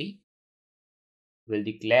S3. We'll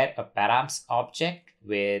declare a params object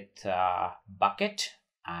with bucket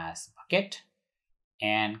as bucket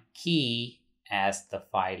and key as the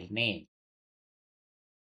file name.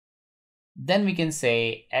 Then we can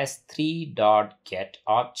say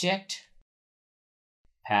s3.getObject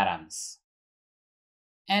params.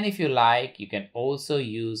 And if you like, you can also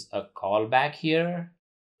use a callback here,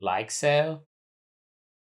 like so.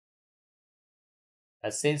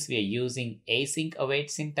 But since we are using async await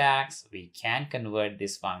syntax, we can convert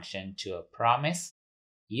this function to a promise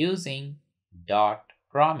using dot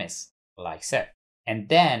promise like so. And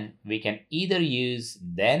then we can either use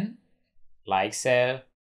then like so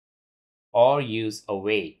or use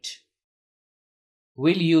await.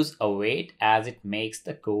 We'll use await as it makes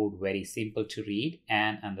the code very simple to read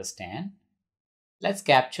and understand. Let's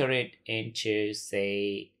capture it into,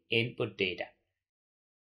 say, input data.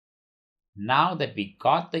 Now that we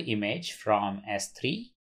got the image from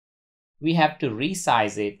S3, we have to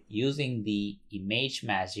resize it using the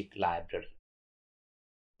ImageMagick library.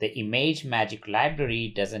 The ImageMagick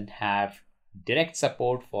library doesn't have direct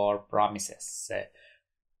support for promises. So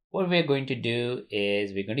what we're going to do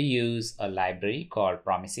is we're going to use a library called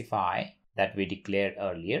Promisify that we declared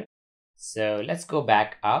earlier. So let's go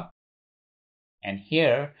back up. And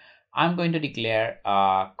here I'm going to declare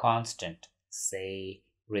a constant, say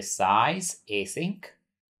resize async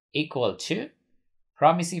equal to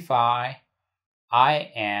Promisify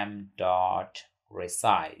im.resize.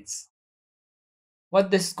 What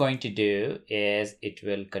this is going to do is it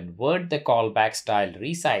will convert the callback style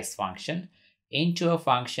resize function into a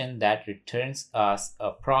function that returns us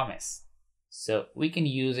a promise. So we can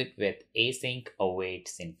use it with async await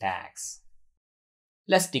syntax.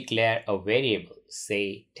 Let's declare a variable,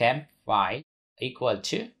 say temp file equal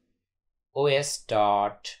to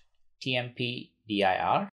os.tmpdir.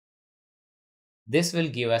 This will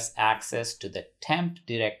give us access to the temp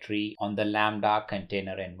directory on the Lambda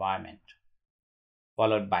container environment,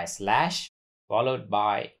 followed by slash, followed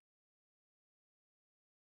by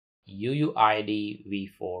uuid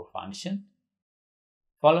v4 function,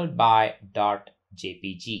 followed by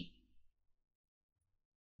 .jpg.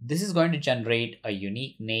 This is going to generate a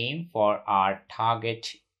unique name for our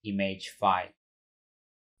target image file.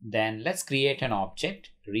 Then let's create an object,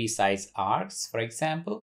 resize args, for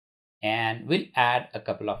example, and we'll add a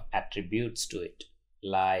couple of attributes to it,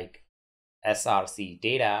 like src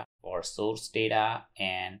data or source data,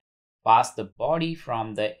 and pass the body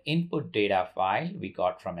from the input data file we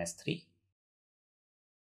got from S3,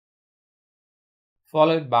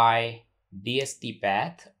 followed by DST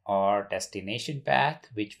path or destination path,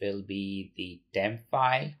 which will be the temp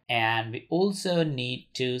file. And we also need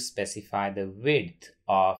to specify the width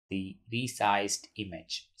of the resized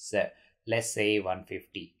image. So let's say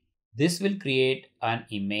 150. This will create an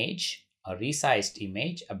image, a resized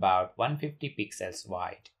image about 150 pixels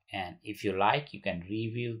wide. And if you like, you can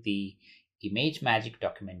review the ImageMagick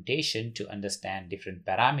documentation to understand different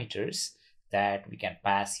parameters that we can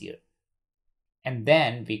pass here. And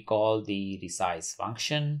then we call the resize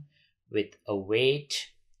function with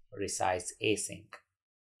await resize async,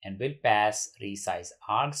 and we'll pass resize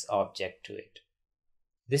args object to it.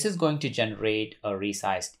 This is going to generate a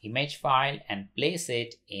resized image file and place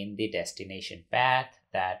it in the destination path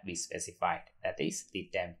that we specified, that is the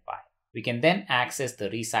temp file. We can then access the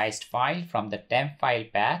resized file from the temp file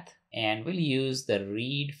path, and we'll use the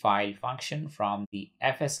read file function from the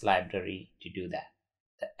fs library to do that.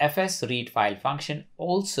 The fs read file function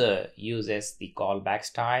also uses the callback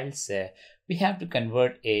style, so we have to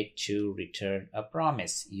convert it to return a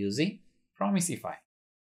promise using Promisify.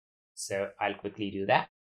 So I'll quickly do that.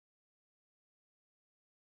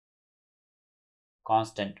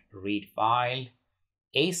 Constant read file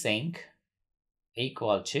async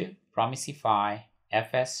equal to Promisify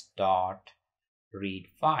fs.read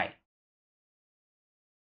file.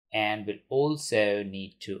 And we'll also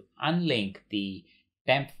need to unlink the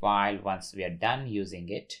temp file once we are done using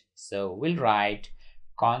it. So we'll write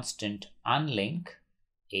constant unlink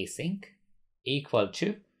async equal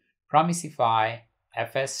to Promisify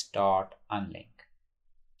fs.unlink,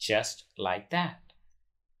 just like that.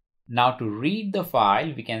 Now to read the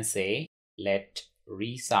file, we can say let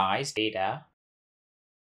resize data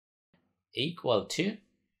equal to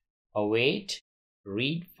await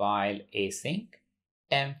read file async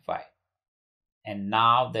temp file. And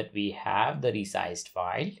now that we have the resized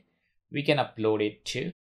file, we can upload it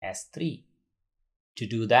to S3. To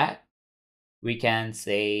do that, we can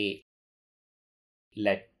say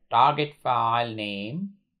let target file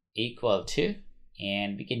name equal to,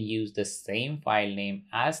 and we can use the same file name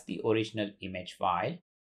as the original image file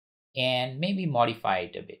and maybe modify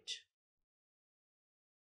it a bit.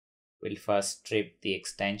 We'll first strip the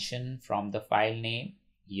extension from the file name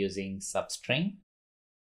using substring,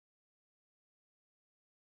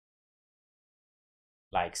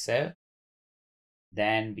 like so.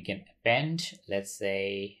 Then we can append, let's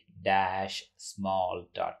say -small.jpg,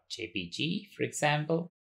 for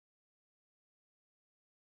example.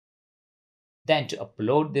 Then to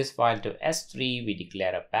upload this file to S3, we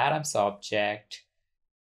declare a params object.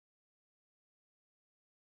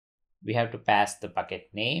 We have to pass the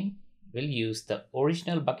bucket name, we'll use the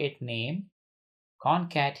original bucket name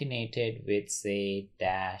concatenated with, say,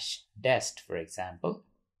 dash dest, for example.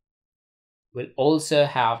 We'll also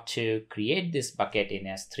have to create this bucket in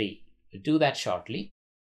S3. We'll do that shortly.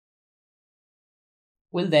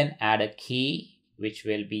 We'll then add a key, which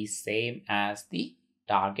will be same as the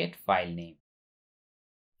target file name,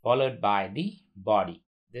 followed by the body.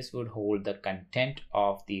 This would hold the content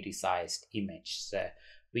of the resized image. So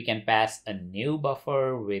we can pass a new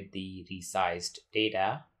buffer with the resized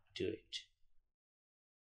data to it.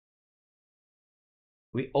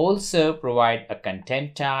 We also provide a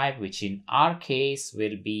content type, which in our case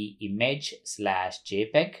will be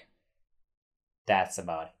image/JPEG. That's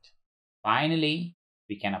about it. Finally,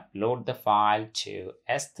 we can upload the file to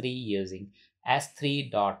S3 using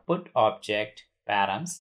s3.putObject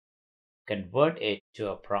params, convert it to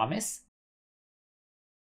a promise,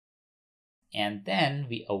 and then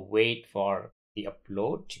we await for the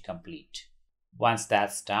upload to complete. Once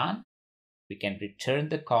that's done, we can return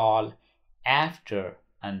the call after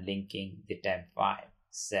unlinking the temp file.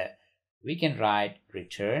 So we can write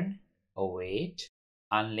return, await,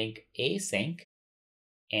 unlink async,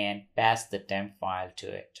 and pass the temp file to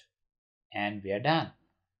it. And we are done.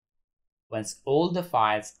 Once all the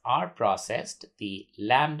files are processed, the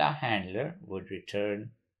Lambda handler would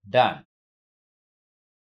return done.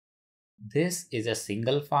 This is a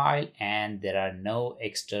single file and there are no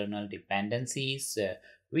external dependencies.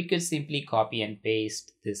 We could simply copy and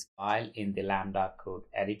paste this file in the Lambda code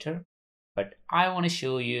editor. But I want to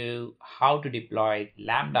show you how to deploy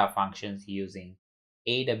Lambda functions using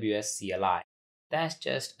AWS CLI. That's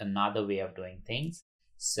just another way of doing things.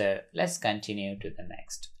 So let's continue to the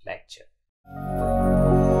next lecture.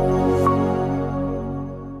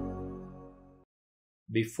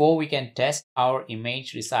 Before we can test our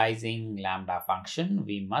image resizing Lambda function,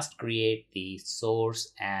 we must create the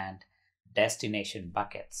source and destination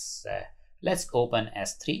buckets. Let's open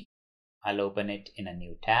S3. I'll open it in a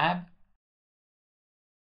new tab.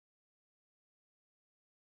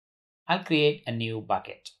 I'll create a new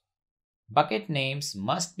bucket. Bucket names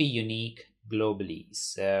must be unique globally.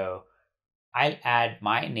 So I'll add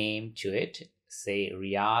my name to it, say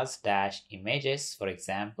Riaz-images, for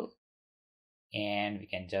example. And we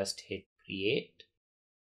can just hit create.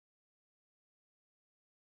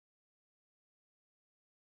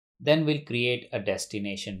 Then we'll create a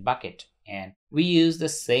destination bucket and we use the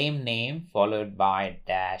same name followed by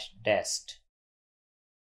dash dest.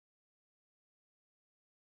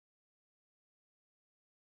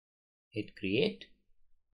 Hit create.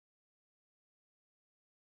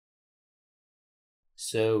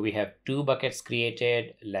 So we have two buckets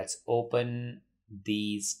created. Let's open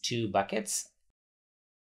these two buckets.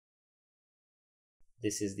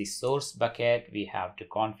 This is the source bucket. We have to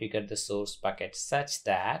configure the source bucket such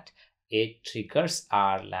that it triggers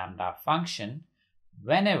our Lambda function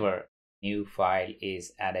whenever a new file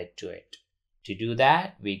is added to it. To do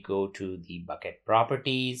that, we go to the bucket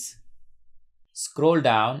properties, scroll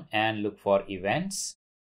down and look for events.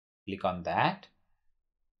 Click on that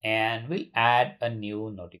and we'll add a new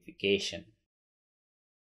notification.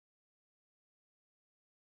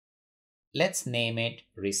 Let's name it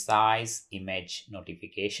resize image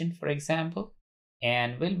notification, for example,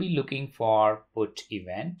 and we'll be looking for put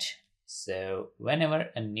event. So whenever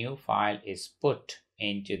a new file is put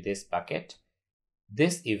into this bucket,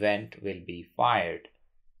 this event will be fired.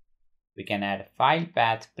 We can add file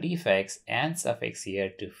path prefix and suffix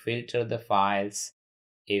here to filter the files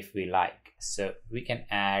if we like. So we can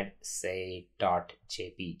add, say,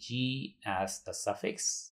 .jpg as the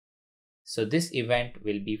suffix. So this event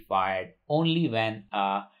will be fired only when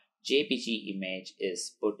a JPG image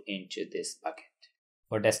is put into this bucket.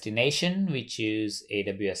 For destination, we choose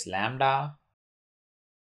AWS Lambda.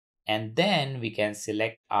 And then we can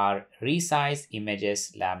select our resize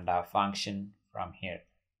images Lambda function from here.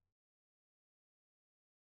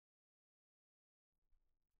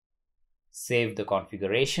 Save the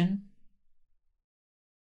configuration.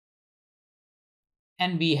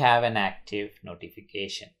 And we have an active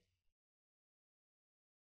notification.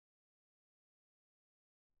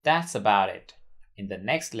 That's about it. In the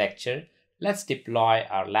next lecture, let's deploy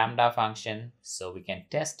our Lambda function so we can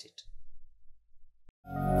test it.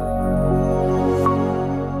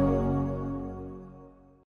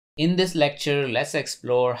 In this lecture, let's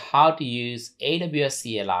explore how to use AWS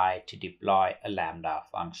CLI to deploy a Lambda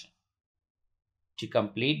function. To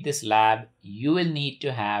complete this lab, you will need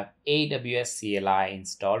to have AWS CLI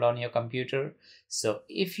installed on your computer. So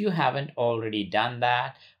if you haven't already done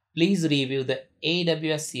that, please review the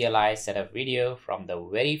AWS CLI setup video from the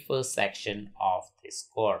very first section of this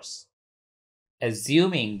course.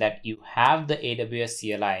 Assuming that you have the AWS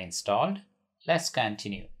CLI installed, let's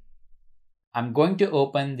continue. I'm going to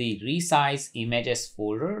open the resize images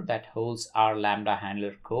folder that holds our Lambda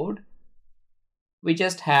handler code. We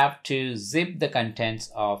just have to zip the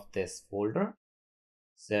contents of this folder.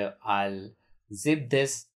 So I'll zip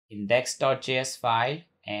this index.js file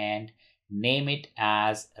and name it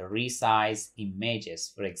as resize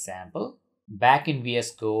images, for example. Back in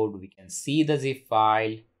VS Code, we can see the zip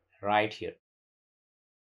file right here.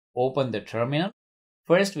 Open the terminal.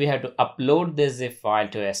 First, we have to upload this zip file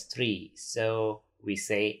to S3. So we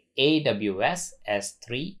say AWS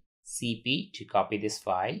S3 CP to copy this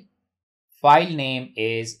file. File name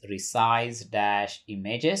is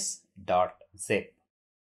resize-images.zip.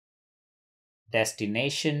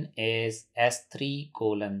 Destination is S3:/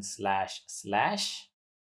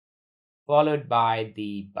 followed by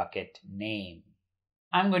the bucket name.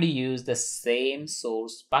 I'm going to use the same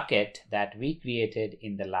source bucket that we created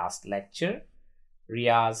in the last lecture,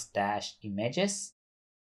 Riaz-images.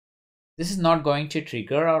 This is not going to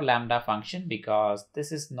trigger our Lambda function because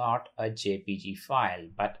this is not a JPG file,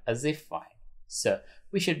 but a zip file. So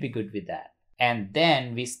we should be good with that. And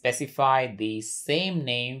then we specify the same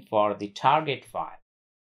name for the target file.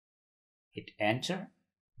 Hit enter.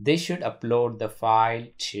 This should upload the file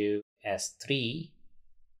to S3,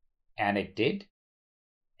 and it did.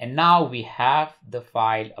 And now we have the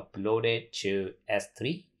file uploaded to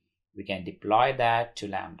S3. We can deploy that to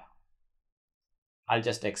Lambda. I'll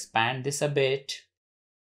just expand this a bit.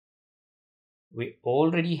 We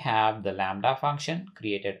already have the Lambda function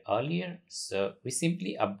created earlier, so we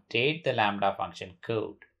simply update the Lambda function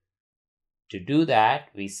code. To do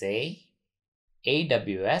that, we say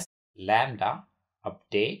AWS Lambda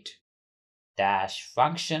update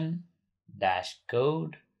 -function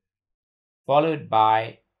 -code followed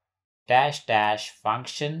by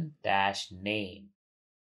 --function -name.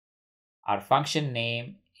 Our function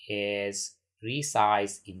name is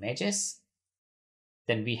resize images.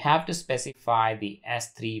 Then we have to specify the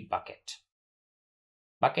S3 bucket.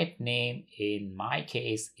 Bucket name in my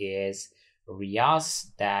case is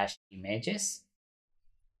Riaz-images,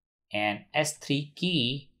 and S3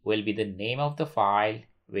 key will be the name of the file,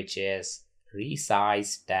 which is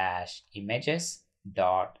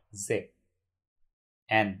resize-images.zip.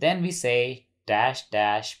 And then we say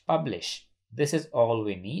 --publish. This is all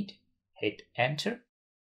we need. Hit enter.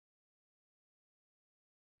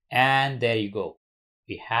 And there you go.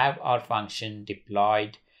 We have our function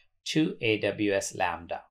deployed to AWS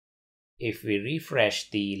Lambda. If we refresh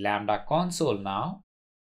the Lambda console now,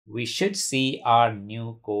 we should see our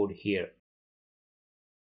new code here.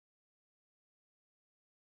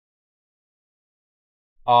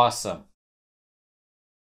 Awesome.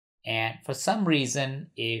 And for some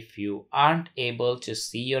reason, if you aren't able to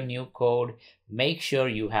see your new code, make sure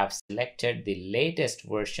you have selected the latest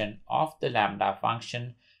version of the Lambda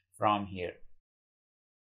function from here.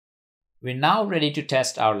 We're now ready to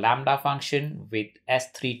test our Lambda function with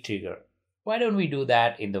S3 trigger. Why don't we do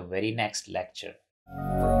that in the very next lecture?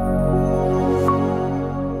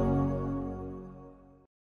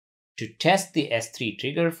 To test the S3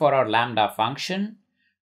 trigger for our Lambda function,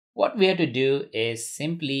 what we have to do is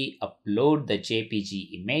simply upload the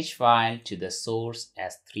JPG image file to the source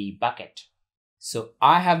S3 bucket. So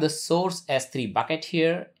I have the source S3 bucket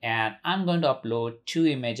here, and I'm going to upload 2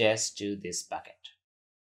 images to this bucket.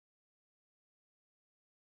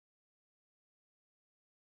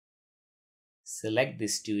 Select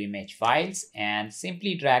these 2 image files and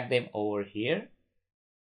simply drag them over here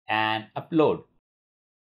and upload.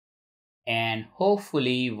 And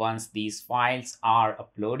hopefully once these files are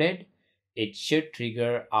uploaded, it should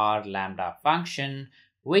trigger our Lambda function,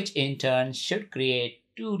 which in turn should create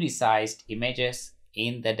 2 resized images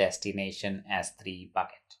in the destination S3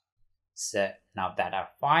 bucket. So now that our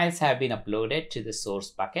files have been uploaded to the source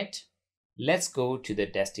bucket, let's go to the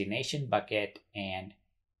destination bucket and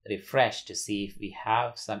refresh to see if we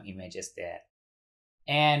have some images there.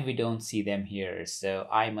 And we don't see them here, so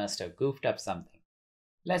I must have goofed up something.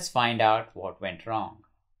 Let's find out what went wrong.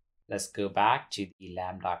 Let's go back to the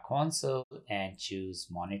Lambda console and choose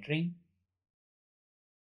monitoring.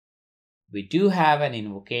 We do have an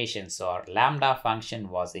invocation, so our Lambda function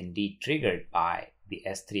was indeed triggered by the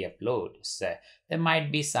S3 upload, so there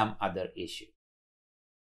might be some other issue.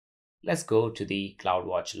 Let's go to the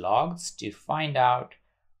CloudWatch logs to find out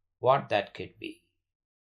what that could be.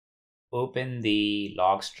 Open the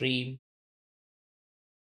log stream.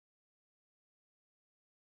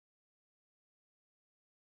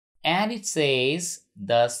 And it says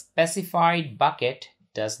the specified bucket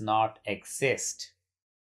does not exist.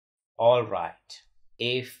 All right.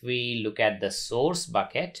 if we look at the source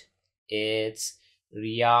bucket, it's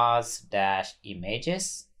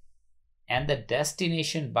Riaz-images, and the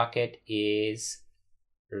destination bucket is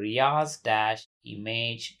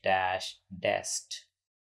Riaz-image-dest.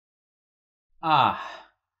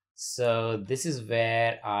 So this is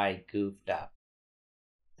where I goofed up.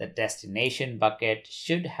 The destination bucket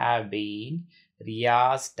should have been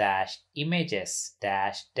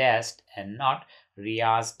Riaz-images-dest and not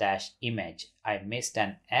Riaz-image. I missed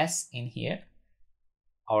an S in here.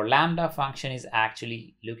 Our Lambda function is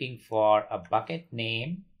actually looking for a bucket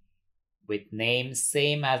name with name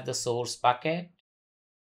same as the source bucket,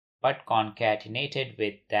 but concatenated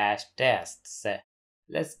with -dest. So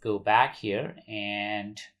let's go back here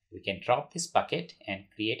and we can drop this bucket and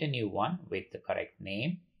create a new one with the correct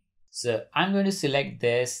name. So I'm going to select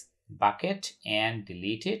this bucket and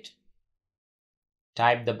delete it.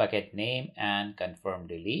 Type the bucket name and confirm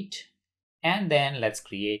delete. And then let's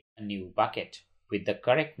create a new bucket with the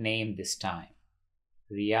correct name this time.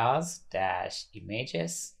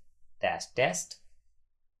 Riaz-images-dest.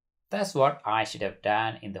 That's what I should have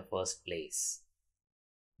done in the first place.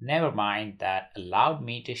 Never mind, that allowed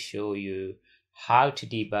me to show you how to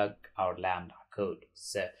debug our Lambda code.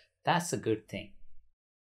 So that's a good thing.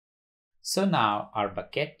 So now our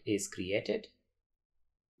bucket is created.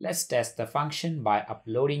 Let's test the function by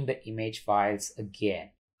uploading the image files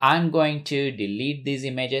again. I'm going to delete these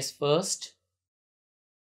images first.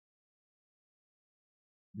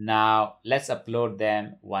 Now let's upload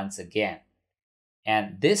them once again.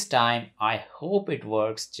 And this time I hope it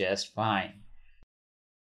works just fine.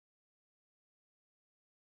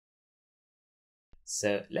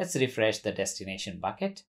 So let's refresh the destination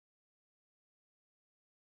bucket.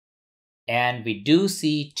 And we do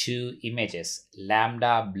see two images,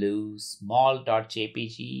 lambda blue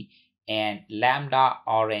small.jpg and lambda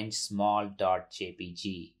orange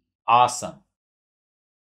small.jpg. Awesome.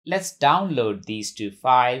 Let's download these two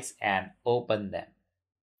files and open them.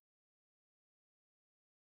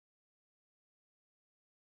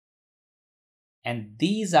 And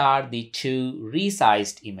these are the two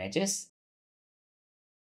resized images.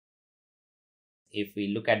 If we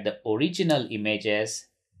look at the original images,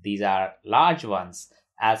 these are large ones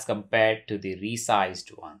as compared to the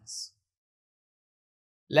resized ones.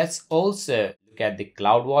 Let's also look at the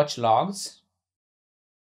CloudWatch logs.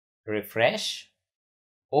 Refresh,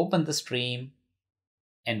 open the stream,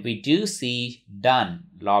 and we do see done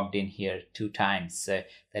logged in here 2 times. So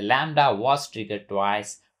the Lambda was triggered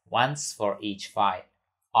twice, once for each file.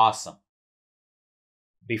 Awesome.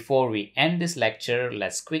 Before we end this lecture,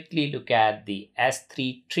 let's quickly look at the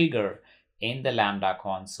S3 trigger in the Lambda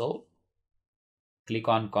console. Click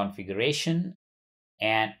on configuration,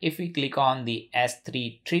 and if we click on the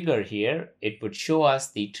S3 trigger here, it would show us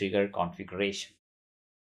the trigger configuration.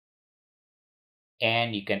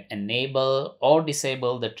 And you can enable or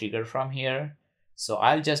disable the trigger from here. So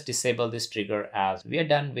I'll just disable this trigger as we are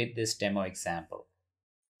done with this demo example.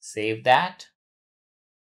 Save that.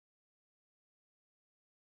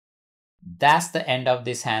 That's the end of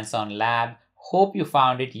this hands-on lab. Hope you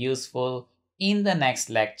found it useful. In the next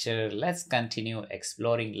lecture, let's continue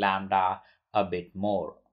exploring Lambda a bit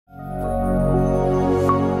more.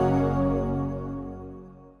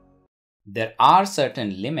 There are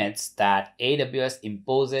certain limits that AWS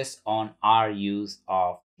imposes on our use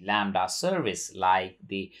of Lambda service, like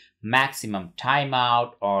the maximum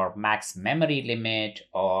timeout or max memory limit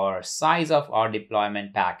or size of our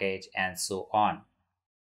deployment package and so on.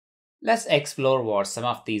 Let's explore what some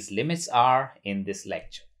of these limits are in this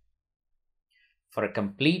lecture. For a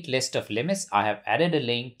complete list of limits, I have added a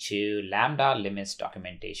link to Lambda limits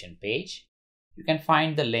documentation page. You can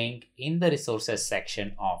find the link in the resources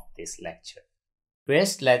section of this lecture.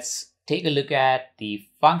 First, let's take a look at the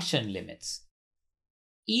function limits.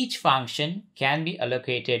 Each function can be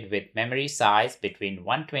allocated with memory size between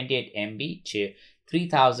 128 MB to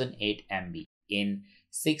 3008 MB in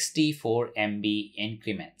 64 MB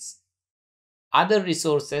increments. Other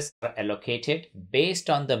resources are allocated based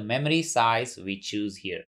on the memory size we choose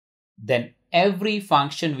here. Then every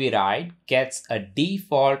function we write gets a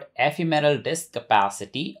default ephemeral disk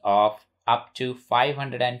capacity of up to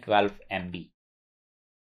 512 MB.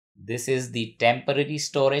 This is the temporary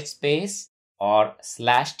storage space or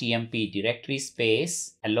 /tmp directory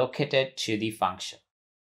space allocated to the function.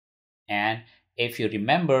 And if you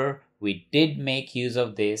remember, we did make use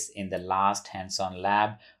of this in the last hands-on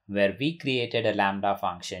lab where we created a Lambda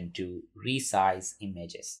function to resize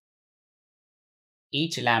images.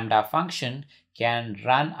 Each Lambda function can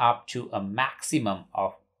run up to a maximum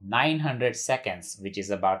of 900 seconds, which is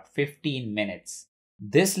about 15 minutes.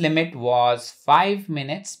 This limit was 5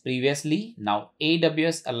 minutes previously. Now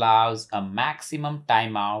AWS allows a maximum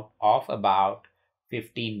timeout of about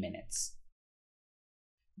 15 minutes.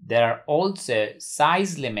 There are also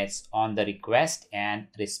size limits on the request and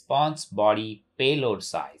response body payload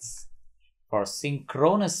size. For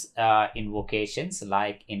synchronous invocations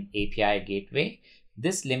like in API gateway,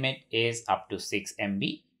 this limit is up to 6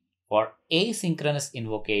 MB. For asynchronous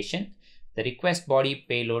invocation, the request body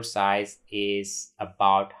payload size is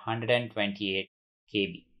about 128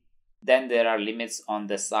 KB. Then there are limits on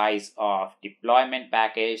the size of deployment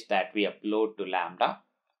package that we upload to Lambda.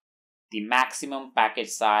 The maximum package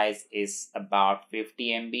size is about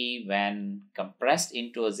 50 MB when compressed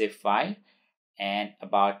into a zip file and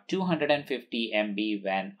about 250 MB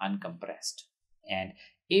when uncompressed. And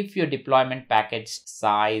if your deployment package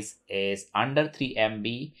size is under 3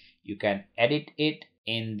 MB, you can edit it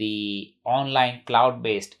in the online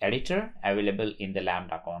cloud-based editor available in the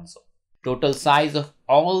Lambda console. Total size of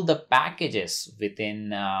all the packages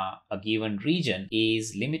within a given region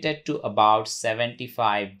is limited to about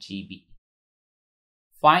 75 GB.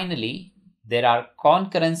 Finally, there are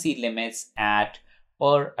concurrency limits at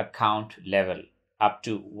per account level. Up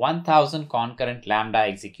to 1000 concurrent Lambda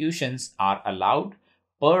executions are allowed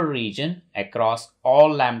per region across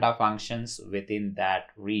all Lambda functions within that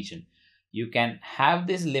region. You can have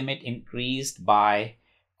this limit increased by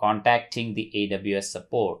contacting the AWS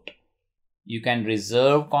support. You can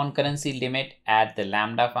reserve concurrency limit at the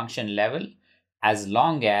Lambda function level as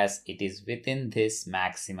long as it is within this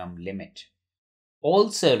maximum limit.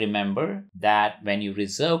 Also remember that when you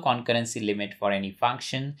reserve concurrency limit for any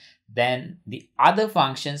function, then the other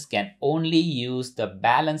functions can only use the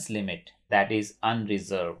balance limit that is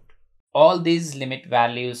unreserved. All these limit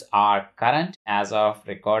values are current as of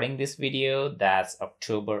recording this video, that's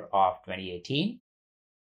October of 2018.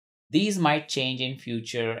 These might change in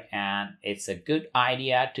future and it's a good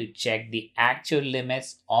idea to check the actual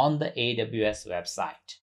limits on the AWS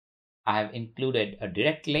website. I have included a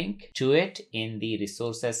direct link to it in the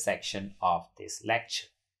resources section of this lecture.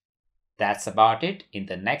 That's about it. In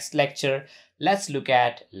the next lecture, let's look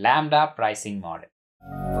at Lambda pricing model.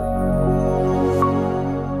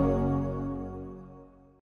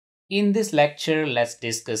 In this lecture, let's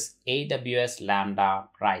discuss AWS Lambda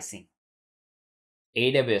pricing.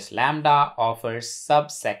 AWS Lambda offers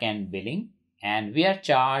sub-second billing, and we are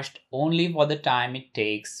charged only for the time it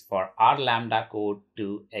takes for our Lambda code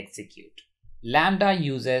to execute. Lambda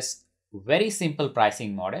uses very simple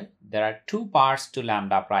pricing model. There are two parts to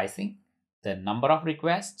Lambda pricing: the number of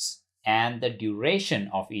requests and the duration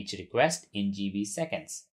of each request in GB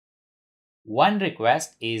seconds. One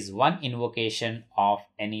request is one invocation of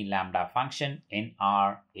any Lambda function in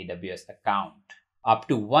our AWS account. Up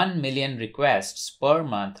to 1 million requests per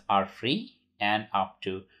month are free, and up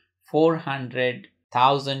to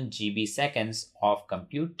 400,000 GB seconds of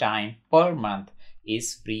compute time per month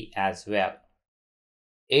is free as well.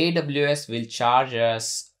 AWS will charge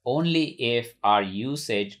us only if our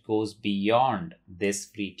usage goes beyond this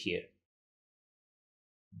free tier.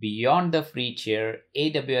 Beyond the free tier,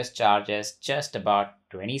 AWS charges just about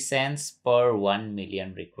 20 cents per 1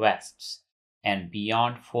 million requests. And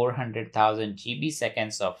beyond 400,000 GB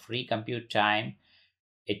seconds of free compute time,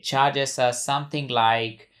 it charges us something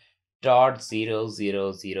like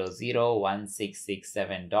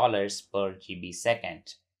 $0.00001667 per GB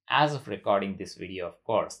second as of recording this video, of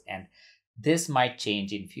course. And this might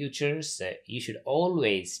change in future, so you should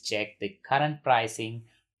always check the current pricing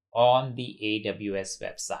on the AWS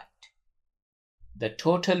website. The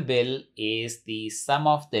total bill is the sum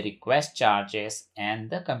of the request charges and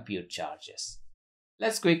the compute charges.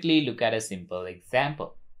 Let's quickly look at a simple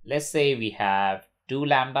example. Let's say we have two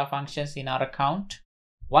Lambda functions in our account.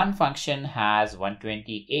 One function has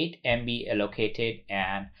 128 MB allocated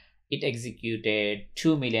and it executed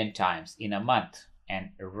 2 million times in a month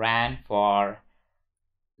and ran for,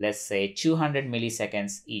 let's say, 200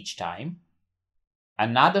 milliseconds each time.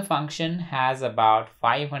 Another function has about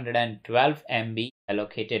 512 MB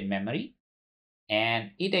allocated memory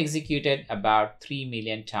and it executed about 3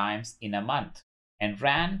 million times in a month and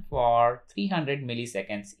ran for 300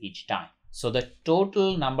 milliseconds each time. So the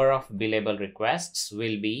total number of billable requests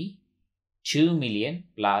will be 2 million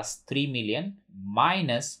plus 3 million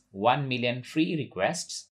minus 1 million free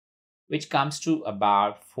requests, which comes to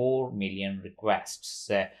about 4 million requests.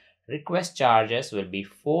 So request charges will be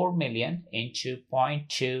 4 million into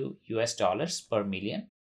 $0.2 US per million,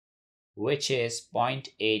 which is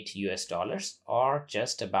 $0.8 US or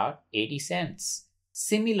just about 80 cents.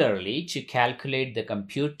 Similarly, to calculate the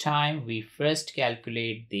compute time, we first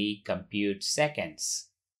calculate the compute seconds.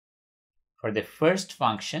 For the first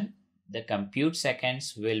function, the compute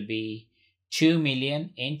seconds will be 2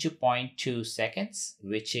 million into 0.2 seconds,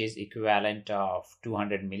 which is equivalent of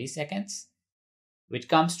 200 milliseconds, which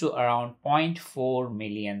comes to around 0.4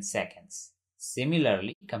 million seconds.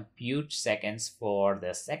 Similarly, compute seconds for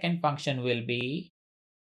the second function will be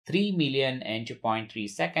 3 million into 0.3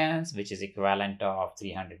 seconds, which is equivalent of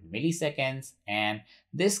 300 milliseconds, and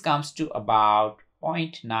this comes to about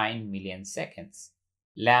 0.9 million seconds.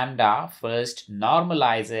 Lambda first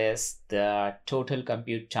normalizes the total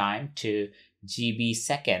compute time to GB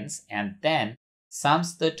seconds and then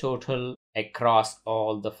sums the total across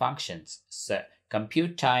all the functions. So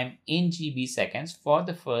compute time in GB seconds for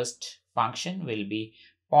the first function will be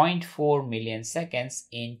 0.4 million seconds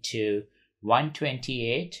into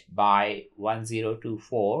 128 by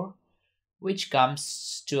 1024, which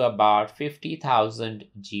comes to about 50,000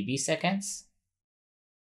 GB seconds.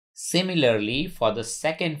 Similarly, for the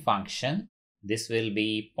second function, this will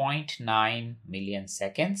be 0.9 million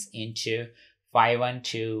seconds into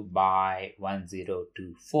 512 by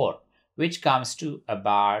 1024, which comes to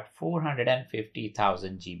about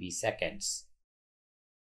 450,000 GB seconds.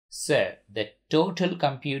 So the total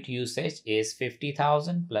compute usage is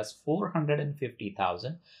 50,000 plus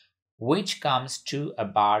 450,000, which comes to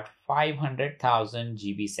about 500,000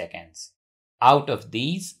 GB seconds. Out of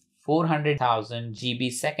these, 400,000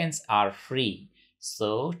 GB seconds are free.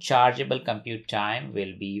 So chargeable compute time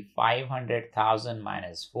will be 500,000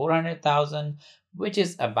 minus 400,000, which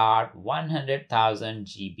is about 100,000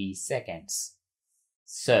 GB seconds.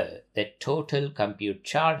 So the total compute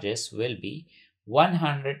charges will be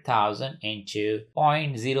 100,000 into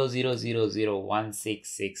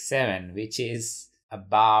 0.00001667, which is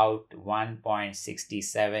about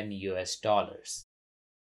 1.67 US dollars.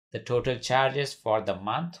 The total charges for the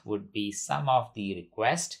month would be sum of the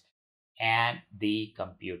request and the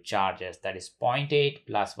compute charges, that is 0.8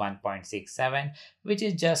 plus 1.67, which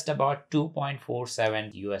is just about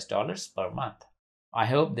 2.47 US dollars per month. I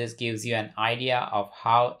hope this gives you an idea of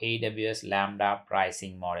how AWS Lambda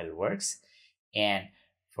pricing model works. And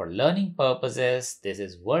for learning purposes, this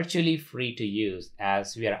is virtually free to use,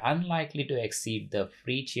 as we are unlikely to exceed the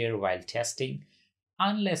free tier while testing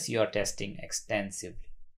unless you are testing extensively.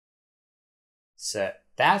 So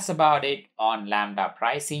that's about it on Lambda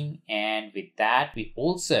pricing, and with that we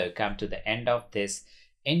also come to the end of this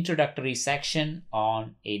introductory section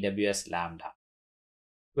on AWS Lambda.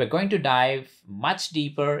 We're going to dive much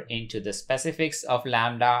deeper into the specifics of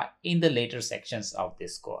Lambda in the later sections of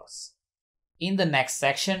this course. In the next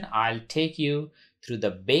section, I'll take you through the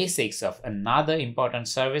basics of another important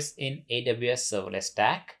service in AWS serverless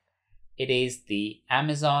stack. It is the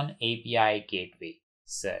Amazon API Gateway.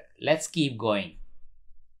 So let's keep going.